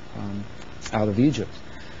of Egypt.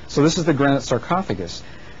 So this is the granite sarcophagus.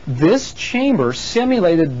 This chamber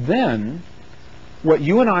simulated then what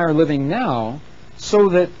you and I are living now, so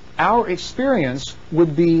that our experience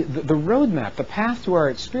would be, the roadmap, the path to our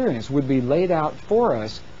experience would be laid out for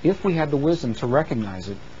us if we had the wisdom to recognize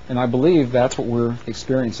it. And I believe that's what we're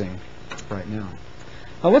experiencing right now.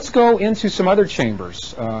 Now let's go into some other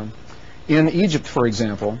chambers. In Egypt, for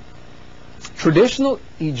example, traditional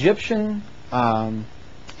Egyptian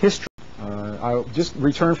history. I just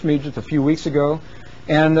returned from Egypt a few weeks ago,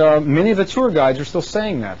 and many of the tour guides are still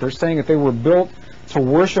saying that. They're saying that they were built to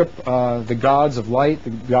worship the gods of light,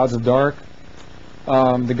 the gods of dark,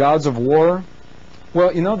 the gods of war.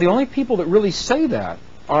 Well, you know, the only people that really say that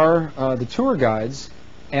are the tour guides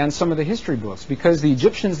and some of the history books, because the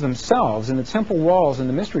Egyptians themselves in the temple walls and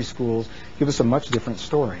the mystery schools give us a much different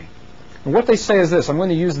story. And what they say is this. I'm going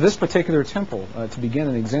to use this particular temple to begin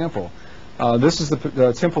an example. This is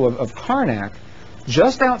the temple of Karnak.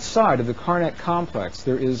 Just outside of the Karnak complex,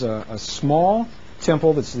 there is a small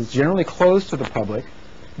temple that's generally closed to the public,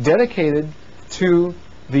 dedicated to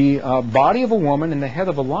the body of a woman and the head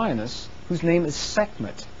of a lioness, whose name is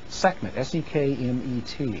Sekhmet. Sekhmet,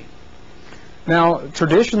 S-E-K-M-E-T. Now,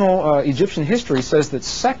 traditional Egyptian history says that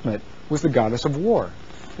Sekhmet was the goddess of war.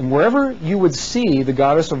 And wherever you would see the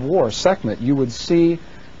goddess of war, Sekhmet, you would see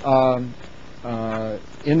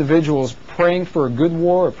individuals praying for a good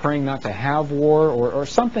war, or praying not to have war, or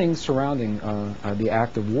something surrounding the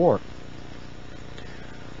act of war.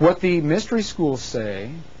 What the mystery schools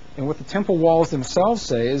say, and what the temple walls themselves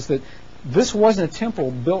say, is that this wasn't a temple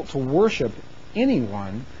built to worship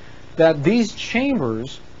anyone, that these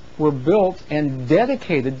chambers were built and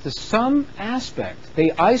dedicated to some aspect.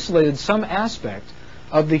 They isolated some aspect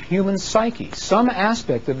of the human psyche, some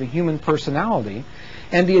aspect of the human personality,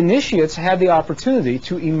 and the initiates had the opportunity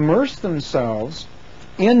to immerse themselves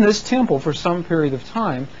in this temple for some period of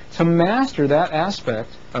time to master that aspect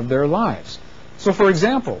of their lives. So, for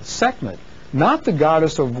example, Sekhmet, not the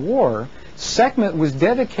goddess of war, Sekhmet was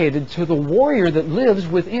dedicated to the warrior that lives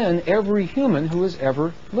within every human who has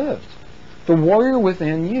ever lived. The warrior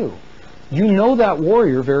within you. You know that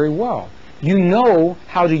warrior very well. You know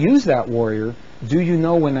how to use that warrior. Do you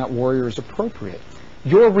know when that warrior is appropriate?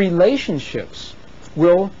 Your relationships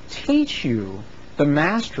will teach you the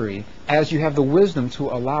mastery as you have the wisdom to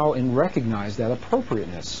allow and recognize that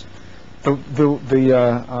appropriateness.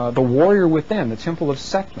 The warrior within, the temple of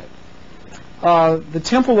Sekhmet. The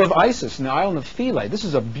temple of Isis in the island of Philae. This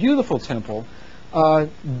is a beautiful temple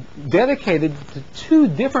dedicated to two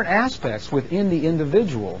different aspects within the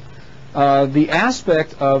individual. The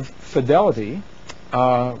aspect of fidelity,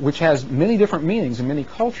 which has many different meanings in many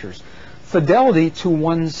cultures. Fidelity to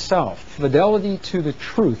oneself, fidelity to the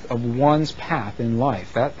truth of one's path in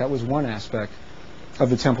life. That was one aspect of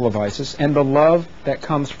the temple of Isis. And the love that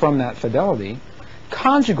comes from that fidelity.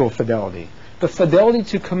 Conjugal fidelity, the fidelity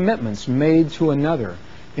to commitments made to another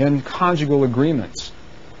in conjugal agreements.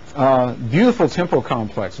 Beautiful temple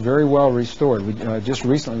complex, very well restored. We just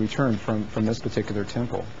recently returned from this particular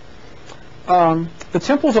temple. The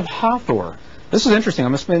temples of Hathor. This is interesting.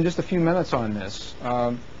 I'm going to spend just a few minutes on this.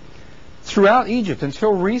 Throughout Egypt,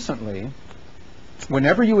 until recently,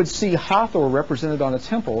 whenever you would see Hathor represented on a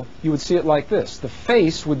temple, you would see it like this. The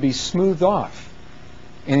face would be smoothed off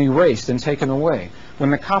and erased and taken away.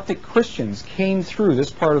 When the Coptic Christians came through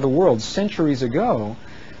this part of the world centuries ago,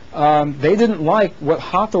 they didn't like what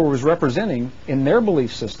Hathor was representing in their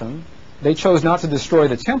belief system. They chose not to destroy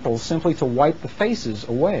the temples, simply to wipe the faces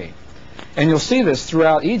away. And you'll see this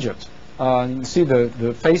throughout Egypt. You can see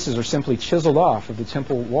the faces are simply chiseled off of the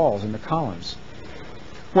temple walls and the columns.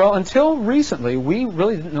 Well, until recently, we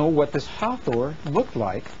really didn't know what this Hathor looked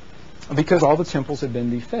like because all the temples had been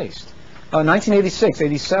defaced. 1986,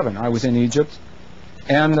 87, I was in Egypt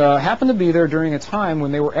and happened to be there during a time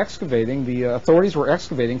when they were excavating, the authorities were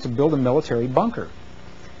excavating to build a military bunker.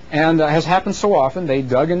 And as happens so often, they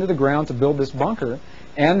dug into the ground to build this bunker,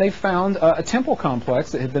 and they found a temple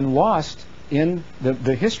complex that had been lost in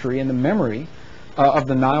the history and the memory of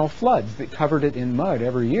the Nile floods that covered it in mud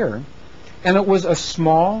every year. And it was a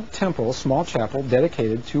small temple, a small chapel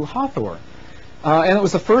dedicated to Hathor. And it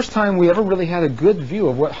was the first time we ever really had a good view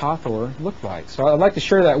of what Hathor looked like. So I'd like to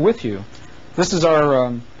share that with you. This is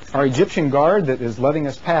our Egyptian guard that is letting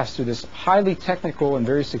us pass through this highly technical and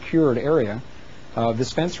very secured area,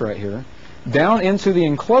 this fence right here, down into the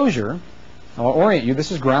enclosure. I'll orient you.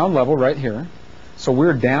 This is ground level right here. So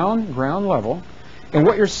we're down ground level. And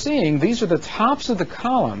what you're seeing, these are the tops of the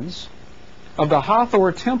columns of the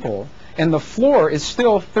Hathor temple, and the floor is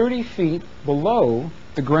still 30 feet below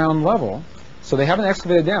the ground level. So they haven't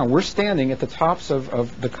excavated down. We're standing at the tops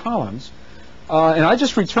of the columns. And I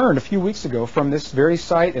just returned a few weeks ago from this very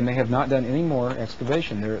site, and they have not done any more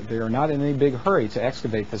excavation. They are not in any big hurry to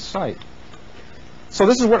excavate this site. So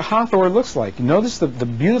this is what Hathor looks like. Notice the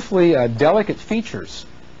beautifully delicate features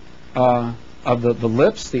of the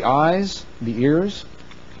lips, the eyes, the ears.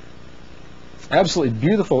 Absolutely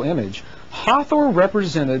beautiful image. Hathor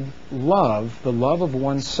represented love, the love of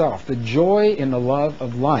oneself, the joy in the love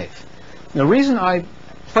of life. The reason I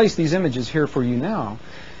place these images here for you now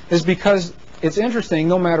is because it's interesting,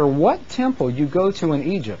 no matter what temple you go to in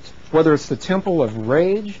Egypt, whether it's the temple of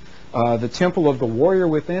rage, the temple of the warrior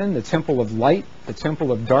within, the temple of light, the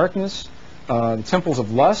temple of darkness, the temples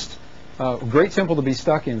of lust, a great temple to be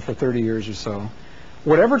stuck in for 30 years or so.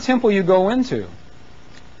 Whatever temple you go into,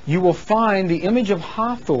 you will find the image of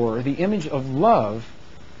Hathor, the image of love,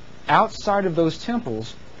 outside of those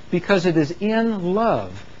temples, because it is in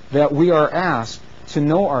love that we are asked to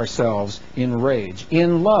know ourselves in rage.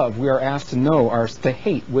 In love, we are asked to know the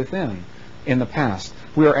hate within in the past.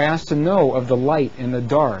 We are asked to know of the light and the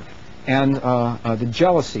dark, and the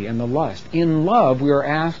jealousy and the lust. In love, we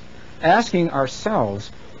are asking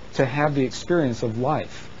ourselves to have the experience of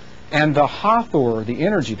life. And the Hathor, the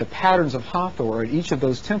energy, the patterns of Hathor at each of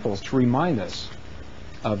those temples to remind us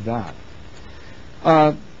of that.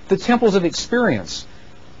 The temples of experience.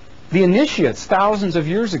 The initiates thousands of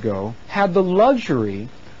years ago had the luxury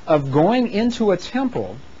of going into a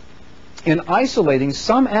temple and isolating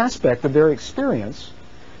some aspect of their experience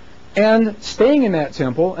and staying in that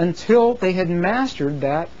temple until they had mastered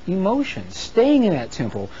that emotion, staying in that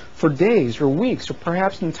temple for days or weeks or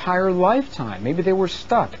perhaps an entire lifetime. Maybe they were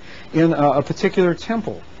stuck in a particular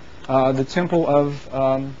temple, the temple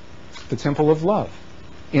of love,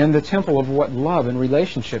 in the temple of what love and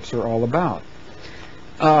relationships are all about.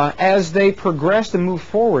 As they progressed and moved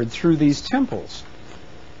forward through these temples,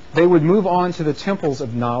 they would move on to the temples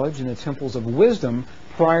of knowledge and the temples of wisdom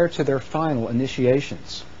prior to their final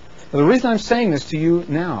initiations. Now, the reason I'm saying this to you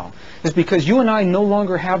now is because you and I no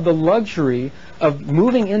longer have the luxury of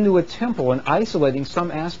moving into a temple and isolating some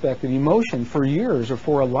aspect of emotion for years or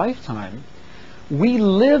for a lifetime. We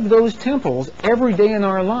live those temples every day in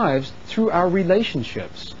our lives through our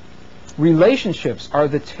relationships. Relationships are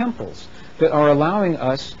the temples that are allowing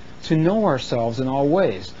us to know ourselves in all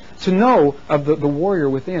ways, to know of the warrior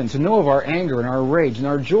within, to know of our anger and our rage and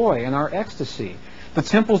our joy and our ecstasy. The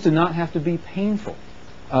temples do not have to be painful.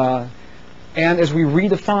 And as we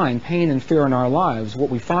redefine pain and fear in our lives, what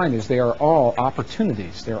we find is they are all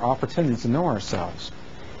opportunities. They are opportunities to know ourselves.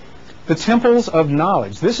 The temples of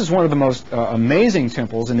knowledge. This is one of the most amazing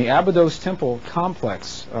temples in the Abydos temple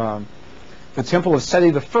complex. The temple of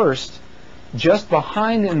Seti I, just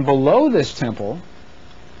behind and below this temple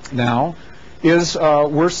now, is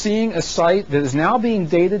we're seeing a site that is now being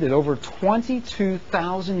dated at over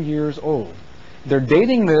 22,000 years old. They're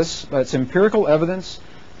dating this, it's empirical evidence,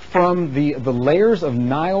 from the layers of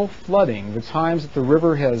Nile flooding, the times that the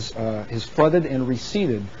river has flooded and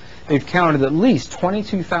receded. They've counted at least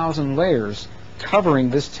 22,000 layers covering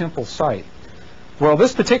this temple site. Well,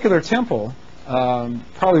 this particular temple,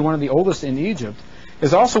 probably one of the oldest in Egypt,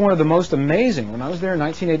 is also one of the most amazing. When I was there in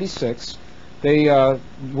 1986,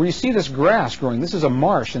 where you see this grass growing, this is a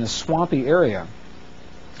marsh in a swampy area.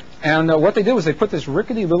 And what they did was they put this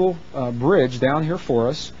rickety little bridge down here for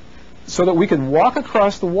us, so that we could walk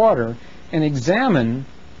across the water and examine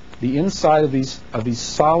the inside of these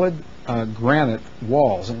solid granite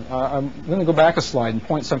walls. And I'm going to go back a slide and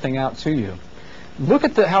point something out to you. Look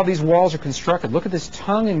at how these walls are constructed. Look at this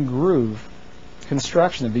tongue and groove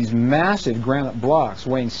construction of these massive granite blocks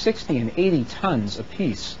weighing 60 and 80 tons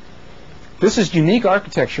apiece. This is unique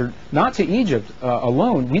architecture, not to Egypt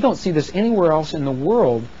alone. We don't see this anywhere else in the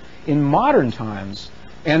world in modern times.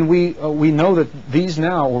 And we know that these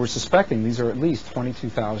now, or we're suspecting, these are at least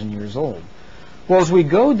 22,000 years old. Well, as we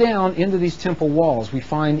go down into these temple walls, we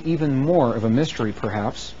find even more of a mystery,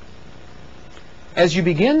 perhaps. As you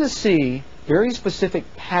begin to see very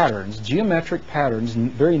specific patterns, geometric patterns,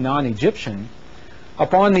 very non-Egyptian,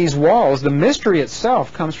 upon these walls, the mystery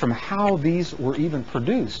itself comes from how these were even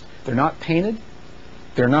produced. They're not painted,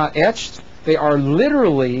 they're not etched, they are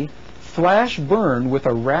literally flash burned with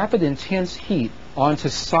a rapid, intense heat onto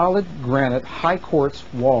solid granite, high quartz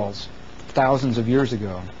walls thousands of years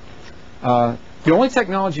ago. The only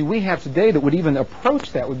technology we have today that would even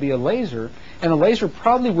approach that would be a laser, and a laser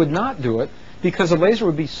probably would not do it because a laser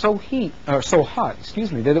would be so hot,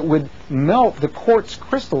 that it would melt the quartz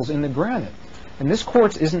crystals in the granite. And this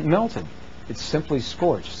quartz isn't melted. It's simply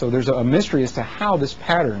scorched. So there's a mystery as to how this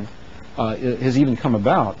pattern has even come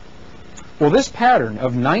about. Well, this pattern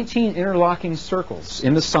of 19 interlocking circles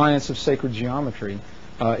in the science of sacred geometry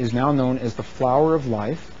is now known as the flower of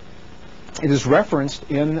life. It is referenced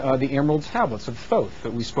in the emerald tablets of Thoth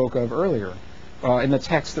that we spoke of earlier, in the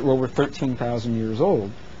texts that were over 13,000 years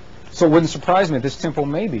old. So it wouldn't surprise me if this temple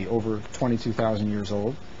may be over 22,000 years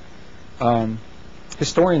old.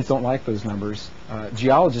 Historians don't like those numbers.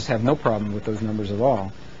 Geologists have no problem with those numbers at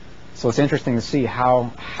all. So it's interesting to see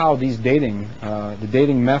how these the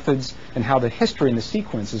dating methods, and how the history and the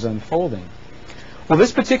sequence is unfolding. Well,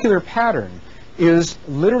 this particular pattern is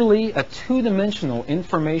literally a two-dimensional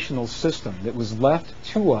informational system that was left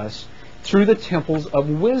to us through the temples of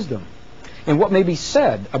wisdom. And what may be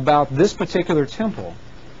said about this particular temple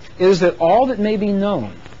is that all that may be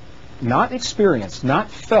known, not experienced, not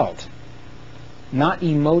felt, not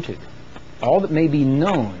emoted, all that may be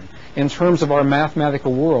known in terms of our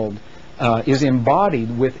mathematical world is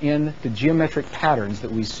embodied within the geometric patterns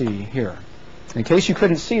that we see here. In case you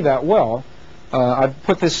couldn't see that well, I've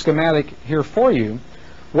put this schematic here for you.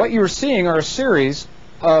 What you're seeing are a series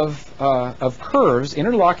of curves,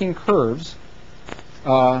 interlocking curves,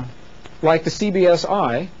 like the CBS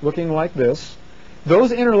eye, looking like this.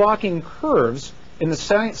 Those interlocking curves in the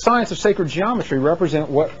science of sacred geometry represent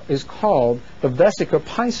what is called the Vesica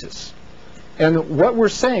Piscis. And what we're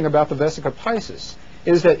saying about the Vesica Piscis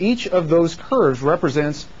is that each of those curves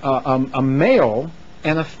represents a male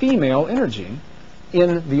and a female energy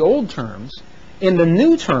in the old terms. In the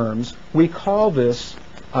new terms, we call this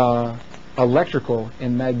electrical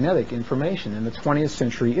and magnetic information in the 20th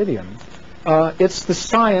century idiom. It's the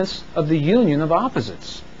science of the union of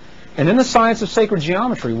opposites. And in the science of sacred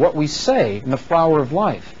geometry, what we say in the flower of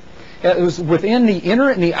life, it was within the inner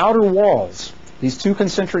and the outer walls, these two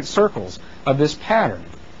concentric circles of this pattern.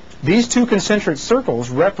 These two concentric circles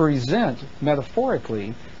represent,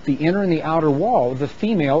 metaphorically, the inner and the outer wall of the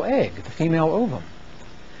female egg, the female ovum.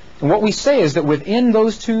 And what we say is that within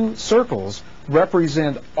those two circles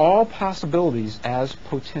represent all possibilities as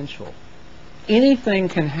potential. Anything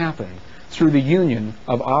can happen through the union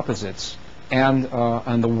of opposites and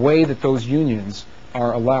the way that those unions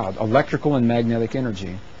are allowed, electrical and magnetic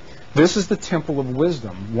energy. This is the temple of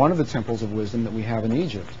wisdom, one of the temples of wisdom that we have in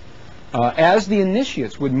Egypt. As the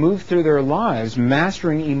initiates would move through their lives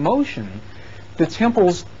mastering emotion, the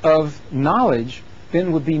temples of knowledge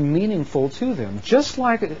then would be meaningful to them, just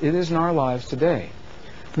like it is in our lives today.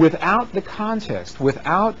 Without the context,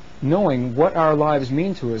 without knowing what our lives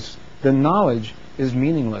mean to us, the knowledge is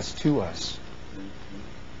meaningless to us.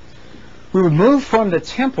 We would move from the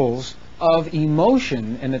temples of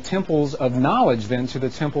emotion and the temples of knowledge then to the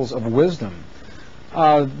temples of wisdom.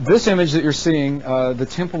 This image that you're seeing, the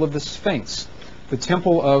temple of the Sphinx, the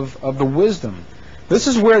temple of the wisdom. This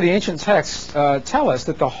is where the ancient texts tell us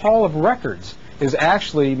that the Hall of Records is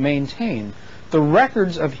actually maintained. The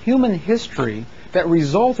records of human history that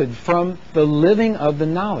resulted from the living of the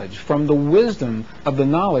knowledge, from the wisdom of the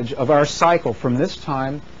knowledge of our cycle from this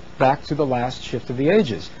time back to the last shift of the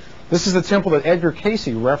ages. This is the temple that Edgar Cayce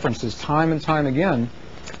references time and time again.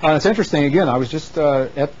 It's interesting, again, I was just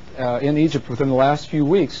in Egypt within the last few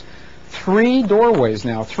weeks. 3 doorways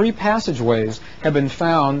now, 3 passageways have been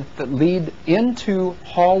found that lead into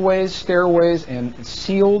hallways, stairways, and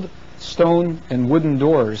sealed stone and wooden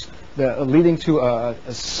doors leading to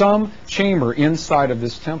some chamber inside of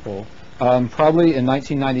this temple, probably in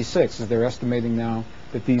 1996, as they're estimating now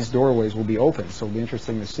that these doorways will be open. So it'll be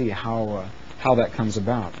interesting to see how that comes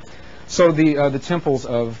about. So the temples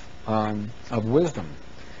of wisdom.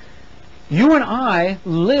 You and I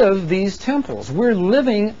live these temples. We're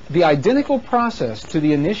living the identical process to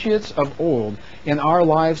the initiates of old in our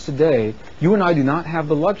lives today. You and I do not have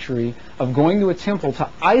the luxury of going to a temple to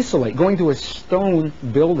isolate, going to a stone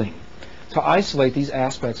building to isolate these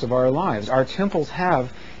aspects of our lives. Our temples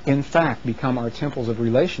have, in fact, become our temples of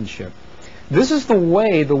relationship. This is the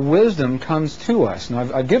way the wisdom comes to us. Now,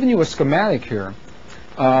 I've given you a schematic here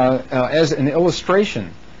as an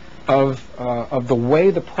illustration of the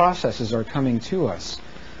way the processes are coming to us.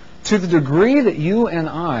 To the degree that you and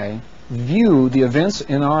I view the events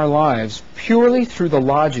in our lives purely through the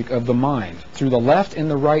logic of the mind, through the left and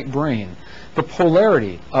the right brain, the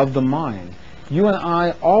polarity of the mind, you and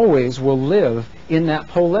I always will live in that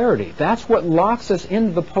polarity. That's what locks us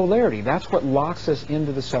into the polarity. That's what locks us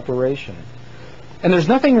into the separation. And there's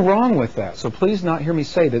nothing wrong with that, so please not hear me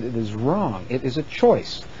say that it is wrong. It is a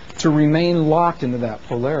choice to remain locked into that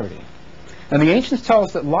polarity. And the ancients tell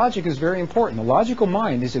us that logic is very important. The logical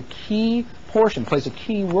mind is a key portion, plays a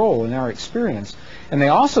key role in our experience. And they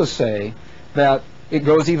also say that it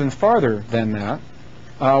goes even farther than that.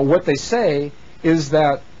 What they say is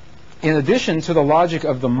that in addition to the logic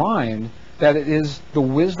of the mind, that it is the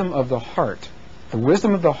wisdom of the heart. The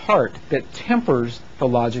wisdom of the heart that tempers the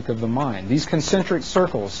logic of the mind. These concentric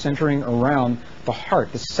circles centering around the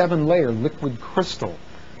heart, the 7-layer liquid crystal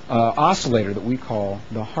oscillator that we call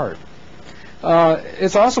the heart.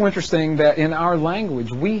 It's also interesting that in our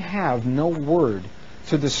language we have no word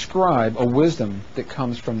to describe a wisdom that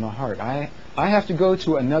comes from the heart. I have to go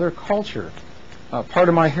to another culture. Part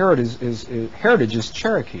of my heritage is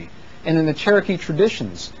Cherokee. And in the Cherokee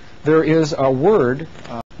traditions, there is a word,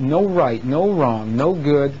 no right, no wrong, no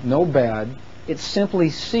good, no bad. It simply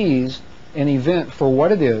sees an event for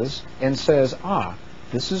what it is and says,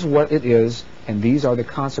 this is what it is, and these are the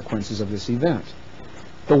consequences of this event.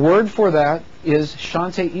 The word for that is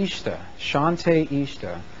Shante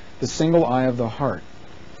Ishta, the single eye of the heart.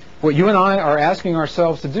 What you and I are asking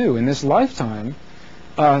ourselves to do in this lifetime,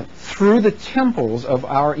 through the temples of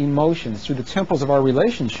our emotions, through the temples of our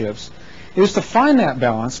relationships, is to find that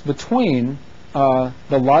balance between the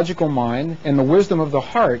logical mind and the wisdom of the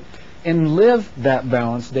heart and live that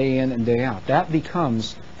balance day in and day out. That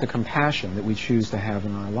becomes the compassion that we choose to have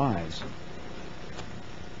in our lives.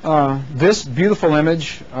 This beautiful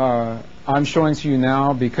image I'm showing to you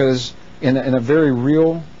now because in a very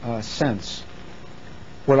real sense,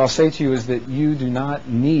 what I'll say to you is that you do not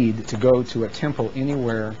need to go to a temple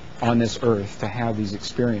anywhere on this earth to have these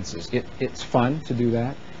experiences. It's fun to do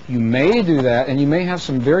that. You may do that, and you may have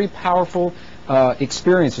some very powerful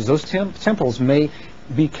experiences. Those temples may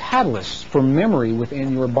be catalysts for memory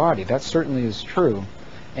within your body. That certainly is true,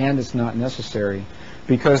 and it's not necessary.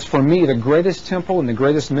 Because for me, the greatest temple and the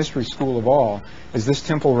greatest mystery school of all is this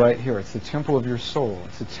temple right here. It's the temple of your soul.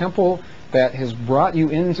 It's a temple that has brought you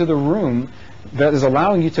into the room that is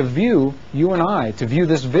allowing you to view, you and I, to view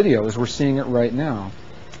this video as we're seeing it right now.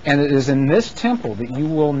 And it is in this temple that you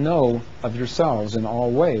will know of yourselves in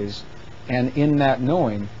all ways, and in that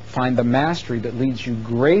knowing, find the mastery that leads you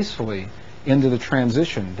gracefully into the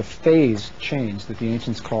transition, the phase change that the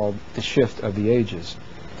ancients called the shift of the ages.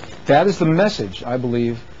 That is the message, I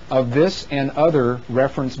believe, of this and other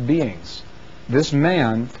reference beings. This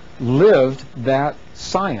man lived that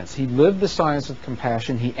science. He lived the science of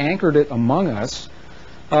compassion. He anchored it among us.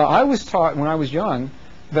 I was taught when I was young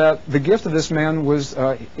that the gift of this man was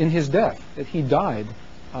in his death, that he died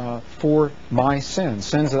for my sins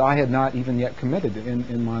sins that I had not even yet committed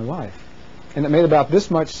in my life. And it made about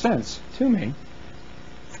this much sense to me.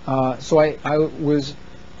 So I was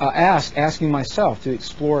asking myself to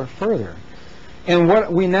explore further. And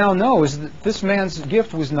what we now know is that this man's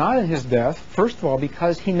gift was not in his death, first of all,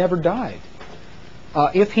 because he never died.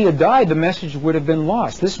 If he had died, the message would have been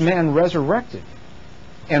lost. This man resurrected.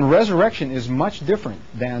 And resurrection is much different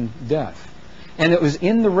than death. And it was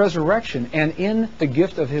in the resurrection and in the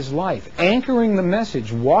gift of his life, anchoring the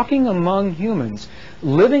message, walking among humans,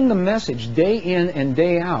 living the message day in and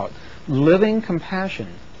day out, living compassion,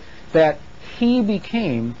 that he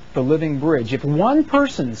became the living bridge. If one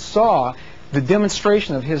person saw the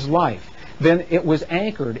demonstration of his life, then it was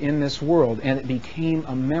anchored in this world and it became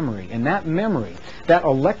a memory. And that memory, that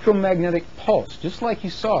electromagnetic pulse, just like you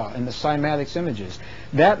saw in the cymatics images,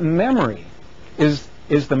 that memory is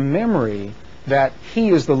the memory that he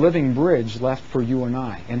is the living bridge left for you and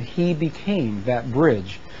I. And he became that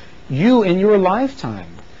bridge. You in your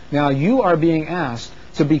lifetime, now you are being asked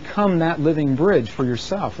to become that living bridge for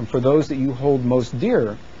yourself and for those that you hold most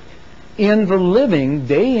dear in the living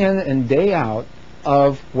day in and day out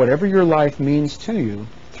of whatever your life means to you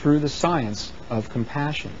through the science of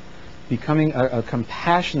compassion. becoming a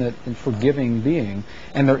compassionate and forgiving being.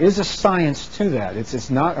 And there is a science to that. It's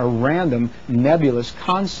not a random, nebulous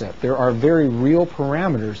concept. There are very real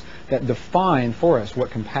parameters that define for us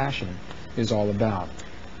what compassion is all about.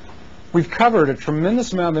 We've covered a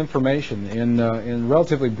tremendous amount of information in a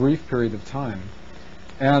relatively brief period of time.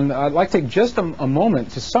 And I'd like to take just a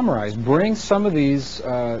moment to summarize, bring some of these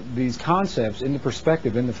concepts into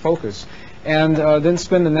perspective, into focus, and then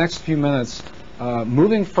spend the next few minutes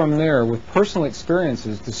moving from there with personal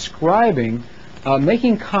experiences, describing,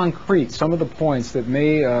 making concrete some of the points that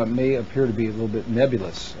may appear to be a little bit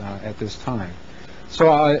nebulous at this time.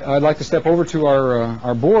 So I'd like to step over to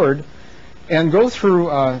our board and go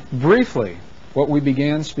through briefly what we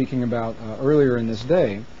began speaking about earlier in this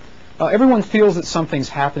day. Everyone feels that something's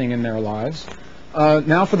happening in their lives.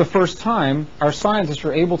 Now, for the first time, our scientists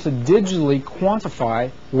are able to digitally quantify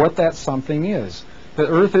what that something is. The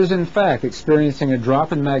Earth is, in fact, experiencing a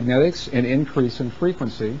drop in magnetics, an increase in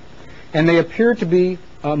frequency, and they appear to be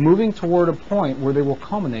moving toward a point where they will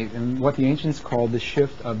culminate in what the ancients called the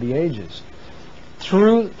shift of the ages.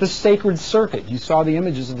 Through the sacred circuit, you saw the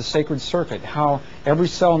images of the sacred circuit, how every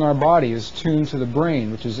cell in our body is tuned to the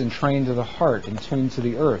brain, which is entrained to the heart and tuned to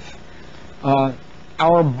the earth.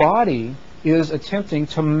 Our body is attempting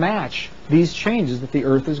to match these changes that the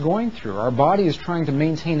earth is going through. Our body is trying to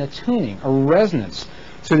maintain a tuning, a resonance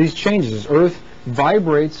to these changes. As earth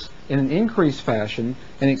vibrates in an increased fashion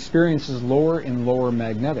and experiences lower and lower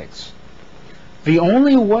magnetics. The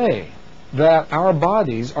only way that our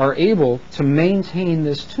bodies are able to maintain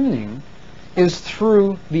this tuning is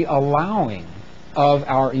through the allowing of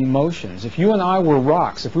our emotions. If you and I were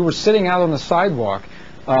rocks, if we were sitting out on the sidewalk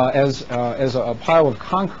as a pile of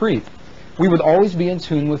concrete, we would always be in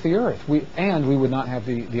tune with the earth, and we would not have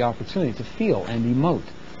the opportunity to feel and emote.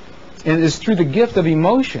 And it is through the gift of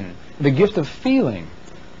emotion, the gift of feeling,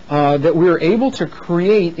 that we are able to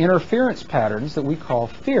create interference patterns that we call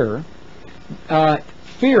fear.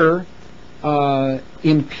 Fear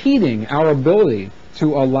impeding our ability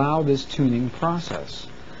to allow this tuning process.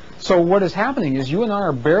 So what is happening is you and I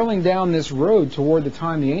are barreling down this road toward the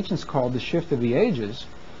time the ancients called the shift of the ages.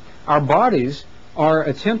 Our bodies are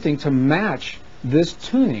attempting to match this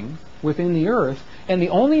tuning within the earth, and the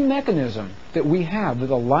only mechanism that we have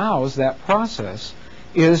that allows that process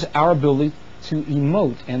is our ability to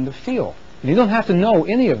emote and to feel. And you don't have to know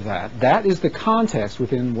any of that. That is the context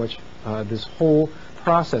within which this whole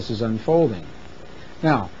process is unfolding.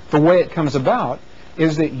 Now, the way it comes about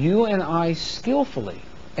is that you and I skillfully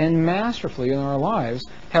and masterfully in our lives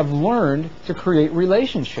have learned to create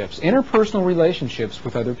relationships, interpersonal relationships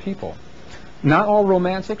with other people. Not all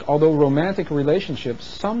romantic, although romantic relationships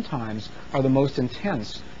sometimes are the most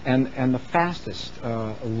intense and the fastest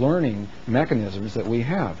learning mechanisms that we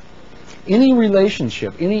have. Any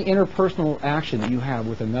relationship, any interpersonal action that you have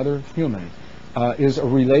with another human is a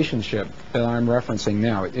relationship that I'm referencing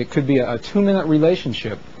now. It could be a 2-minute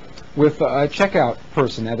relationship with a checkout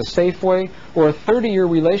person at a Safeway, or a 30-year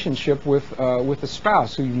relationship with a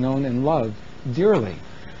spouse who you've known and loved dearly.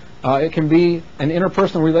 It can be an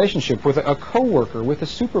interpersonal relationship with a coworker, with a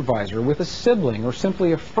supervisor, with a sibling, or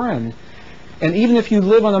simply a friend. And even if you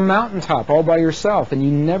live on a mountaintop all by yourself and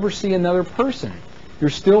you never see another person,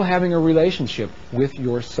 you're still having a relationship with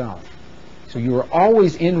yourself. So you are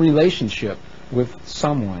always in relationship with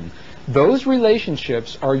someone. Those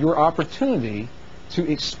relationships are your opportunity to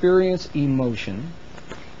experience emotion.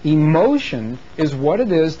 Emotion is what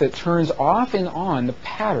it is that turns off and on the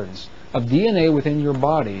patterns of DNA within your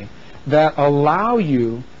body that allow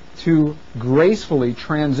you to gracefully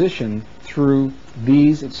transition through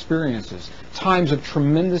these experiences, times of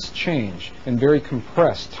tremendous change in very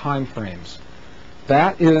compressed time frames.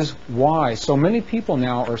 That is why so many people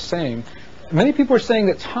now are saying,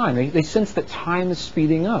 that time, they sense that time is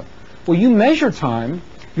speeding up. Well, you measure time,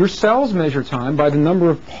 your cells measure time by the number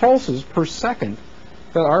of pulses per second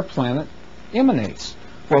that our planet emanates.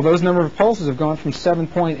 Well, those number of pulses have gone from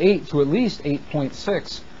 7.8 to at least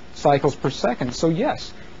 8.6 cycles per second. So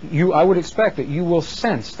yes, I would expect that you will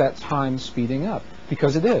sense that time speeding up,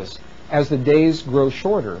 because it is. As the days grow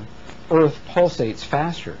shorter, Earth pulsates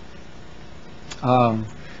faster.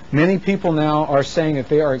 Many people now are saying that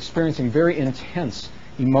they are experiencing very intense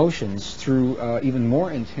emotions through even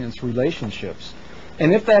more intense relationships.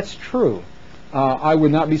 And if that's true, I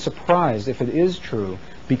would not be surprised if it is true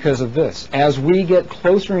because of this. As we get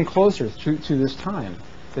closer and closer to this time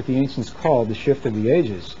that the ancients called the shift of the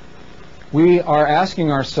ages, we are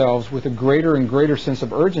asking ourselves with a greater and greater sense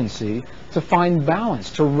of urgency to find balance,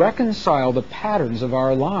 to reconcile the patterns of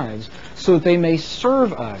our lives so that they may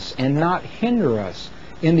serve us and not hinder us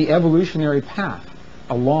in the evolutionary path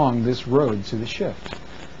along this road to the shift.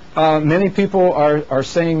 Many people are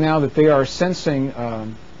saying now that they are sensing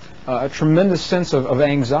a tremendous sense of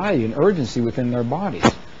anxiety and urgency within their bodies.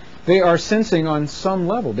 They are sensing on some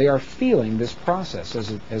level, they are feeling this process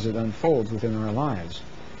as it unfolds within our lives.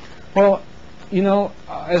 Well, you know,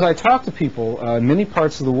 as I talk to people in many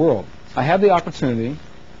parts of the world, I have the opportunity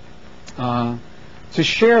to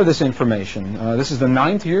share this information. This is the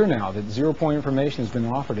 9th year now that zero-point information has been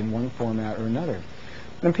offered in one format or another.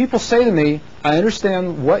 And people say to me, I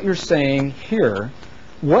understand what you're saying here.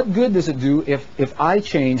 What good does it do if I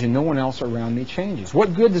change and no one else around me changes?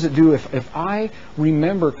 What good does it do if I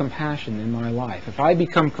remember compassion in my life, if I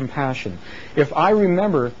become compassion, if I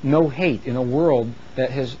remember no hate in a world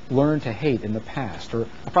that has learned to hate in the past, or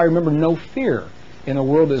if I remember no fear in a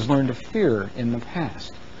world that has learned to fear in the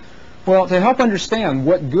past? Well, to help understand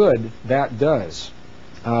what good that does,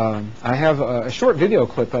 I have a short video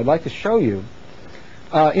clip I'd like to show you.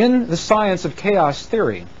 In the science of chaos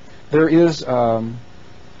theory, there is a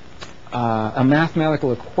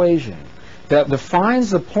mathematical equation that defines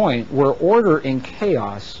the point where order and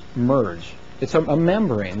chaos merge. It's a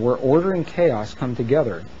membrane where order and chaos come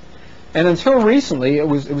together. And until recently, it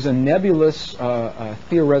was a nebulous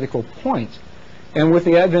theoretical point. And with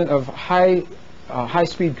the advent of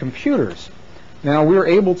high-speed computers, now we're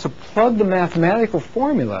able to plug the mathematical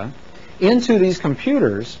formula into these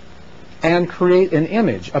computers and create an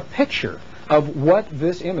image, a picture of what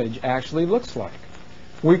this image actually looks like.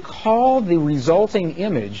 We call the resulting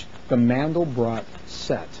image the Mandelbrot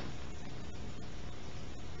set.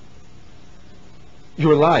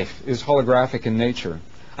 Your life is holographic in nature.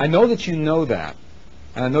 I know that you know that,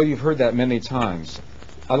 and I know you've heard that many times.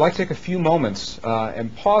 I'd like to take a few moments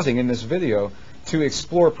and pausing in this video to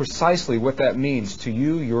explore precisely what that means to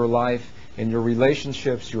you, your life, and your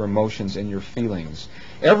relationships, your emotions, and your feelings.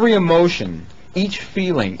 Every emotion, each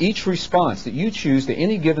feeling, each response that you choose to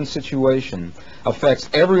any given situation affects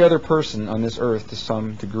every other person on this earth to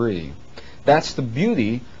some degree. That's the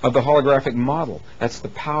beauty of the holographic model. That's the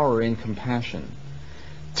power in compassion.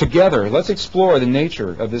 Together, let's explore the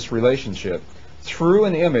nature of this relationship through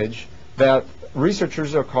an image that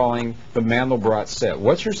researchers are calling the Mandelbrot set.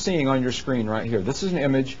 What you're seeing on your screen right here, this is an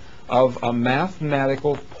image of a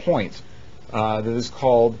mathematical point that is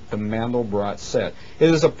called the Mandelbrot set. It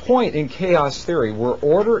is a point in chaos theory where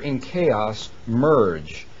order and chaos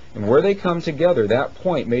merge. And where they come together, that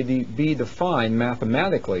point may be defined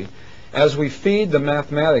mathematically. As we feed the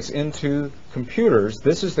mathematics into computers,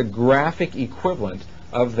 this is the graphic equivalent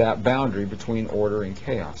of that boundary between order and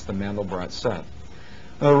chaos, the Mandelbrot set.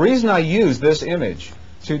 Now, the reason I use this image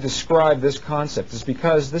to describe this concept is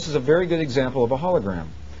because this is a very good example of a hologram.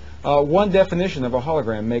 One definition of a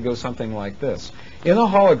hologram may go something like this. In a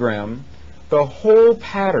hologram, the whole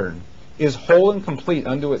pattern is whole and complete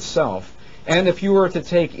unto itself, and if you were to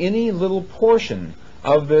take any little portion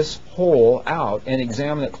of this whole out and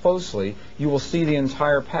examine it closely, you will see the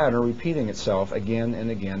entire pattern repeating itself again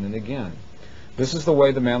and again and again. This is the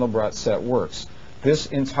way the Mandelbrot set works. This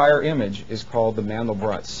entire image is called the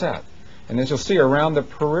Mandelbrot set. And as you'll see around the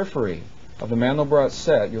periphery of the Mandelbrot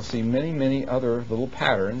set, you'll see many, many other little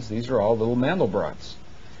patterns. These are all little Mandelbrots.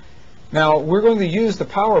 Now, we're going to use the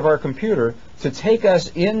power of our computer to take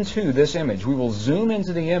us into this image. We will zoom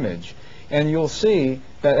into the image, and you'll see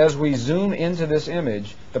that as we zoom into this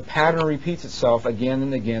image, the pattern repeats itself again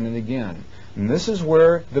and again and again. And this is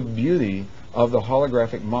where the beauty of the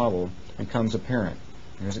holographic model becomes apparent.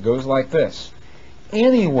 Because it goes like this.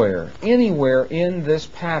 Anywhere in this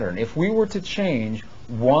pattern, if we were to change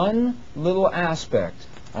one little aspect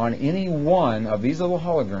on any one of these little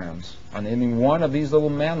holograms, on any one of these little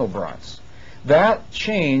Mandelbrots, that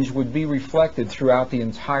change would be reflected throughout the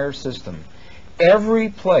entire system. Every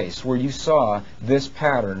place where you saw this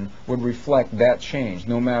pattern would reflect that change,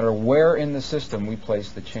 no matter where in the system we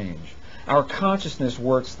place the change. Our consciousness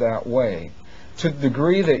works that way. To the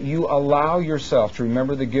degree that you allow yourself to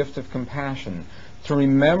remember the gift of compassion, to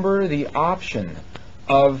remember the option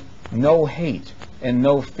of no hate and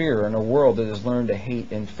no fear in a world that has learned to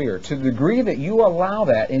hate and fear. To the degree that you allow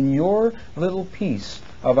that in your little piece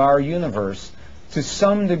of our universe, to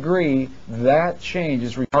some degree that change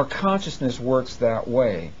is our consciousness works that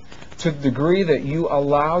way. To the degree that you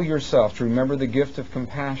allow yourself to remember the gift of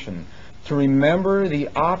compassion, to remember the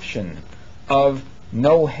option of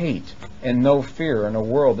no hate and no fear in a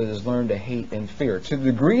world that has learned to hate and fear. To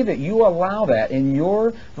the degree that you allow that in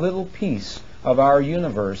your little piece of our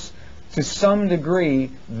universe, to some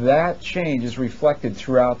degree that change is reflected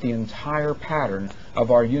throughout the entire pattern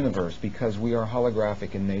of our universe, because we are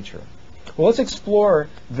holographic in nature. Well, let's explore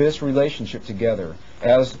this relationship together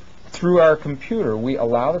as through our computer, we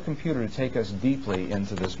allow the computer to take us deeply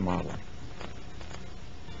into this model.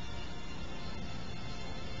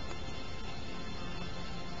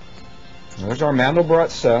 There's our Mandelbrot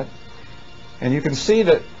set, and you can see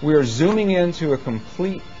that we are zooming into a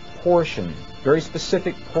complete portion, very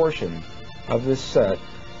specific portion of this set,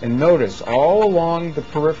 and notice all along the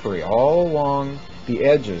periphery, all along the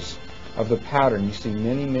edges of the pattern, you see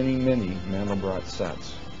many, many, many Mandelbrot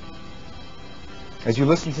sets. As you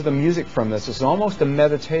listen to the music from this, it's almost a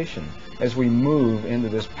meditation as we move into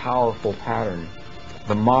this powerful pattern,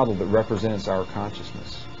 the model that represents our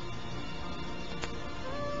consciousness.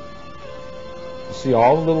 You see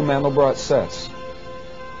all the little Mandelbrot sets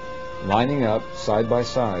lining up side by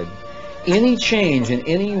side. Any change in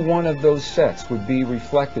any one of those sets would be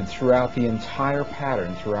reflected throughout the entire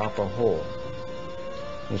pattern, throughout the whole.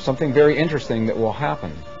 There's something very interesting that will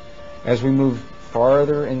happen as we move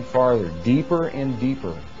farther and farther, deeper and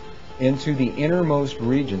deeper into the innermost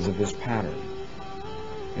regions of this pattern.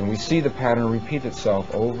 And we see the pattern repeat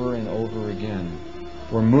itself over and over again.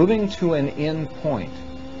 We're moving to an end point.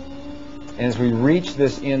 And as we reach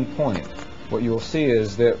this end point, what you'll see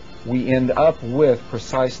is that we end up with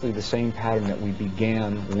precisely the same pattern that we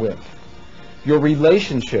began with. Your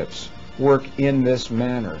relationships work in this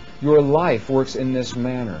manner. Your life works in this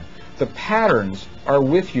manner. The patterns are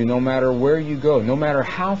with you no matter where you go, no matter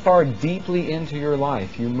how far deeply into your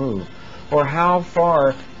life you move, or how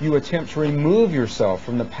far you attempt to remove yourself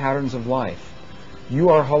from the patterns of life. You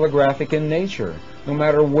are holographic in nature, no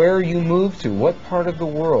matter where you move to, what part of the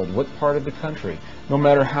world, what part of the country, no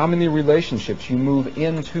matter how many relationships you move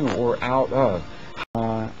into or out of.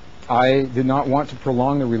 I did not want to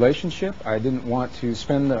prolong the relationship. I didn't want to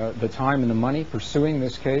spend the time and the money pursuing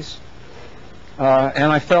this case.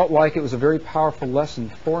 And I felt like it was a very powerful lesson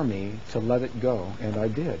for me to let it go, and I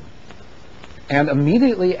did. And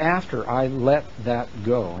immediately after I let that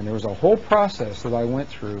go, and there was a whole process that I went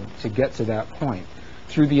through to get to that point,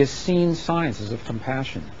 through the Essene sciences of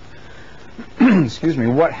compassion. Excuse me.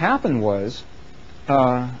 What happened was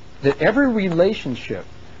that every relationship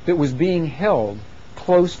that was being held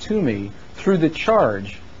close to me through the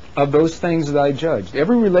charge of those things that I judged,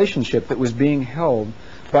 every relationship that was being held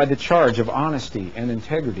by the charge of honesty and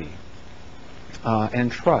integrity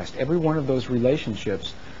and trust, every one of those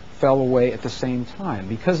relationships fell away at the same time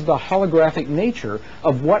because of the holographic nature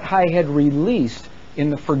of what I had released in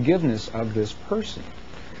the forgiveness of this person.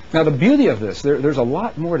 Now, the beauty of this, there's a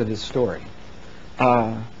lot more to this story.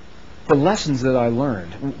 The lessons that I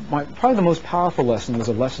learned, probably the most powerful lesson was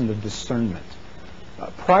a lesson of discernment.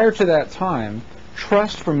 Prior to that time,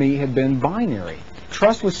 trust for me had been binary.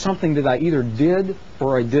 Trust was something that I either did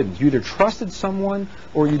or I didn't. You either trusted someone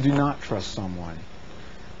or you do not trust someone.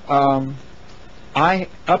 I,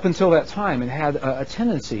 up until that time, had a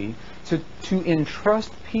tendency to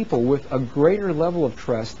entrust people with a greater level of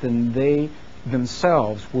trust than they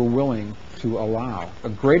themselves were willing to allow, a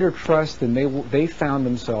greater trust than they found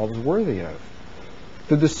themselves worthy of.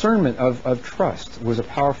 The discernment of trust was a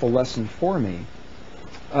powerful lesson for me,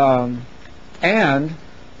 and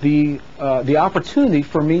the opportunity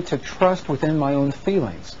for me to trust within my own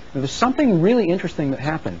feelings. Now, there's something really interesting that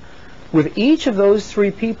happened with each of those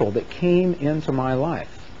three people that came into my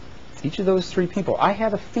life. Each of those three people, I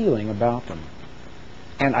had a feeling about them,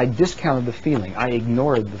 and I discounted the feeling. I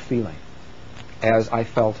ignored the feeling as I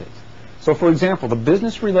felt it. So, for example, the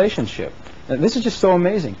business relationship, and this is just so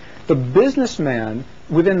amazing. The businessman,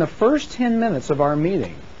 within the first 10 minutes of our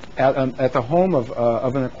meeting at the home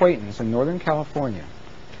of an acquaintance in Northern California,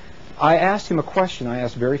 I asked him a question I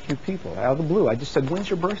asked very few people. Out of the blue, I just said, "When's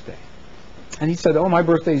your birthday?" And he said, "Oh, my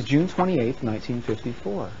birthday is June 28th,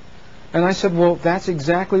 1954. And I said, "Well, that's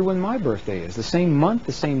exactly when my birthday is. The same month,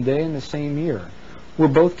 the same day, and the same year. We're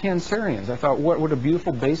both Cancerians." I thought, what a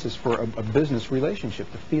beautiful basis for a business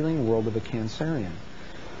relationship, the feeling world of a Cancerian.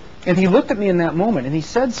 And he looked at me in that moment, and he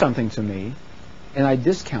said something to me, and I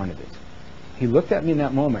discounted it. He looked at me in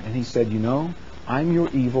that moment, and he said, "You know, I'm your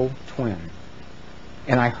evil twin."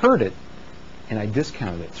 And I heard it, and I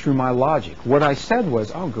discounted it through my logic. What I said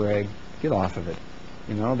was, "Oh, Greg, get off of it.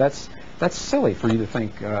 You know, that's silly for you to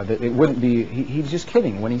think that it wouldn't be." He was just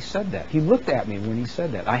kidding when he said that. He looked at me when he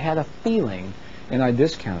said that. I had a feeling, and I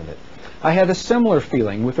discounted it. I had a similar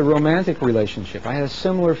feeling with a romantic relationship. I had a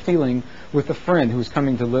similar feeling with a friend who was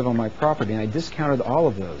coming to live on my property, and I discounted all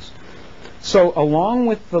of those. So along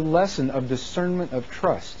with the lesson of discernment of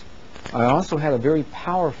trust, I also had a very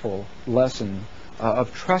powerful lesson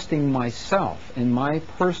of trusting myself and my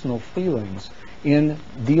personal feelings in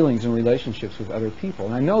dealings and relationships with other people.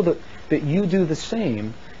 And I know that you do the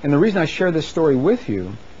same. And the reason I share this story with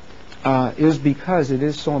you is because it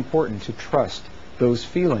is so important to trust those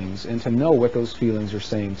feelings and to know what those feelings are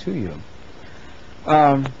saying to you.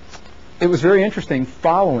 It was very interesting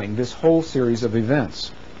following this whole series of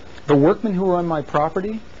events. The workmen who were on my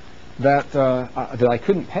property that I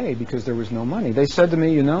couldn't pay because there was no money, they said to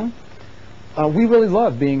me, you know, we really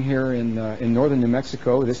love being here in northern New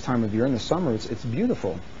Mexico this time of year in the summer. It's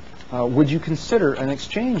beautiful. Would you consider an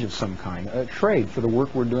exchange of some kind, a trade for the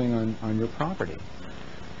work we're doing on your property?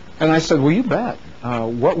 And I said, well, you bet.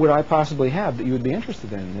 What would I possibly have that you would be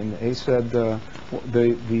interested in? And they said, the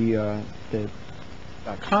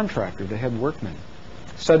contractor, the head workman,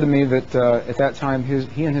 said to me that at that time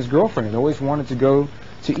he and his girlfriend had always wanted to go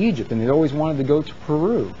to Egypt, and they'd always wanted to go to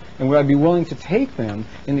Peru, and would I be willing to take them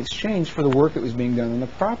in exchange for the work that was being done on the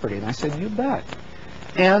property? And I said, you bet.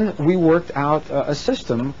 And we worked out a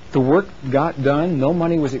system. The work got done, no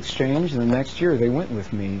money was exchanged, and the next year they went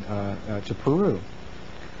with me to Peru.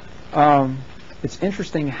 It's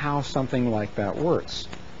interesting how something like that works.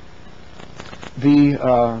 The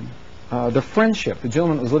friendship, the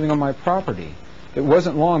gentleman that was living on my property, it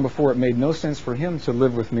wasn't long before it made no sense for him to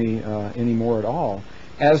live with me anymore at all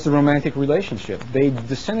as the romantic relationship. They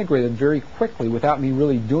disintegrated very quickly without me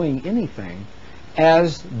really doing anything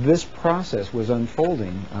as this process was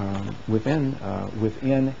unfolding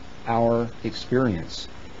within our experience.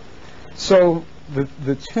 So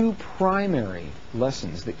the two primary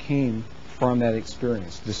lessons that came from that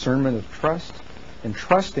experience, discernment of trust and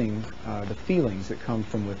trusting the feelings that come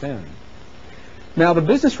from within. Now, the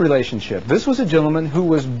business relationship, this was a gentleman who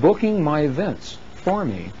was booking my events for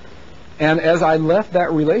me. And as I left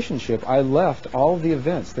that relationship, I left all of the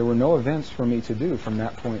events. There were no events for me to do from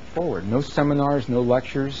that point forward. No seminars, no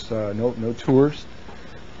lectures, no tours.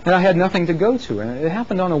 And I had nothing to go to. And it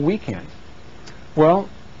happened on a weekend. Well,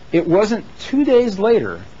 it wasn't 2 days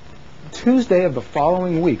later, Tuesday of the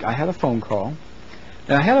following week, I had a phone call.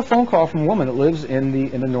 And I had a phone call from a woman that lives in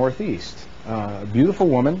the Northeast. A beautiful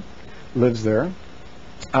woman lives there.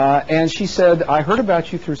 And she said, I heard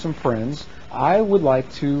about you through some friends. I would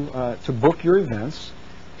like to book your events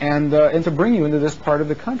and to bring you into this part of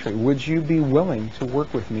the country. Would you be willing to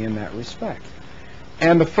work with me in that respect?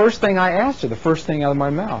 And the first thing I asked her, the first thing out of my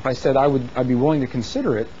mouth, I said, I'd be willing to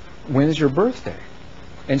consider it. When is your birthday?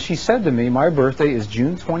 And she said to me, my birthday is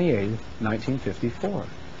June 28th, 1954.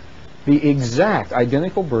 The exact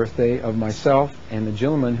identical birthday of myself and the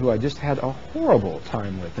gentleman who I just had a horrible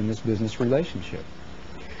time with in this business relationship.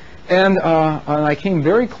 And I came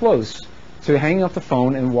very close to hanging up the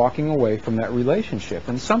phone and walking away from that relationship.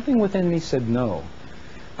 And something within me said no.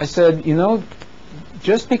 I said, you know,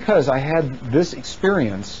 just because I had this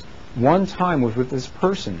experience one time with this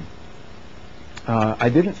person, I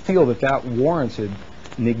didn't feel that warranted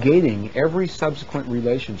negating every subsequent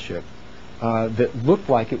relationship that looked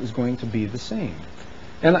like it was going to be the same.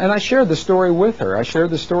 And I shared the story with her. I shared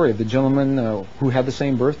the story of the gentleman who had the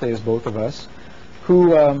same birthday as both of us,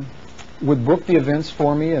 who would book the events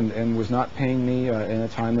for me and was not paying me in a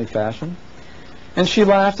timely fashion. And she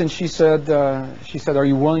laughed and she said, are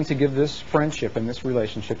you willing to give this friendship and this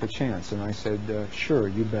relationship a chance? And I said, sure,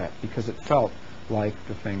 you bet, because it felt like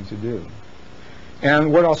the thing to do.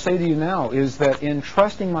 And what I'll say to you now is that in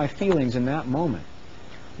trusting my feelings in that moment,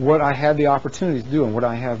 what I had the opportunity to do and what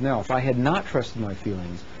I have now, if I had not trusted my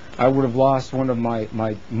feelings, I would have lost one of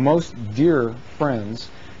my most dear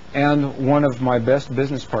friends and one of my best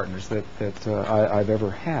business partners that I've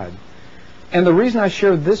ever had. And the reason I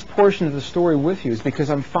share this portion of the story with you is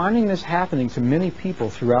because I'm finding this happening to many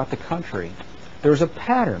people throughout the country. There's a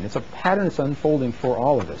pattern. It's a pattern that's unfolding for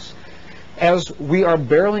all of us. As we are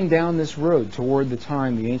barreling down this road toward the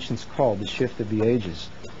time the ancients called the shift of the ages,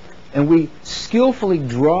 and we skillfully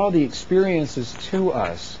draw the experiences to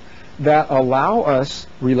us that allow us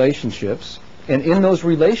relationships, and in those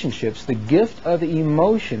relationships, the gift of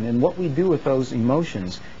emotion and what we do with those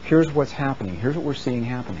emotions, here's what's happening. Here's what we're seeing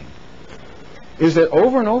happening. Is that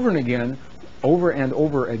over and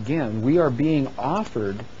over again, we are being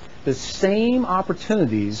offered the same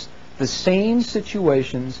opportunities, the same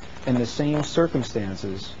situations, and the same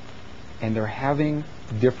circumstances, and they're having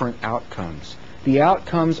different outcomes. The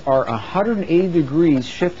outcomes are 180 degrees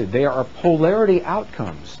shifted. They are polarity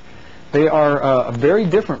outcomes. They are very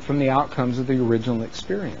different from the outcomes of the original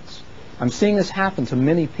experience. I'm seeing this happen to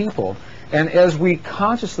many people, and as we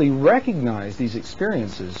consciously recognize these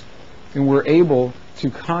experiences, and we're able to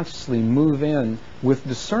consciously move in with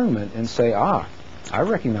discernment and say, I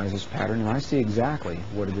recognize this pattern and I see exactly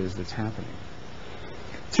what it is that's happening.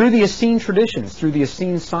 Through the Essene traditions, through the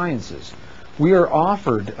Essene sciences, we are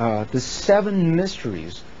offered the 7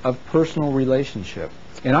 mysteries of personal relationship.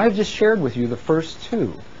 And I've just shared with you the first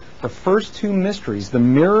 2. the first two mysteries, the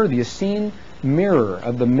mirror, the Essene mirror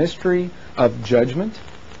of the mystery of judgment.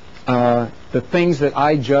 The things that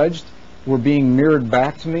I judged were being mirrored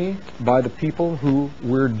back to me by the people who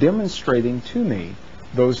were demonstrating to me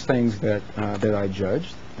those things that I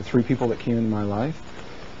judged, the three people that came into my life.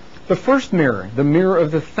 The first mirror, the mirror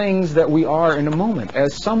of the things that we are in a moment,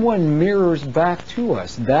 as someone mirrors back to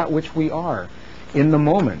us that which we are in the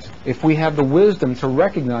moment. If we have the wisdom to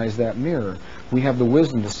recognize that mirror, we have the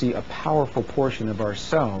wisdom to see a powerful portion of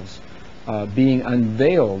ourselves being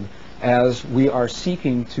unveiled as we are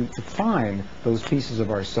seeking to find those pieces of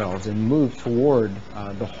ourselves and move toward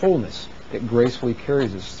the wholeness that gracefully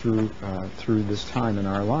carries us through this time in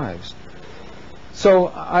our lives. So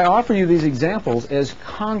I offer you these examples as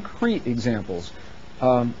concrete examples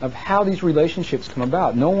of how these relationships come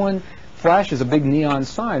about. No one flashes a big neon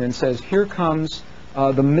sign and says, here comes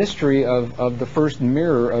the mystery of the first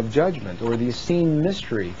mirror of judgment, or the Essene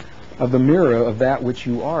mystery of the mirror of that which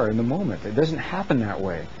you are in the moment. It doesn't happen that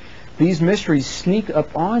way. These mysteries sneak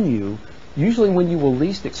up on you, usually when you will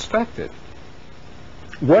least expect it.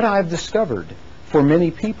 What I've discovered for many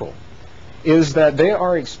people is that they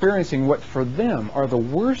are experiencing what for them are the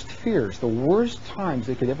worst fears, the worst times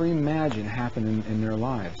they could ever imagine happen in their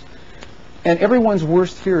lives. And everyone's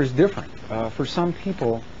worst fear is different. For some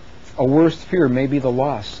people, a worst fear may be the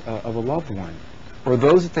loss of a loved one, or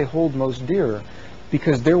those that they hold most dear,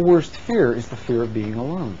 because their worst fear is the fear of being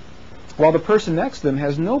alone. While the person next to them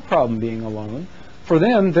has no problem being alone, for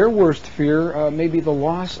them, their worst fear may be the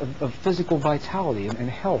loss of physical vitality and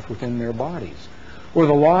health within their bodies, or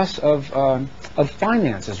the loss of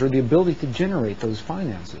finances, or the ability to generate those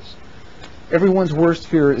finances. Everyone's worst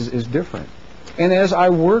fear is different. And as I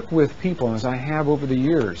work with people, as I have over the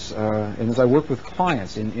years, and as I work with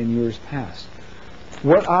clients in years past,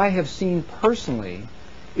 what I have seen personally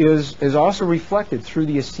is also reflected through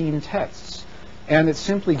the Essene texts. And it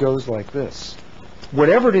simply goes like this.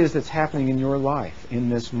 Whatever it is that's happening in your life in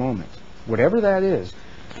this moment, whatever that is,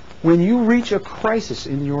 when you reach a crisis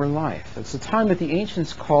in your life, it's a time that the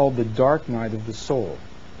ancients called the dark night of the soul.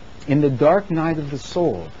 In the dark night of the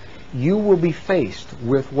soul, you will be faced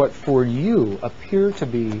with what for you appear to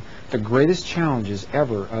be the greatest challenges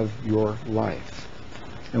ever of your life.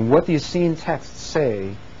 And what the Essene texts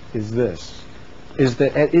say is this, is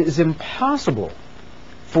that it is impossible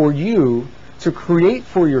for you to create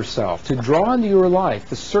for yourself, to draw into your life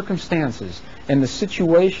the circumstances and the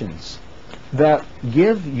situations that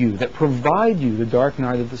give you, that provide you the dark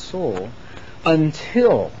night of the soul,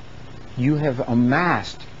 until you have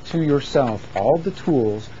amassed to yourself all the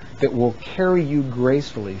tools that will carry you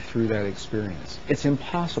gracefully through that experience. It's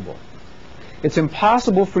impossible. It's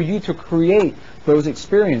impossible for you to create those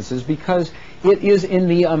experiences, because it is in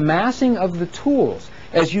the amassing of the tools.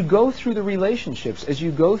 As you go through the relationships, as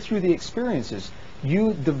you go through the experiences,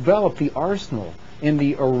 you develop the arsenal and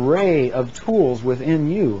the array of tools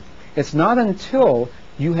within you. It's not until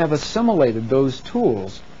you have assimilated those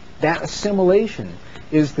tools, that assimilation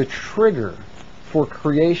is the trigger for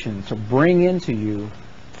creation to bring into you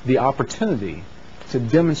the opportunity to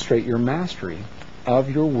demonstrate your mastery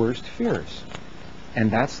of your worst fears.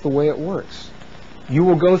 And that's the way it works. You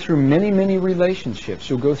will go through many, many relationships.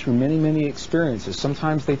 You'll go through many, many experiences.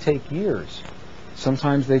 Sometimes they take years.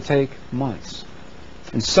 Sometimes they take months.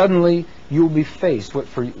 And suddenly you will be faced with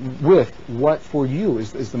what for you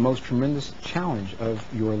is the most tremendous challenge of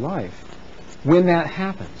your life. When that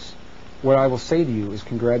happens, what I will say to you is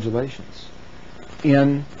congratulations.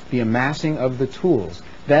 In the amassing of the tools,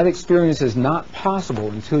 that experience is not possible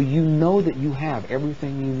until you know that you have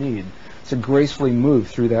everything you need to gracefully move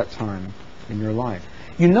through that time in your life.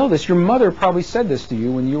 You know this. Your mother probably said this to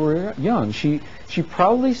you when you were young. She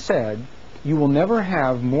probably said, you will never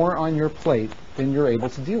have more on your plate than you're able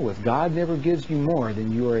to deal with. God never gives you more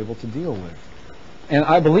than you are able to deal with. And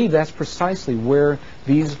I believe that's precisely where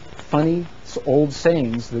these funny old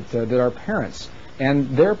sayings that our parents and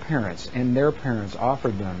their parents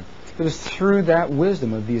offered them, it was through that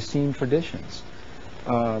wisdom of the Essene traditions.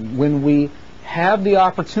 When we have the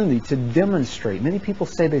opportunity to demonstrate, many people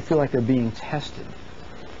say they feel like they're being tested.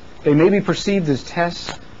 They may be perceived as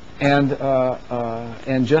tests, and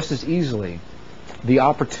just as easily, the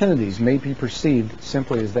opportunities may be perceived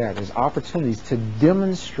simply as that, as opportunities to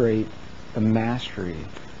demonstrate the mastery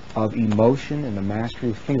of emotion and the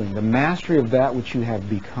mastery of feeling, the mastery of that which you have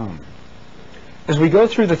become. As we go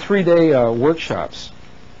through the 3-day workshops,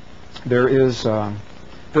 there's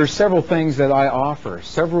several things that I offer,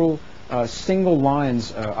 several single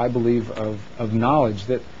lines, I believe, of knowledge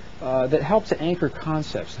that help to anchor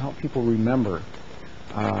concepts, help people remember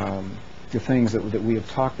the things that we have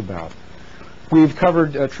talked about. We've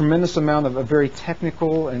covered a tremendous amount of very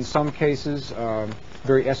technical, in some cases,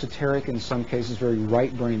 very esoteric, in some cases, very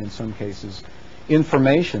right-brain, in some cases,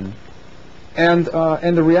 information. And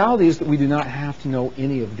the reality is that we do not have to know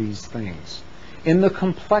any of these things. In the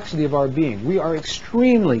complexity of our being, we are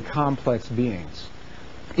extremely complex beings.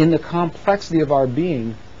 In the complexity of our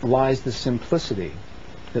being lies the simplicity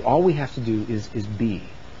that all we have to do is be.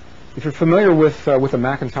 If you're familiar with a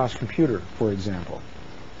Macintosh computer, for example,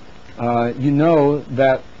 you know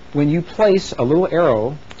that when you place a little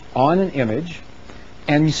arrow on an image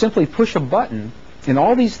and you simply push a button, and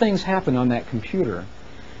all these things happen on that computer,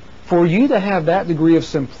 for you to have that degree of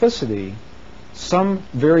simplicity, some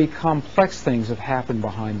very complex things have happened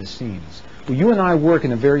behind the scenes. Well, you and I work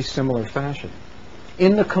in a very similar fashion.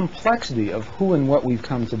 In the complexity of who and what we've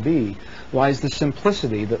come to be lies the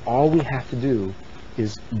simplicity that all we have to do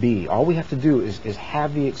is be. All we have to do is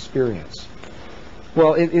have the experience.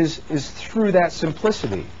 Well, it is through that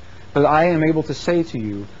simplicity that I am able to say to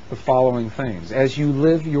you the following things. As you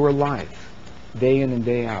live your life, day in and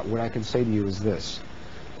day out, what I can say to you is this,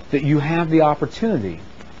 that you have the opportunity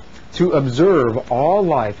to observe all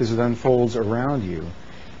life as it unfolds around you,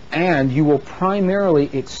 and you will primarily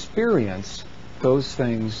experience those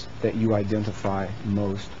things that you identify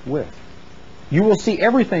most with. You will see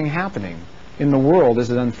everything happening in the world as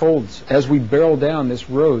it unfolds, as we barrel down this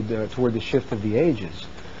road toward the shift of the ages.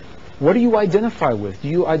 What do you identify with? Do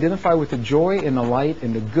you identify with the joy and the light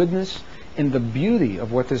and the goodness and the beauty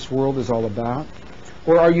of what this world is all about?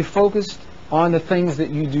 Or are you focused on the things that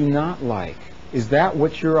you do not like? Is that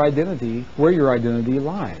what your identity, where your identity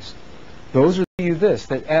lies? Those are you this,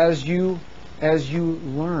 that as you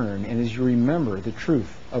learn and as you remember the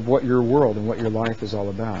truth of what your world and what your life is all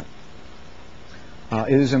about,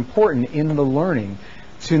 it is important in the learning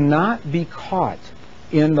to not be caught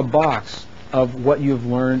in the box of what you've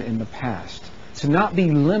learned in the past, to not be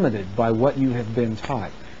limited by what you have been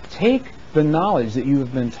taught. Take the knowledge that you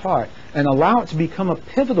have been taught and allow it to become a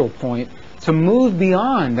pivotal point to move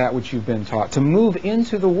beyond that which you've been taught, to move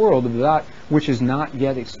into the world of that which is not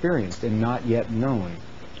yet experienced and not yet known.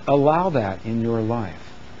 Allow that in your life.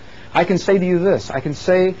 I can say to you this, I can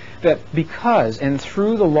say that because and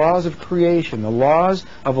through the laws of creation, the laws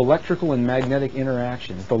of electrical and magnetic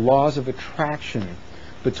interactions, the laws of attraction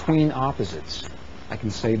between opposites, I can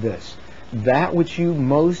say this, that which you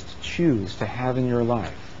most choose to have in your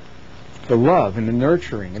life, the love and the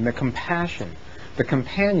nurturing and the compassion, the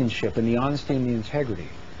companionship and the honesty and the integrity,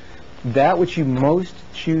 that which you most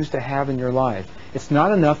choose to have in your life, it's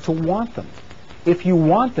not enough to want them. If you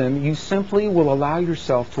want them, you simply will allow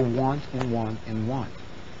yourself to want and want and want.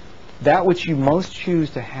 That which you most choose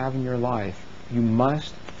to have in your life, you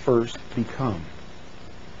must first become.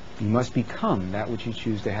 You must become that which you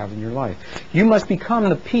choose to have in your life. You must become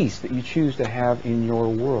the peace that you choose to have in your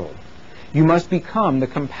world. You must become the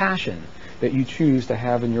compassion that you choose to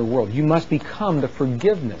have in your world. You must become the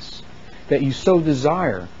forgiveness that you so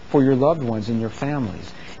desire for your loved ones and your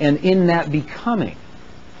families. And in that becoming,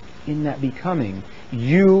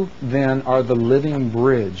 you then are the living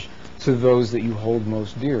bridge to those that you hold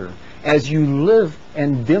most dear, as you live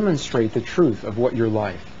and demonstrate the truth of what your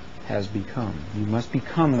life has become. You must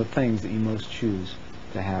become the things that you most choose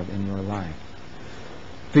to have in your life.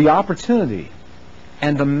 The opportunity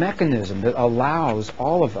and the mechanism that allows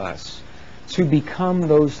all of us to become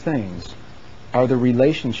those things are the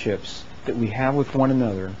relationships that we have with one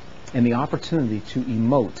another and the opportunity to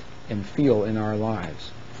emote and feel in our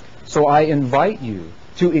lives. So I invite you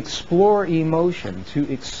to explore emotion, to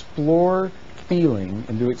explore feeling,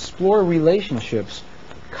 and to explore relationships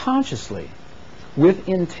consciously, with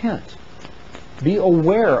intent. Be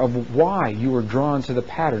aware of why you are drawn to the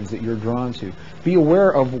patterns that you're drawn to. Be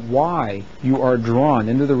aware of why you are drawn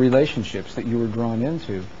into the relationships that you are drawn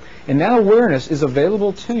into. And that awareness is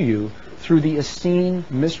available to you through the Essene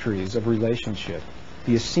mysteries of relationship,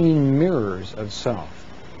 the Essene mirrors of self.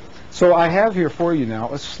 So I have here for you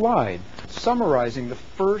now a slide summarizing the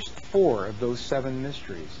first 4 of those 7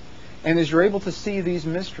 mysteries. And as you're able to see these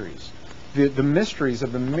mysteries, the mysteries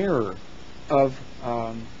of the mirror of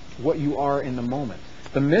what you are in the moment,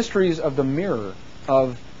 the mysteries of the mirror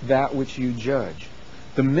of that which you judge,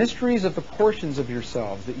 the mysteries of the portions of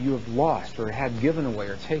yourselves that you have lost or had given away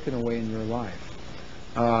or taken away in your life,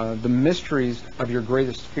 the mysteries of your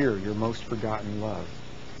greatest fear, your most forgotten love.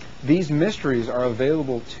 These mysteries are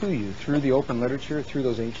available to you through the open literature, through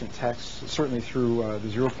those ancient texts, certainly through the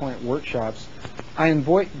 0-point workshops. I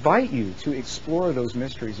invite you to explore those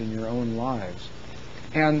mysteries in your own lives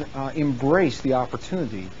and embrace the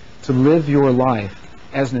opportunity to live your life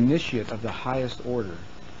as an initiate of the highest order,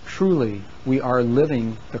 truly we are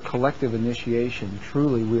living the collective initiation.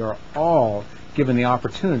 Truly we are all given the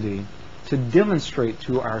opportunity to demonstrate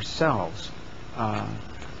to ourselves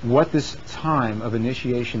what this time of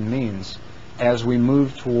initiation means as we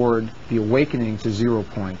move toward the awakening to 0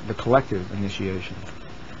 point, the collective initiation.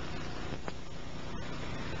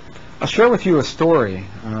 I'll share with you a story.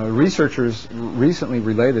 Researchers recently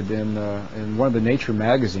related in one of the Nature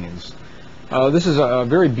magazines. This is a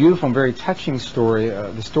very beautiful and very touching story,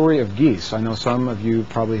 the story of geese. I know some of you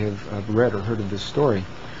probably have read or heard of this story.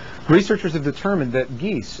 Researchers have determined that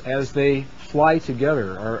geese, as they fly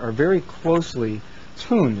together, are very closely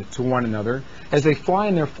tuned to one another as they fly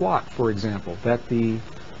in their flock, for example, that the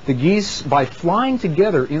geese, by flying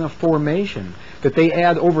together in a formation, that they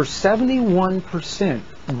add over 71%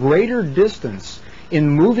 greater distance in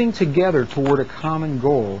moving together toward a common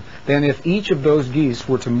goal than if each of those geese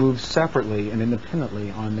were to move separately and independently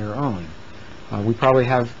on their own. We probably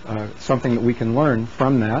have something that we can learn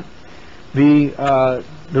from that. The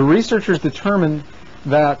researchers determined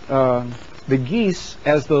that the geese,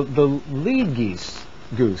 as the lead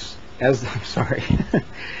goose, as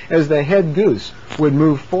the head goose would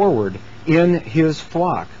move forward in his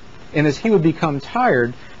flock, and as he would become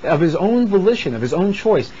tired of his own volition, of his own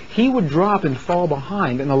choice, he would drop and fall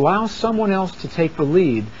behind and allow someone else to take the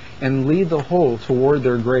lead and lead the whole toward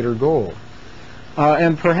their greater goal.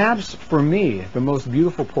 And perhaps for me, the most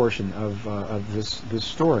beautiful portion of this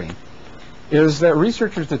story is that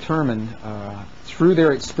researchers determined through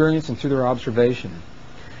their experience and through their observation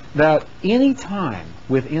that any time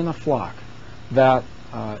within a flock that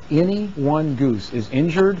any one goose is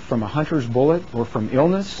injured from a hunter's bullet or from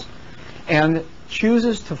illness and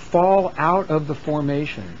chooses to fall out of the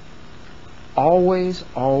formation, always,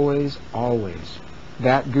 always, always,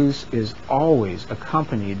 that goose is always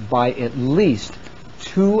accompanied by at least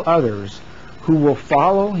 2 others who will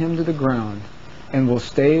follow him to the ground and will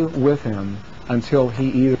stay with him until he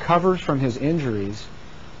either recovers from his injuries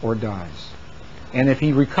or dies. And if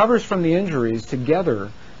he recovers from the injuries,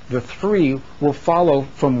 together the 3 will follow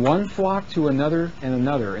from one flock to another and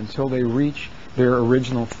another until they reach their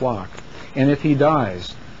original flock. And if he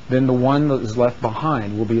dies, then the one that is left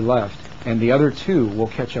behind will be left, and the other 2 will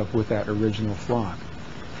catch up with that original flock.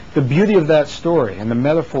 The beauty of that story and the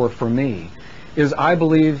metaphor for me is I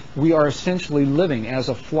believe we are essentially living as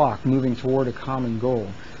a flock moving toward a common goal.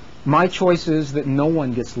 My choice is that no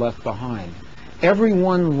one gets left behind.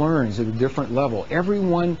 Everyone learns at a different level.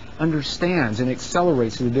 Everyone understands and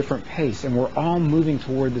accelerates at a different pace, and we're all moving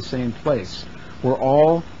toward the same place. We're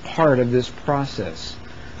all part of this process.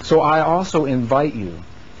 So I also invite you,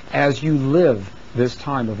 as you live this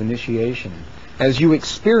time of initiation, as you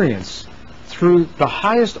experience through the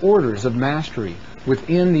highest orders of mastery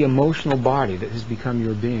within the emotional body that has become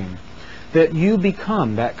your being, that you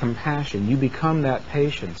become that compassion, you become that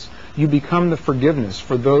patience, you become the forgiveness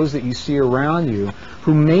for those that you see around you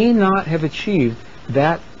who may not have achieved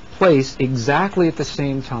that place exactly at the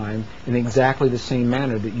same time in exactly the same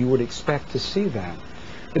manner that you would expect to see that.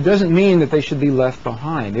 It doesn't mean that they should be left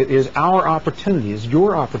behind. It is our opportunity, it's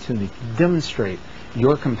your opportunity to demonstrate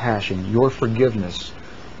your compassion, your forgiveness,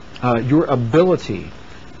 your ability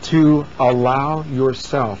to allow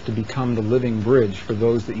yourself to become the living bridge for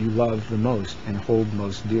those that you love the most and hold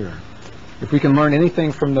most dear. If we can learn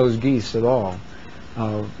anything from those geese at all,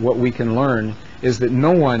 what we can learn is that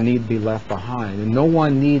no one need be left behind, and no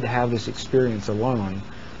one need have this experience alone,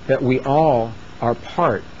 that we all are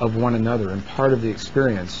part of one another and part of the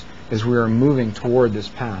experience as we are moving toward this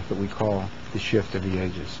path that we call the shift of the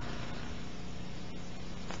ages.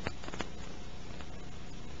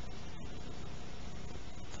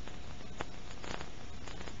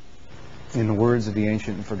 In the words of the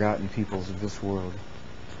ancient and forgotten peoples of this world,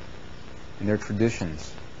 in their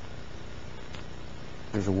traditions,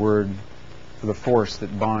 there's a word for the force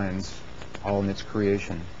that binds all in its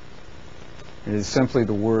creation. It is simply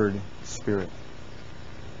the word Spirit.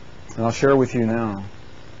 And I'll share with you now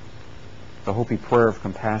the Hopi prayer of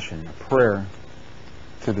compassion, a prayer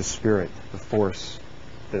to the Spirit, the force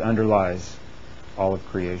that underlies all of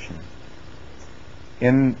creation.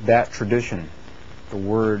 In that tradition, the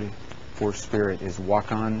word for Spirit is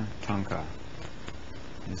Wakan Tanka.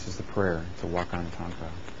 This is the prayer to Wakan Tanka.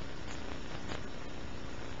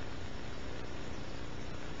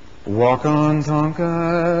 Wakan Tanka,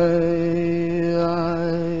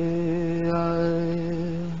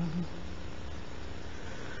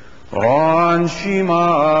 on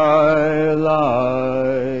Shimai Lai,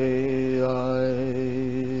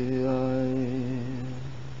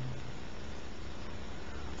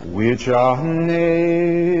 which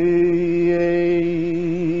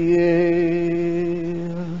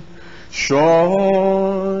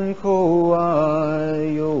Shon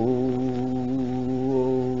Koayo.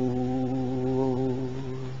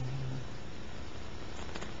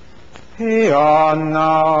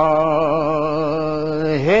 Heana,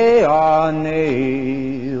 Heane,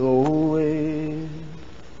 Oe.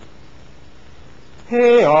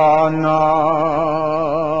 Heana,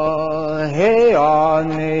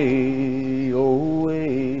 Heane, Oe.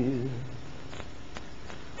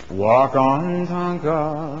 Walk on Tanka,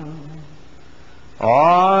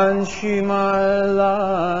 on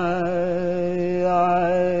Shimalai.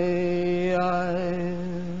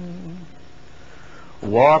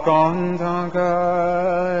 Walk on Tanka,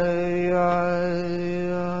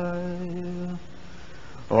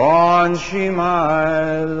 on Shimalai.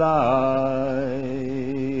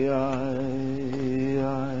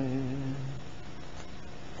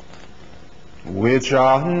 Which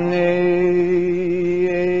are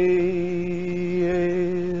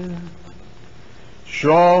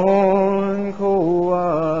Shon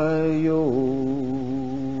Koayo.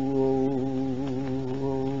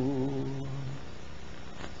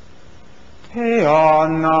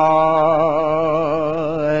 Heana,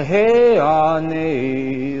 Heane,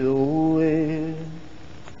 Oe.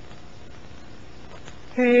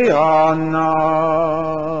 Heana,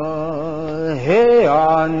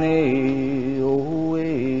 Heane,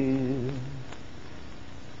 Oe.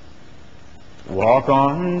 Walk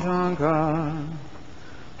on Tanka,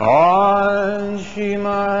 on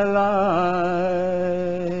Shimalai.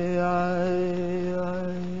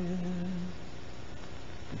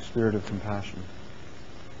 Spirit of compassion,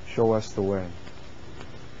 show us the way.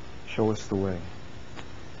 Show us the way.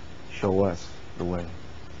 Show us the way.